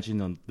 Like, I would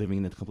imagine living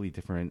in a completely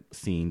different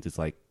scenes is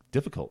like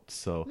difficult.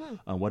 So,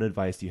 what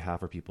advice do you have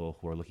for people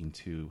who are looking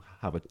to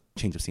have a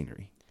change of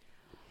scenery?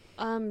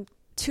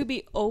 To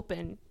be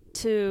open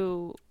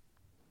to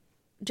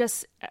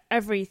just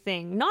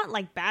everything, not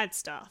like bad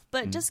stuff,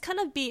 but just kind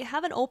of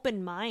have an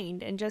open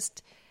mind and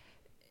just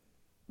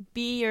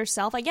be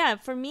yourself. Like, yeah,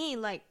 for me,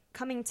 like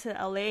coming to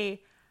LA,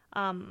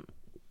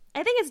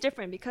 I think it's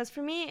different because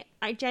for me,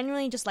 I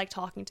genuinely just like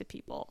talking to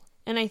people.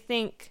 And I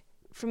think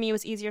for me, it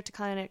was easier to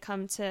kind of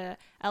come to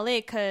LA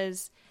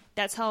because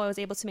that's how I was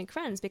able to make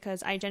friends,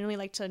 because I genuinely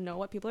like to know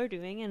what people are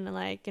doing and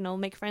like, you know,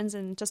 make friends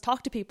and just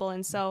talk to people.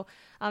 And so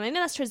maybe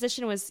that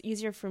transition was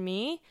easier for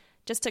me,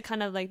 just to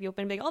kind of like be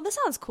open and be like, oh, this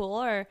sounds cool.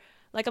 Or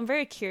like, I'm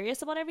very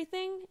curious about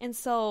everything. And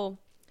so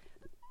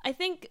I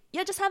think,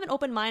 yeah, just have an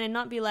open mind and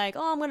not be like,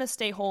 oh, I'm going to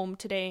stay home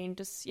today and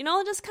just, you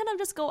know, just kind of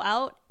just go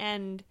out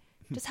and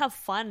just have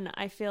fun.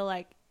 I feel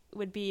like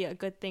would be a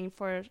good thing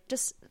for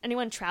just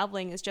anyone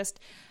traveling is just,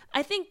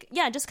 I think,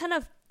 yeah, just kind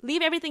of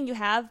leave everything you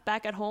have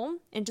back at home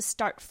and just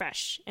start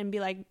fresh and be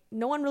like,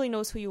 no one really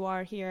knows who you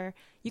are here.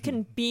 You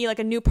can be like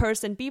a new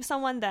person, be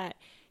someone that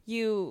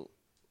you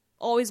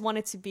always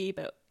wanted to be,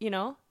 but you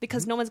know,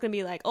 because no one's gonna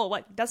be like, oh,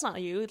 what, that's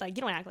not you, like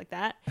you don't act like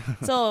that.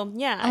 So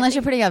yeah, Unless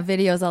you're putting out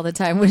videos all the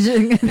time, which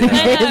is,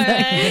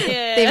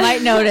 right? they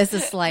might notice a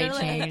slight They're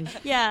like- change.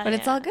 yeah, But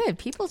it's yeah. all good.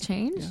 People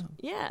change.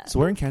 Yeah. So,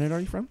 where in Canada are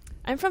you from?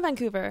 I'm from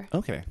Vancouver.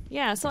 Okay.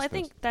 Yeah, so That's I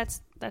think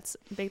that's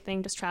a big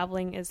thing. Just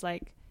traveling is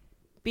like,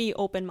 be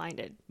open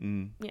minded.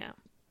 Yeah.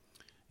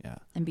 Yeah.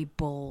 And be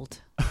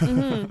bold,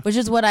 which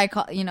is what I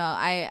call, you know,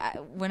 I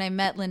when I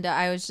met Linda,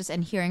 I was just,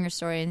 and hearing her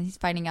story and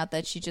finding out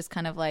that she just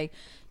kind of like,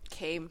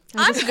 Came.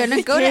 I'm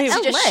gonna go to came. LA.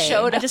 She just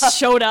showed I just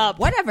showed up.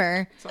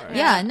 Whatever.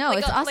 Yeah, no, like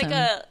it's awesome. Like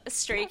a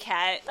stray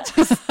cat.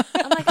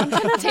 I'm like, I'm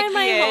gonna find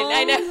my in. home.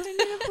 I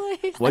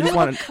know. Well,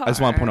 I just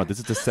want to point out this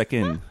is the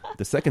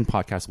second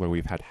podcast where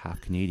we've had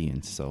half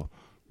Canadians, so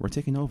we're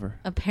taking over.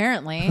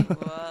 Apparently,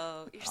 Whoa.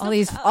 You're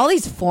so all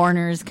these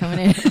foreigners coming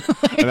in.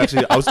 And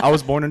actually, I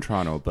was born in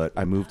Toronto, but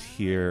I moved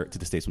here to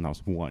the States when I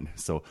was 1.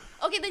 So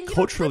okay, then you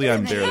culturally,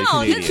 I'm barely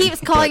No, he Canadian.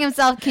 keeps calling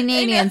himself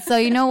Canadian, so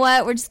you know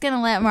what? We're just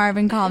gonna let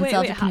Marvin call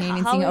himself a how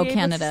Canadian, are saying, we "Oh, able to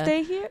Canada."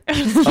 stay here?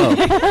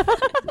 Oh.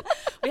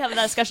 We have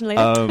that discussion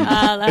later.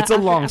 It's a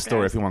long after.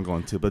 story if you want to go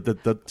into, but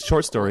the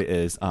short story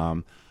is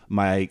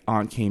my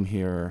aunt came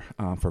here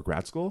for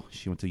grad school.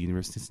 She went to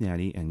University of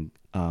Cincinnati and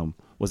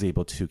was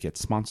able to get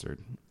sponsored.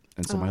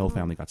 And so my whole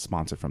family got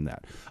sponsored from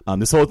that.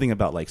 This whole thing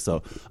about like,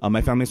 so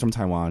my family's from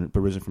Taiwan, but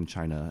originally from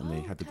China, and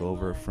they had to go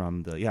over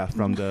from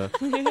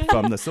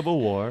the Civil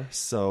War.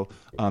 So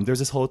there's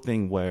this whole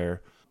thing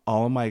where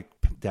all of my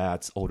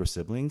dad's older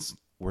siblings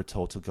were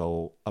told to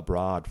go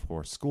abroad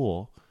for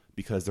school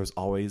because there's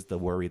always the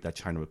worry that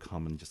China would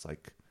come and just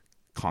like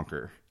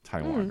conquer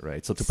Taiwan,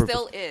 right? So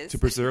Still is. to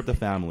preserve the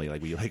family,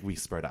 we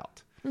spread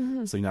out.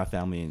 So you have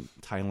family in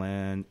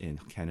Thailand, in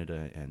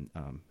Canada, and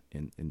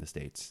in the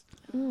States.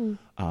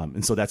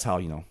 And so that's how,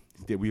 you know,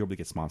 we were able to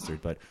get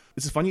sponsored. But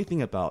it's a funny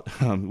thing about,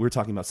 we were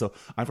talking about, so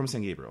I'm from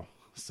San Gabriel,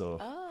 so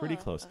pretty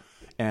close.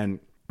 And,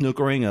 you know,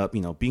 growing up,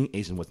 you know, being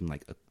Asian wasn't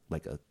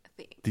like a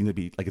thing to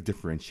be like a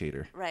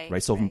differentiator.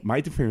 Right, So right.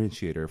 my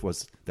differentiator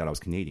was that I was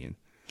Canadian.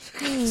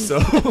 So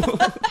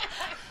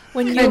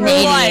When you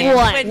Canadian. were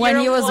When When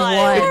you're he was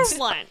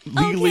one.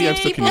 one. legally I'm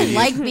still People Canadian.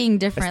 like being I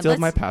different. still have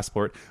my Let's,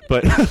 passport,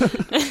 but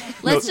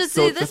let's just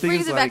so say the this thing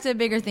brings is, it back like- to a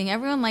bigger thing.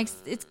 Everyone likes.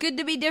 It's good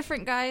to be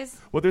different, guys.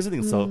 well, there's the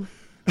thing. So,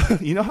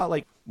 you know how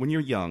like when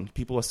you're young,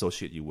 people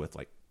associate you with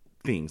like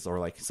things, or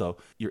like so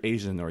you're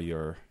Asian or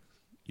you're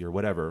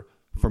whatever.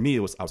 For me, I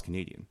was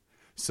Canadian.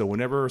 So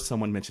whenever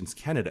someone mentions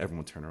Canada, everyone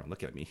would turn around and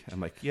look at me. I'm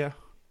like, yeah,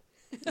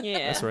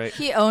 Yeah. That's right.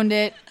 He owned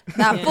it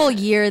that full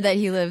year that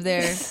he lived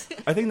there.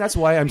 I think that's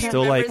why I'm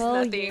still like.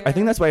 Remembers nothing. I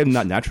think that's why I'm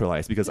not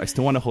naturalized because I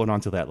still want to hold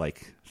on to that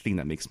like thing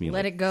that makes me.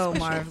 Let like, it go,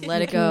 Marv.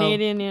 Let it go.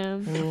 Canadian, yeah.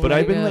 But Let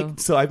I've it been go. like,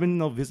 so I've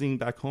been visiting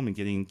back home and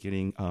getting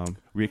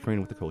reacquainted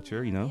with the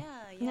culture. You know,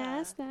 Yeah.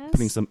 Nice, nice.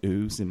 putting some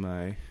ooze in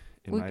my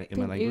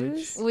Putting language.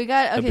 ooze? We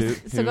got okay.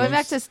 About So going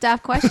back who's- to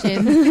staff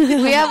questions,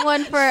 we have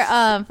one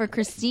for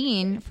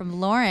Christine from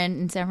Lauren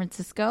in San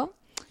Francisco,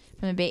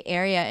 from the Bay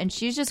Area, and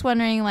she's just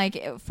wondering,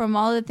 like, from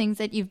all the things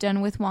that you've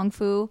done with Wong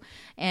Fu,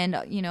 and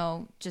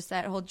just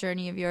that whole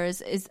journey of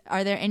yours,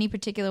 are there any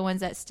particular ones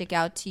that stick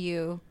out to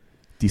you?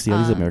 Do you see how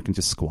these Americans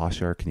just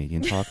squash our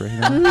Canadian talk right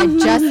now? I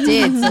just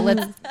did, so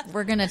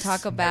we're gonna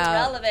talk about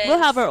Relevant. We'll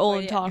have our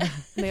own Yeah. talk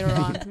later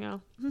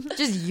on.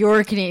 just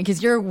your Canadian,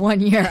 because you're 1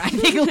 year. I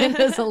think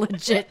Linda's a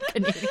legit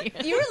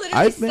Canadian. You were literally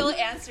I've been- still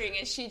answering,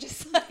 and she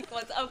just like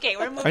was okay.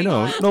 We're moving I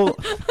know. on. No,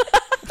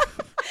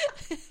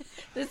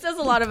 This says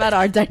a lot about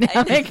our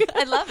dynamic.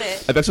 I love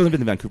it. I've actually only been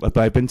to Vancouver, but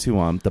I've been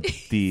to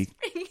the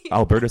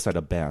Alberta side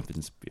of Banff, and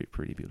it's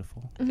pretty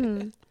beautiful.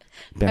 Banff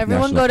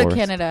Everyone National go to Forest.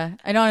 Canada.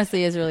 It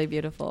honestly is really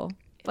beautiful.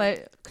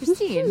 But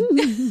Christine,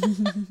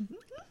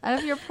 out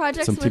of your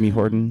projects, Some with- Timmy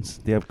Hortons.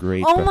 They have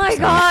great. oh my breakfast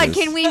God,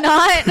 sandwiches. can we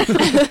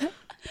not?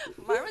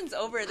 Marvin's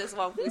over this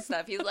Wong Fu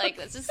stuff. He's like,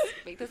 let's just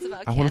make this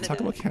about I Canada. want to talk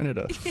about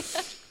Canada.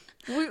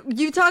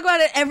 You talk about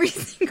it every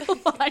single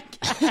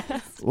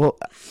podcast. Well,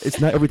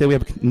 it's not every day we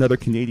have another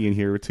Canadian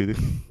here to.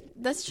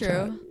 That's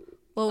true.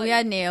 Well, we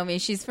had Naomi.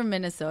 She's from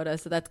Minnesota,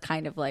 so that's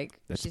kind of like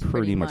That's she's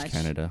pretty much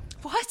Canada.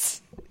 What?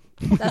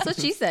 That's what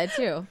she said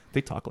too. They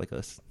talk like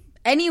us.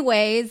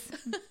 Anyways,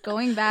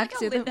 going back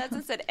to Linda the.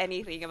 hasn't said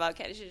anything about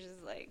Canada. She's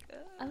just like,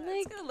 I'm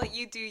like, just gonna let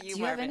you do you, Do you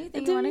have Marvin.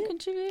 anything you want to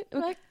contribute?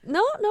 Like,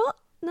 No,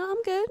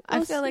 I'm good.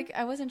 I feel like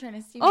I wasn't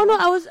trying to see. Oh no,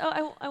 I was.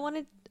 I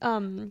wanted.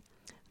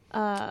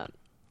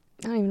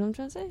 I don't even know what I'm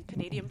trying to say.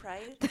 Canadian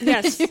pride.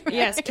 Yes,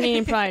 yes,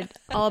 Canadian pride,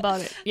 all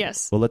about it.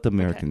 Yes. We'll let the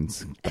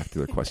Americans back to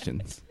their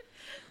questions.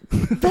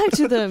 Back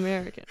to the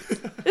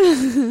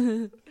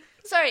American.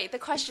 Sorry, the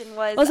question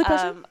was, What was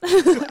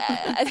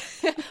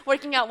the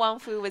working out Wong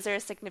Fu, was there a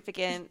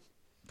significant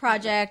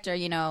project or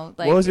like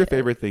What was your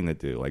favorite thing to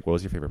do? Like, what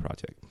was your favorite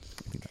project?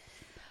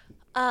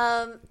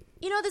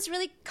 this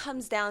really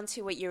comes down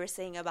to what you were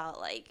saying about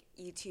like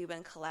YouTube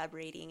and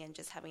collaborating and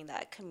just having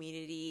that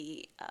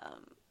community,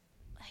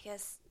 I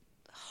guess,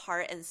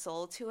 heart and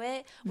soul to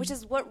it, which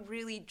is what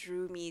really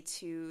drew me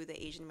to the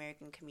Asian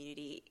American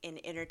community in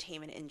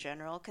entertainment in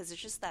general, because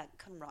it's just that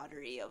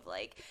camaraderie of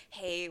like,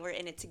 hey, we're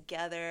in it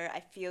together, I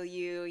feel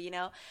you,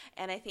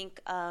 and I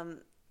think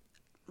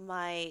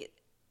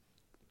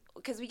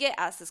because we get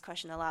asked this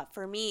question a lot,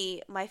 for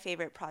me, my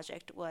favorite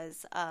project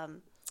was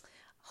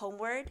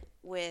Homeward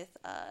with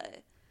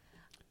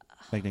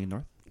Magnetic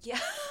North? yeah.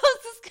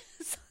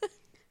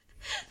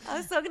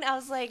 I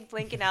was like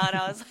blinking out,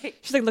 and I was like,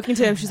 She's like looking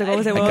to him. She's like, what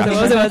was it? I What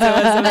got was it? What was it?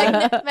 What was it? I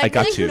got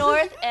Magnetic you.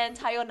 North and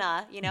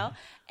Tayona,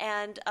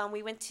 and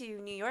we went to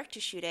New York to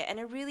shoot it, and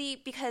it really,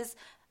 because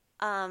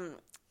Wong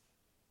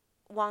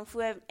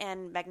Fu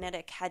and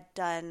Magnetic had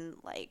done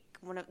like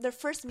one of their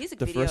first music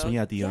The video. first one,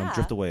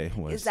 Drift Away was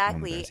one of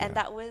exactly, theirs, and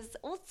yeah. that was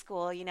old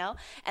school,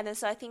 and then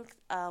so I think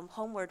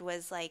Homeward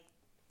was like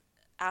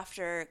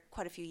after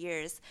quite a few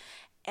years,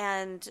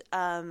 and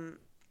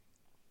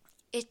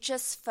it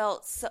just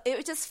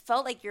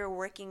felt like you're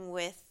working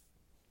with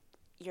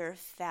your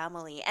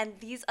family, and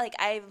these like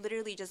I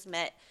literally just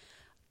met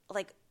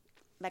like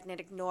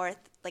Magnetic North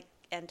like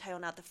and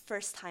Tayona the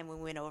first time we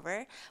went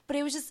over, but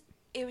it was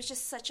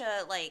just such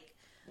a like,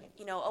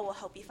 oh, we'll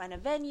help you find a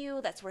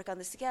venue, let's work on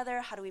this together,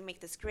 how do we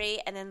make this great?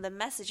 And then the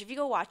message, if you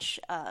go watch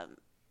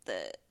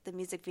the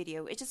music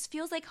video, it just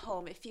feels like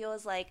home, it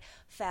feels like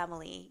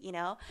family,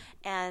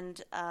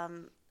 and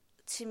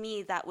to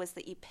me, that was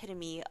the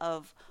epitome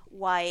of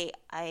why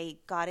I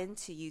got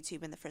into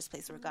YouTube in the first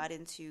place, or got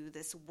into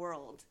this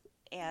world.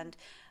 And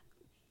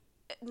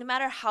no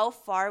matter how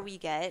far we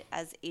get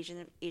as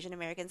Asian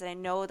Americans, and I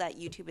know that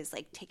YouTube is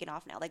like taking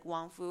off now, like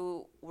Wong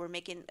Fu,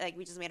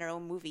 we just made our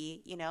own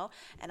movie,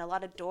 and a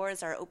lot of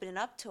doors are opening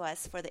up to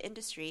us for the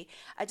industry.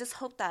 I just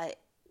hope that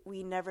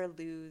we never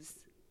lose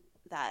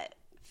that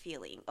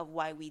feeling of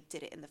why we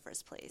did it in the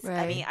first place. Right.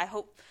 I mean, I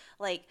hope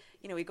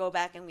we go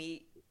back and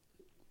we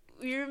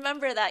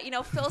remember that,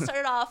 Phil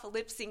started off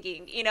lip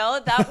syncing,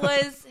 that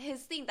was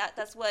his thing.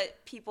 That's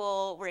what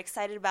people were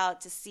excited about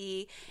to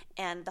see.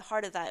 And the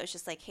heart of that was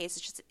just like, hey,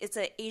 it's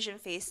an Asian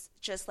face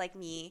just like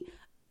me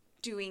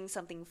doing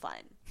something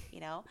fun,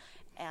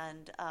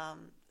 And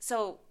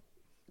so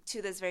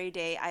to this very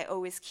day, I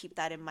always keep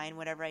that in mind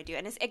whatever I do.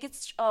 And it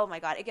gets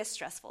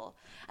stressful.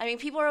 I mean,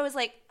 people are always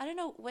like, I don't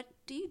know, what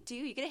do?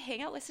 You get to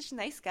hang out with such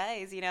nice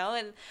guys,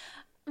 and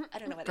I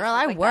don't know what. Girl,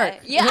 I like work.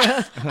 that.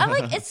 Yeah, I'm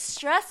like, it's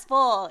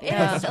stressful.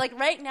 Yeah. It's like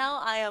right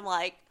now, I am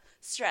like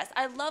stressed.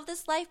 I love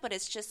this life, but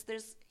it's just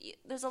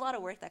there's a lot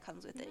of work that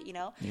comes with it,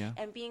 Yeah.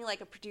 And being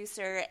like a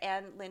producer,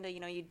 and Linda,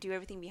 you do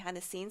everything behind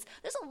the scenes.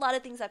 There's a lot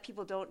of things that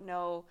people don't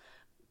know,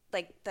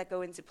 like that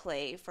go into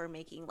play for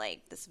making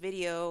like this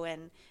video.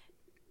 And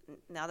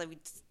now that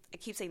I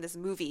keep saying this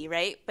movie,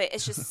 right? But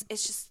it's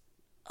just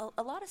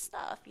a lot of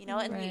stuff, you know,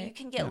 and Right. you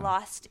can get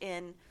lost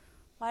in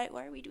why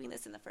are we doing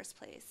this in the first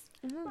place?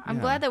 I'm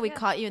Yeah. glad that we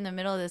caught you in the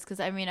middle of this because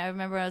I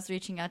remember I was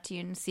reaching out to you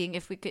and seeing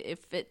if we could, if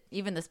fit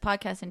even this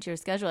podcast into your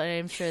schedule. And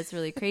I'm sure it's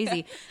really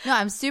crazy. No,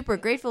 I'm super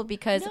grateful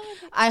because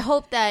I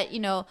hope that,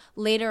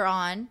 later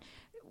on,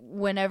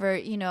 whenever,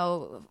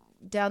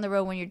 down the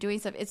road when you're doing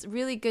stuff, it's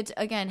really good to,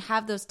 again,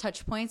 have those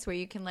touch points where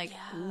you can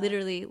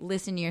literally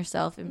listen to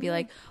yourself and be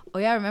like, oh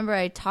yeah, I remember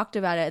I talked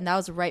about it and that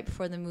was right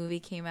before the movie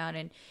came out.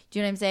 And do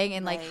you know what I'm saying?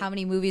 And like how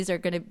many movies are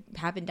going to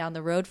happen down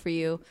the road for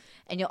you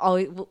and you'll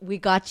always, we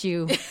got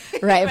you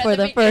right for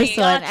the first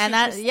one. And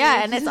that,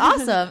 and it's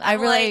awesome. I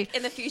really, like,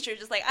 in the future,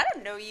 just like, I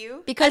don't know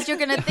you. because you're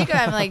going to think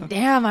about it, I'm like,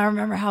 damn, I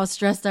remember how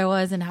stressed I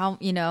was and how,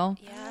 how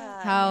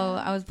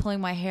I was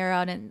pulling my hair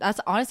out, and that's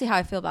honestly how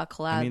I feel about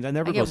collab. I mean, that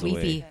never I get goes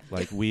weepy. away.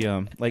 Like we,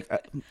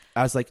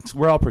 as like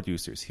we're all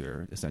producers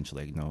here,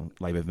 essentially.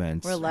 Live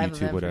events, We're live YouTube,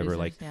 event whatever.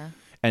 producers, yeah.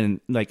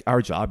 And like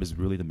our job is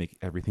really to make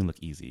everything look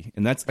easy,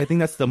 and I think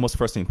that's the most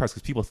frustrating part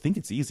because people think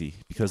it's easy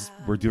because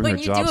we're doing When our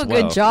you jobs do a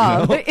well, good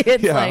job,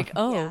 it's Yeah. like,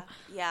 oh,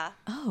 Yeah.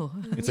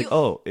 It's like,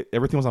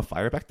 everything was on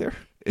fire back there.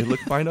 It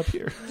looked fine up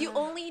here. You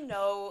only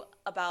know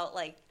about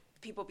like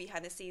people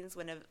behind the scenes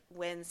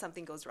when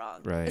something goes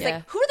wrong. Right. It's Yeah.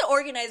 like, who are the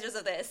organizers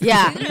of this?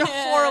 Yeah. They did a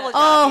horrible job.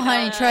 oh, you know?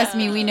 honey, trust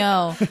me, we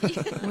know,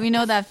 we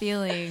know that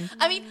feeling.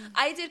 I mean,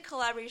 I did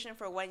collaboration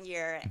for 1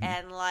 year,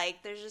 and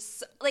like, there's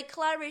just like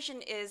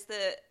collaboration is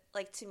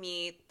to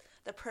me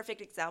the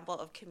perfect example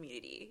of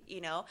community,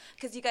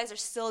 because you guys are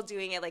still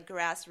doing it like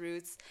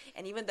grassroots,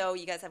 and even though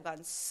you guys have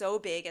gotten so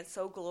big and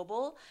so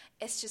global,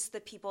 it's just the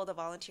people, the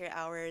volunteer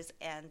hours,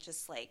 and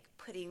just like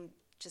putting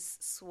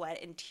just sweat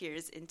and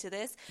tears into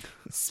this.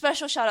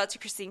 Special shout out to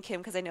Christine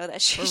Kim because I know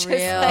that she's just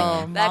real.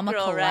 like that Mama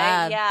girl, collab.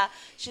 right? Yeah,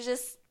 she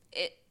just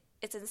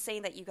it's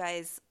insane that you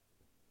guys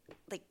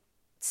like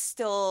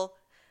still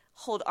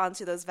hold on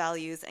to those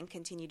values and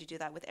continue to do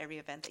that with every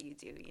event that you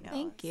do.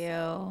 Thank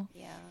you.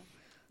 Yeah,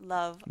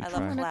 love. I love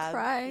try. I'm gonna collab.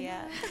 cry.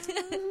 Yeah.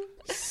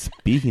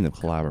 Speaking of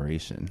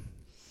collaboration,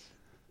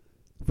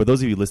 for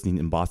those of you listening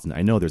in Boston,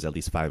 I know there's at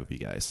least 5 of you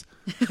guys.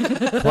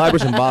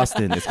 Collaboration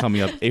Boston is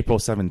coming up April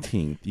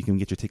 17th. You can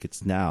get your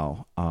tickets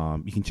now.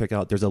 You can check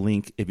out, there's a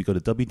link if you go to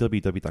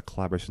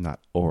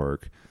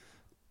www.collaboration.org.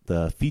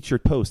 The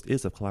featured post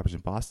is of Collaboration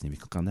Boston. If you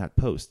click on that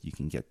post, you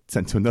can get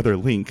sent to another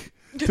link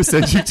to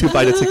send you to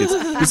buy the tickets.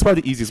 This is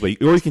probably the easiest way.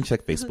 Or you can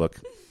check Facebook.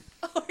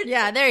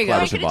 Yeah, there you go.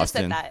 I Collaboration could have just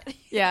Boston. said that.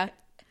 Yeah.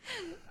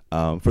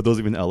 For those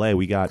of you in LA,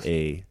 we got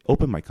a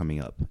open mic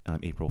coming up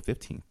April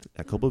 15th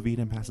at Copa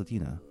Vita in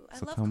Pasadena. I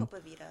So love come Copa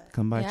Vita.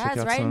 come by, Yeah, check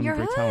it's out right in some your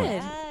great hood.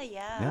 talent.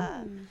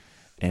 Yeah.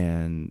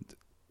 And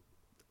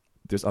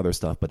there's other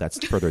stuff, but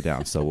that's further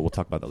down. So we'll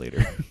talk about that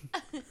later.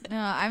 No,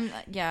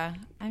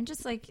 I'm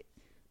just like,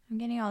 I'm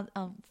getting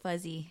all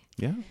fuzzy.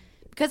 Yeah.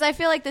 Because I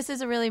feel like this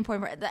is a really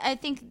important part. I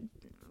think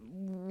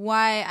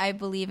why I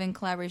believe in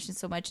collaboration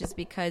so much is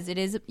because it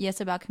is,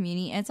 yes, about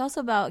community, and it's also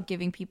about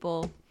giving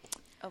people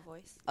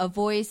A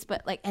voice.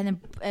 but like,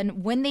 and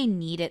when they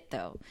need it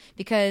though,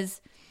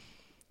 because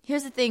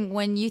here's the thing: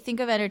 when you think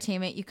of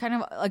entertainment, you kind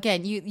of,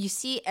 again, you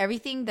see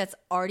everything that's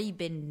already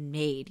been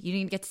made. You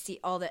didn't get to see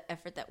all the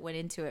effort that went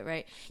into it,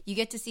 right? You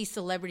get to see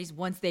celebrities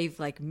once they've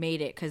like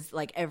made it, because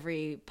like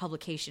every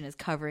publication is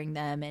covering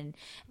them, and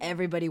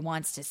everybody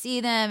wants to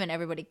see them, and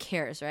everybody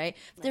cares, right?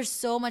 But there's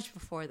so much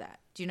before that.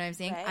 Do you know what I'm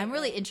saying? Right, I'm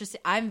really interested.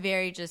 I'm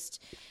very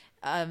just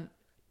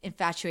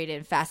infatuated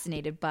and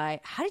fascinated by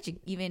how did you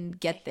even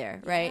get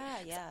there, right?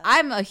 Yeah.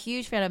 I'm a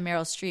huge fan of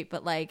Meryl Streep,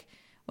 but like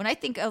when I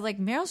think of like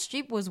Meryl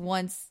Streep was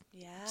once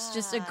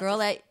just a girl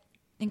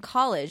in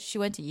college. She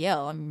went to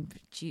Yale. I mean,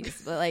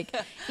 jeez, but like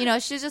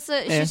she's just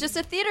a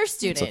theater It's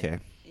student. okay.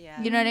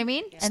 Yeah. You know what I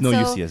mean? It's no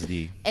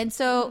UCSD. And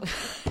so,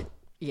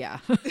 yeah,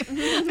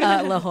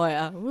 La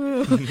Jolla,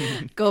 Woo.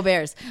 Go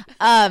Bears.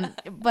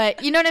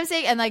 But you know what I'm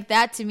saying? And like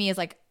that to me is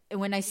like,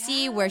 when I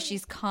see where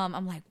she's come,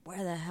 I'm like,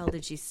 where the hell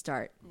did she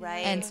start? Right.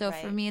 And so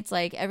for me, it's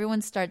like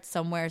everyone starts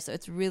somewhere. So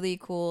it's really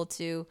cool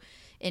to,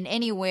 in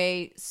any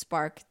way,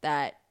 spark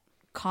that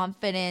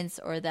confidence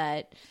or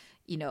that,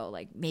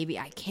 like maybe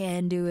I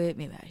can do it,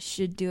 maybe I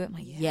should do it. I'm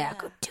like, yeah,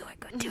 go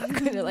do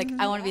it. Like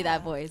I want to be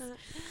that voice.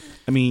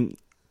 I mean,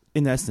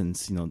 in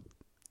essence,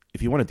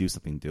 if you want to do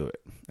something, do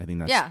it. I think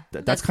that's Yeah.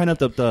 that's kind of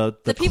the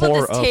people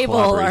core at this of table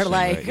are collaboration,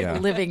 like right? Yeah.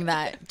 living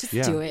that. Just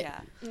Yeah. do it.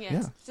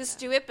 Yeah. Just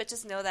do it, but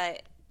just know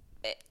that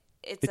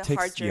it's It a takes-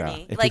 hard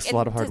journey. yeah, it takes a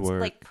lot of hard it's,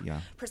 work, like yeah.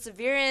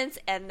 perseverance,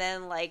 and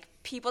then like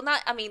people.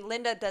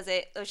 Linda does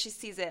it. Or she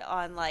sees it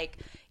on like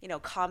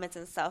comments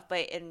and stuff.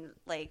 But in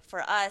like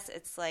for us,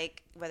 it's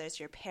like whether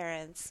it's your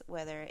parents,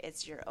 whether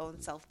it's your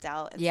own self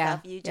doubt and Yeah,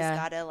 stuff. You just yeah.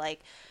 gotta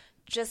like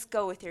just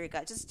go with your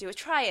gut. Just do it.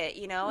 Try it.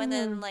 And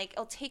then like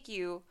it'll take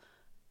you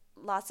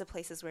lots of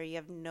places where you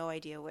have no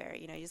idea where.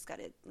 You just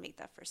gotta make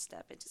that first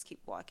step and just keep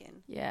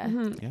walking. Yeah.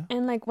 Yeah.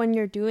 And like when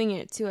you're doing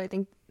it too, I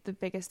think the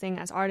biggest thing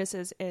as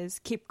artists is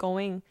keep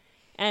going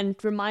and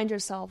remind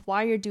yourself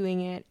why you're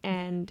doing it.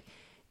 And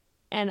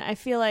I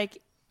feel like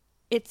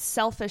it's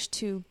selfish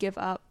to give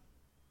up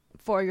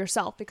for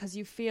yourself because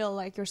you feel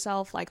like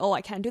yourself like, oh,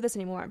 I can't do this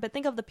anymore. But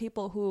think of the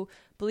people who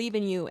believe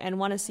in you and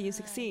want to see you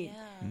succeed.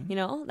 You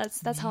know,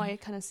 that's how I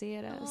kind of see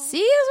it as.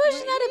 See, that's why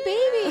she's not a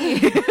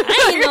baby.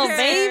 I ain't no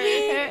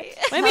baby.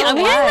 I mean, I'm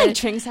getting like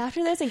drinks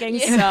after this and getting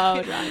so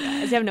drunk,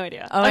 guys. You have no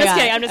idea. Oh I'm just God.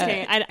 kidding. I'm just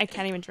kidding. I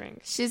can't even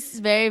drink. She's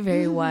very,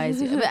 very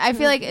wise. But I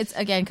feel like it's,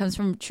 again, comes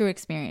from true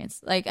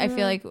experience. Like, I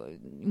feel like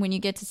when you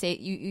get to say,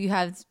 you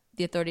have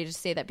the authority to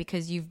say that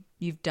because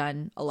you've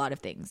done a lot of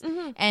things.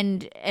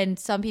 And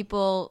some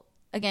people,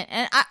 again,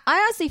 and I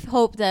honestly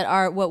hope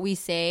that what we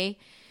say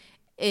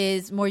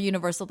is more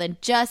universal than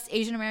just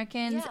Asian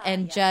Americans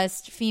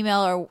just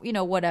female or, you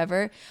know,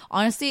 whatever.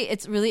 Honestly,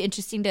 it's really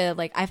interesting to,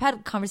 like, I've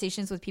had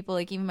conversations with people,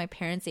 like, even my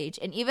parents' age,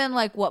 and even,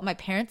 like, what my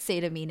parents say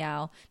to me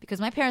now, because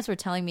my parents were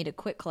telling me to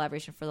quit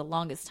collaboration for the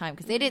longest time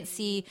because they didn't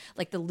see,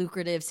 like, the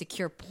lucrative,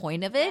 secure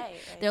point of it. Right.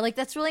 They're like,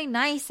 that's really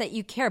nice that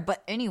you care,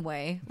 but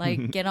anyway,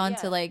 like, get on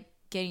to, like,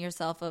 getting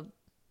yourself a,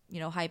 you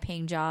know, high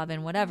paying job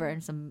and whatever,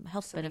 and some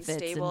health benefits.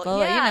 Stable. And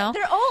blah, you know.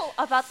 They're all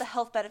about the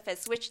health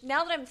benefits, which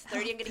now that I'm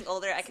 30 and getting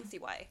older, I can see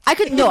why. I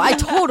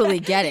totally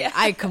get it.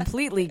 I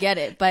completely get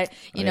it. But,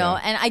 you know,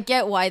 and I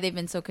get why they've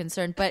been so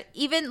concerned. But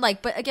even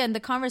like, but again, the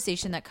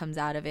conversation that comes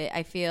out of it,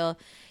 I feel,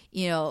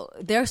 you know,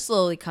 they're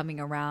slowly coming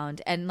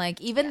around. And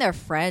like, even their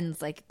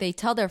friends, like, they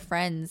tell their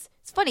friends,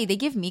 it's funny, they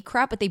give me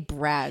crap, but they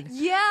brag.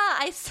 Yeah,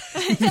 I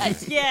said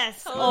that.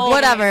 Yes.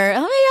 Whatever. Oh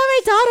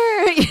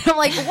my God, my daughter. I'm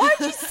like, why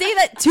did you say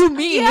that to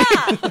me?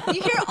 Yeah.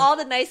 You hear all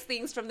the nice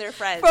things from their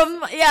friends.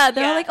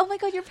 They're like, oh my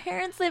God, your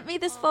parents sent me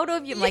this photo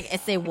of you. I'm like, I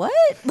say what?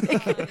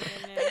 Like,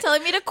 they're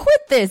telling me to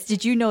quit this.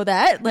 Did you know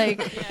that? Like,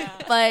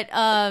 but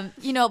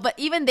you know, but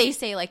even they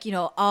say like, you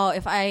know, oh,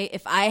 if I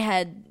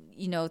had,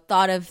 you know,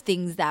 thought of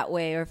things that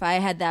way, or if I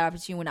had that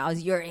opportunity when I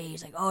was your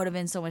age, like, oh, it would have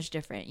been so much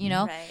different, you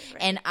know? Right.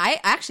 And I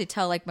actually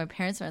tell like my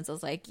parents' friends, I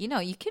was like, you know,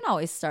 you can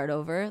always start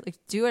over, like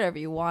do whatever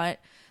you want.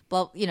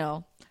 But, you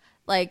know,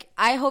 like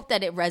I hope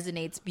that it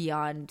resonates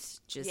beyond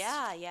just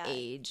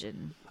age.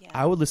 And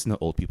I would listen to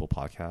old people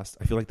podcasts.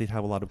 I feel like they'd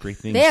have a lot of great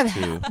things they're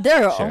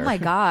share. oh my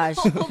gosh.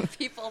 Old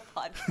people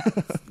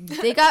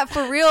podcast. They got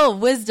for real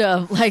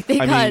wisdom. Like they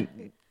got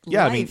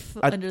yeah, I mean,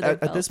 under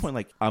their at this point,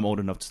 like I'm old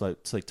enough to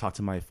talk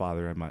to my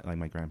father and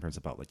my grandparents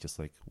about like just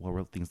like what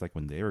were things like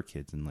when they were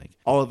kids, and like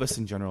all of us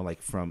in general, like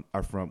from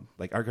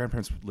like our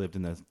grandparents lived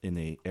in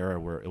a era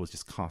where it was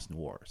just constant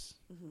wars,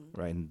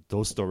 right? And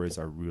those stories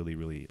are really,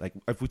 really like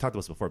if we talked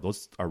about this before,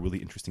 those are really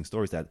interesting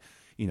stories that,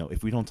 you know,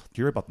 if we don't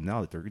hear about them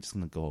now, that they're just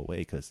gonna go away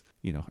because,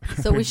 you know.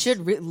 So we should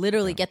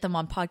literally get them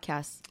on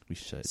podcasts. We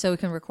should, so we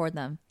can record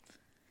them.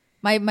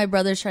 My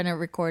brother's trying to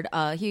record.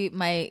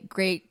 My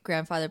great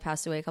grandfather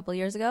passed away a couple of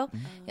years ago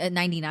at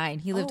 99.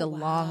 He lived a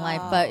long life,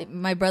 but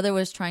my brother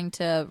was trying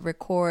to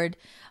record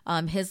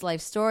his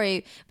life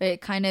story. But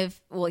it kind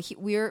of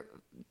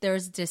there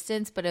was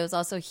distance, but it was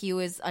also he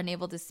was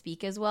unable to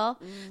speak as well.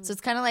 So it's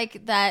kind of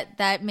like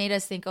that made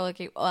us think, oh,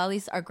 okay, well, at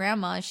least our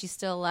grandma, she's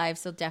still alive,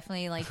 so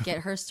definitely like get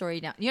her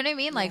story down. You know what I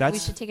mean? Like we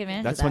should take advantage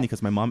of that. That's funny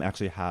because my mom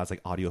actually has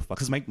like audio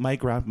because my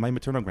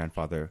maternal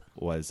grandfather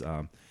was.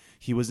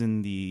 He was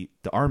in the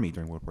army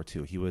during World War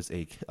II. He was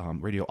a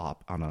radio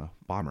op on a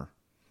bomber.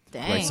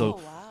 Dang. Right?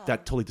 So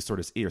that totally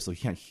distorted his ear. So he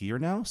can't hear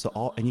now.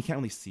 So and he can't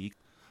really see,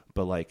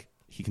 but like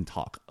he can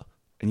talk.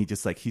 And he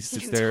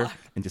sits there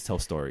and just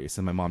tells stories.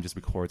 And my mom just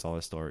records all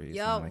his stories.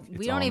 Yo, and, like,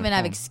 we don't even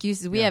have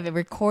excuses. We have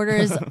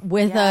recorders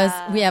with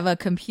us. We have a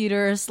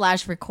computer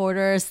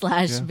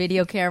 /recorder /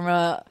 video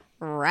camera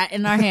right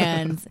in our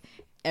hands.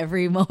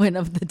 Every moment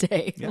of the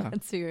day. Yeah.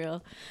 Let's be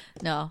real.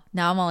 No,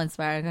 now I'm all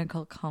inspired. I'm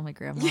gonna call my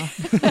grandma.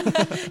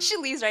 She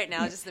leaves right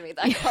now just to make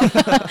that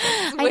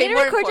call. I need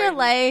to record your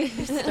life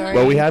story.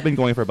 Well, we have been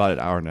going for about an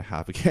hour and a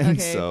half again,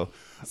 Okay. so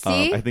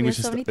See? I think we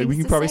should. So many We things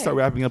can to probably say. start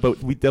wrapping up,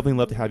 but we definitely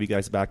love to have you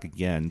guys back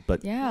again.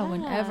 But Yeah,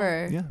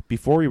 whenever. yeah,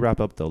 before we wrap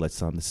up though, let's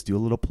do a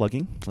little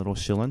plugging, a little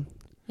shilling.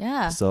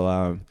 Yeah.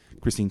 So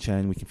Christine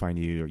Chen, we can find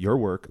your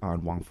work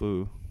on Wong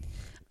Fu.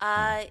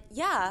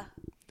 Yeah.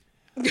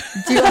 We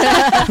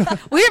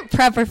didn't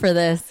prep her for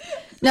this.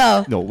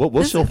 No. No,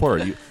 we'll show for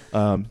it.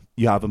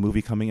 You have a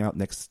movie coming out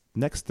next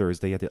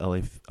Thursday at the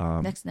LA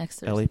Next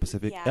Thursday. LA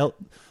Pacific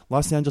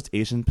Los Angeles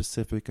Asian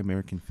Pacific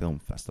American Film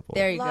Festival.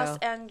 There you Los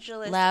go.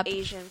 Angeles Lab.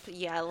 Asian.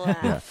 Lab.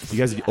 Yeah, you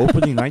guys are the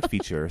opening night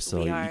feature,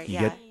 so We are, you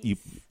get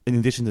in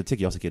addition to the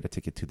ticket, you also get a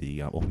ticket to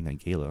the opening night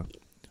gala,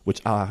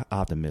 which I'll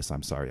have to miss.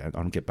 I'm sorry, I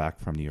don't get back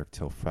from New York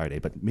till Friday,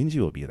 but Minji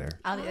will be there.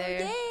 I'll be there.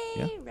 Yay!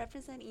 Yeah.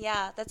 Represent.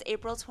 Yeah, that's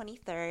April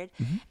 23rd.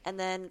 And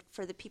then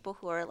for the people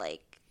who are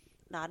like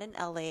not in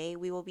LA,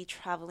 we will be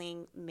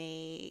traveling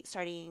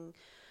starting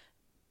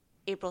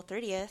April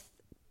 30th,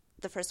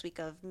 the first week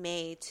of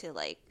May, to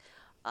like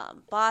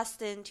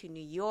Boston, to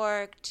New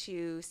York,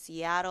 to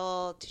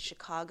Seattle, to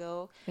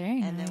Chicago.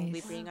 Very and then we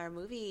nice. bring our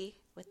movie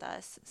with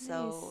us.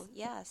 So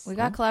yes, We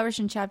got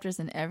collaboration chapters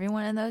in every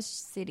one of those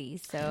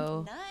cities,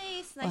 so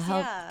nice. we'll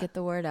help get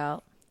the word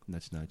out.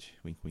 Nudge, nudge,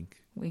 wink, wink.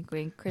 Wink,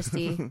 wink.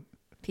 Christy,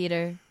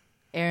 Peter,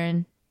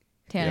 Aaron,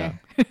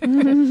 Tanner.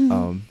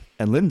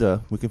 And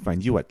Linda, we can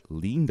find you at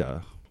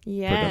Linda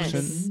Yes,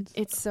 Productions?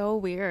 it's so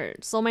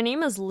weird. So my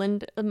name is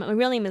Linda. My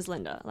real name is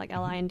Linda, like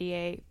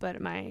Linda, but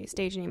my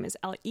stage name is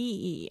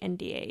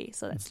Leenda.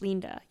 So that's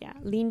Linda. Yeah,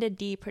 Linda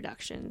D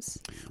Productions.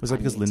 Was that on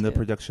because Linda YouTube.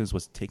 Productions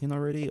was taken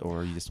already,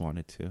 or you just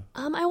wanted to?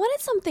 I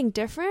wanted something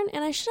different,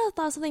 and I should have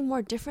thought something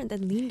more different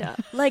than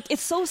Linda. Like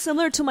it's so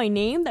similar to my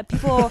name that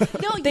people.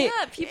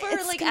 People are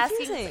it's like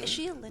confusing. asking, is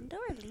she a Linda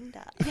or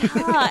Linda?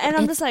 Yeah, and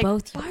I'm It's just like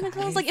both, you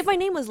barnacles. guys. Like if my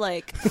name was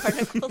like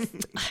barnacles,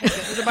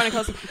 the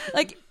barnacles.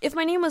 Like if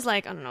my name was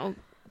like I don't know.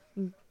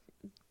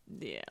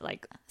 Yeah,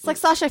 like It's like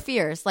Sasha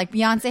Fierce. Like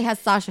Beyonce has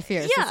Sasha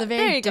Fierce. Yeah, It's a there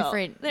very you go.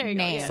 different There you go,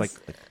 name. yes. It's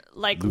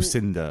like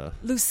Lucinda.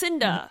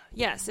 Lucinda.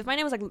 Yes, if my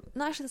name was like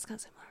no, actually that's kind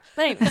of similar.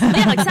 But anyway,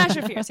 yeah, like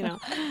Sasha Fierce, you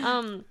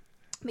know.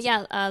 But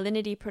yeah,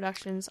 Linda D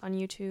Productions on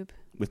YouTube.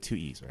 With 2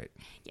 E's, right?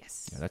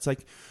 Yes. Yeah, that's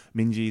like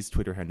Minji's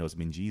Twitter handle is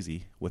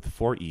Minjeezy with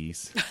 4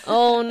 E's.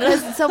 Oh no.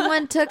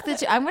 Someone took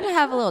the. I'm gonna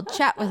have a little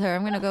chat with her.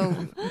 I'm gonna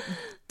go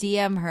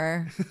DM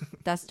her.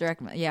 That's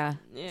direct. Yeah.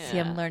 See,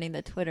 I'm learning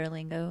the Twitter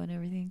lingo and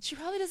everything. She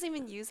probably doesn't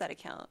even use that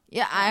account.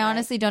 Yeah, I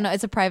honestly don't know.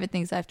 It's a private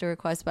thing, so I have to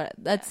request. But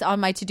that's on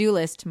my to-do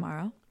list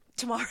tomorrow.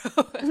 Tomorrow.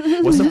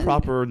 What's the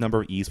proper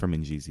number of E's for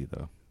Minjeezy,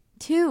 though?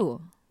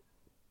 2,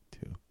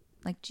 2.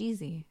 like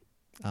Jeezy.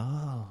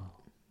 Oh.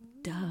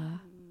 Duh.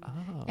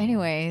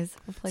 Anyways,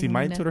 we'll play See,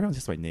 my Linda. Twitter handle is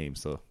just my name,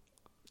 so.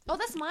 Oh,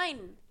 that's mine.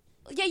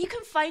 Yeah, you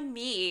can find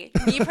me.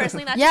 Me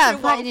personally, not Yeah,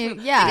 just find through you-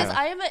 yeah. Because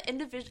I am an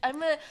individual.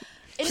 I'm a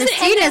Christine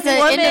independent is an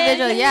woman.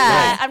 individual,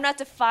 yeah. I'm not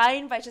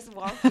defined by just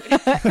one food.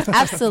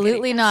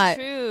 Absolutely not.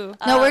 True.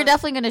 No, we're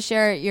definitely gonna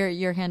share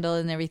your handle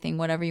and everything,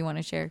 whatever you want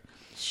to share.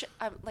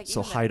 Like, So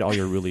even hide all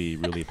your really,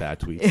 really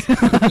bad tweets.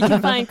 You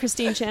can find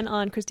Christine Chen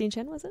on Christine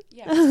Chen, was it?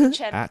 Yeah, Christine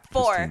Chen At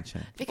 4 Christine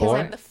Chen. because 4?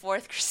 I'm the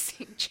 4th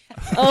Christine Chen.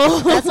 Oh,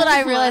 That's what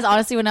I realized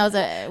honestly when I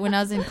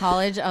was in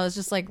college. I was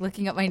just like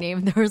looking up my name,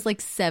 and there was like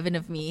 7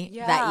 of me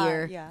that Yeah,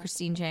 year. yeah.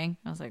 Christine Chang.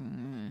 I was like,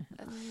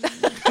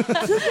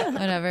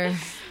 whatever.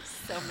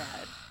 So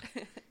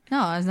mad. No,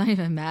 I was not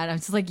even mad. I'm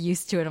just like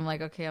used to it. I'm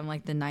like, okay, I'm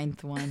like the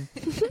 9th one.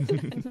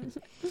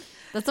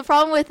 That's the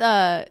problem with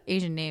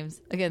Asian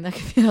names. Again, that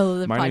could be a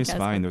little My name's podcast.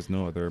 fine. There's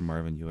no other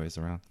Marvin Yue's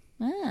around.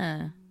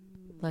 Ah,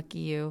 lucky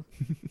you.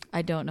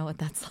 I don't know what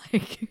that's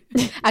like.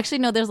 Actually,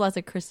 no, there's lots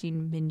of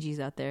Christine Minjis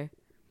out there.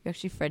 We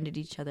actually friended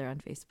each other on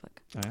Facebook.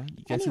 Oh, yeah?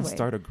 You guys can Anyway.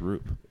 start a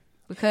group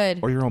We could.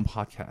 or your own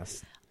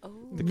podcast.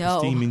 The No.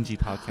 Christine Minji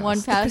podcast.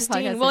 One past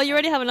Christine. podcast. Well, you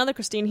already have another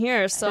Christine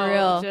here, so For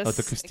real. just Oh,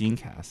 the Christine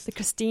cast. the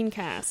Christine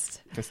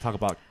cast. Let's talk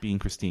about being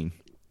Christine.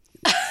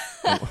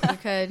 we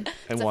could. And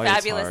It's a why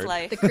fabulous hard.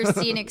 life. The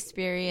Christine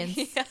experience.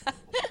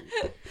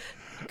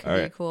 Could All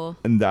be right. cool.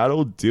 And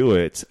that'll do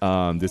it.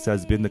 This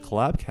has been the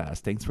Collabcast.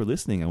 Thanks for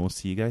listening, and we'll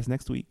see you guys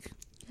next week.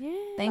 Yeah.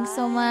 Thanks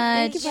so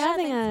much. Thank you for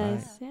having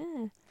thanks. us.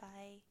 Yeah.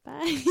 Bye.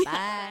 Bye.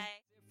 Bye.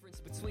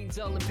 Between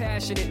dull and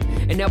passionate,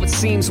 and now it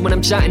seems when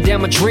I'm jotting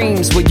down my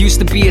dreams, what used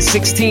to be a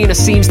 16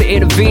 seems to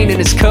intervene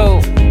in its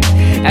code.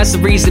 As the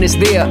reason is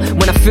there,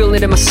 when I feel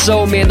it in my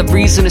soul, man, the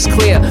reason is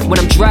clear. When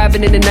I'm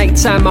driving in the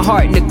nighttime, my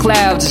heart in the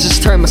clouds, I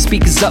just turn my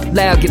speakers up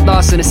loud, get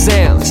lost in the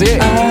sounds. Yeah.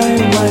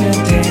 I wanna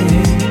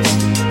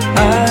dance,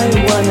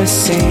 I wanna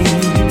sing,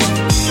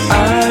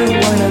 I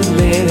wanna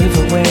live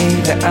a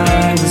way that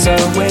I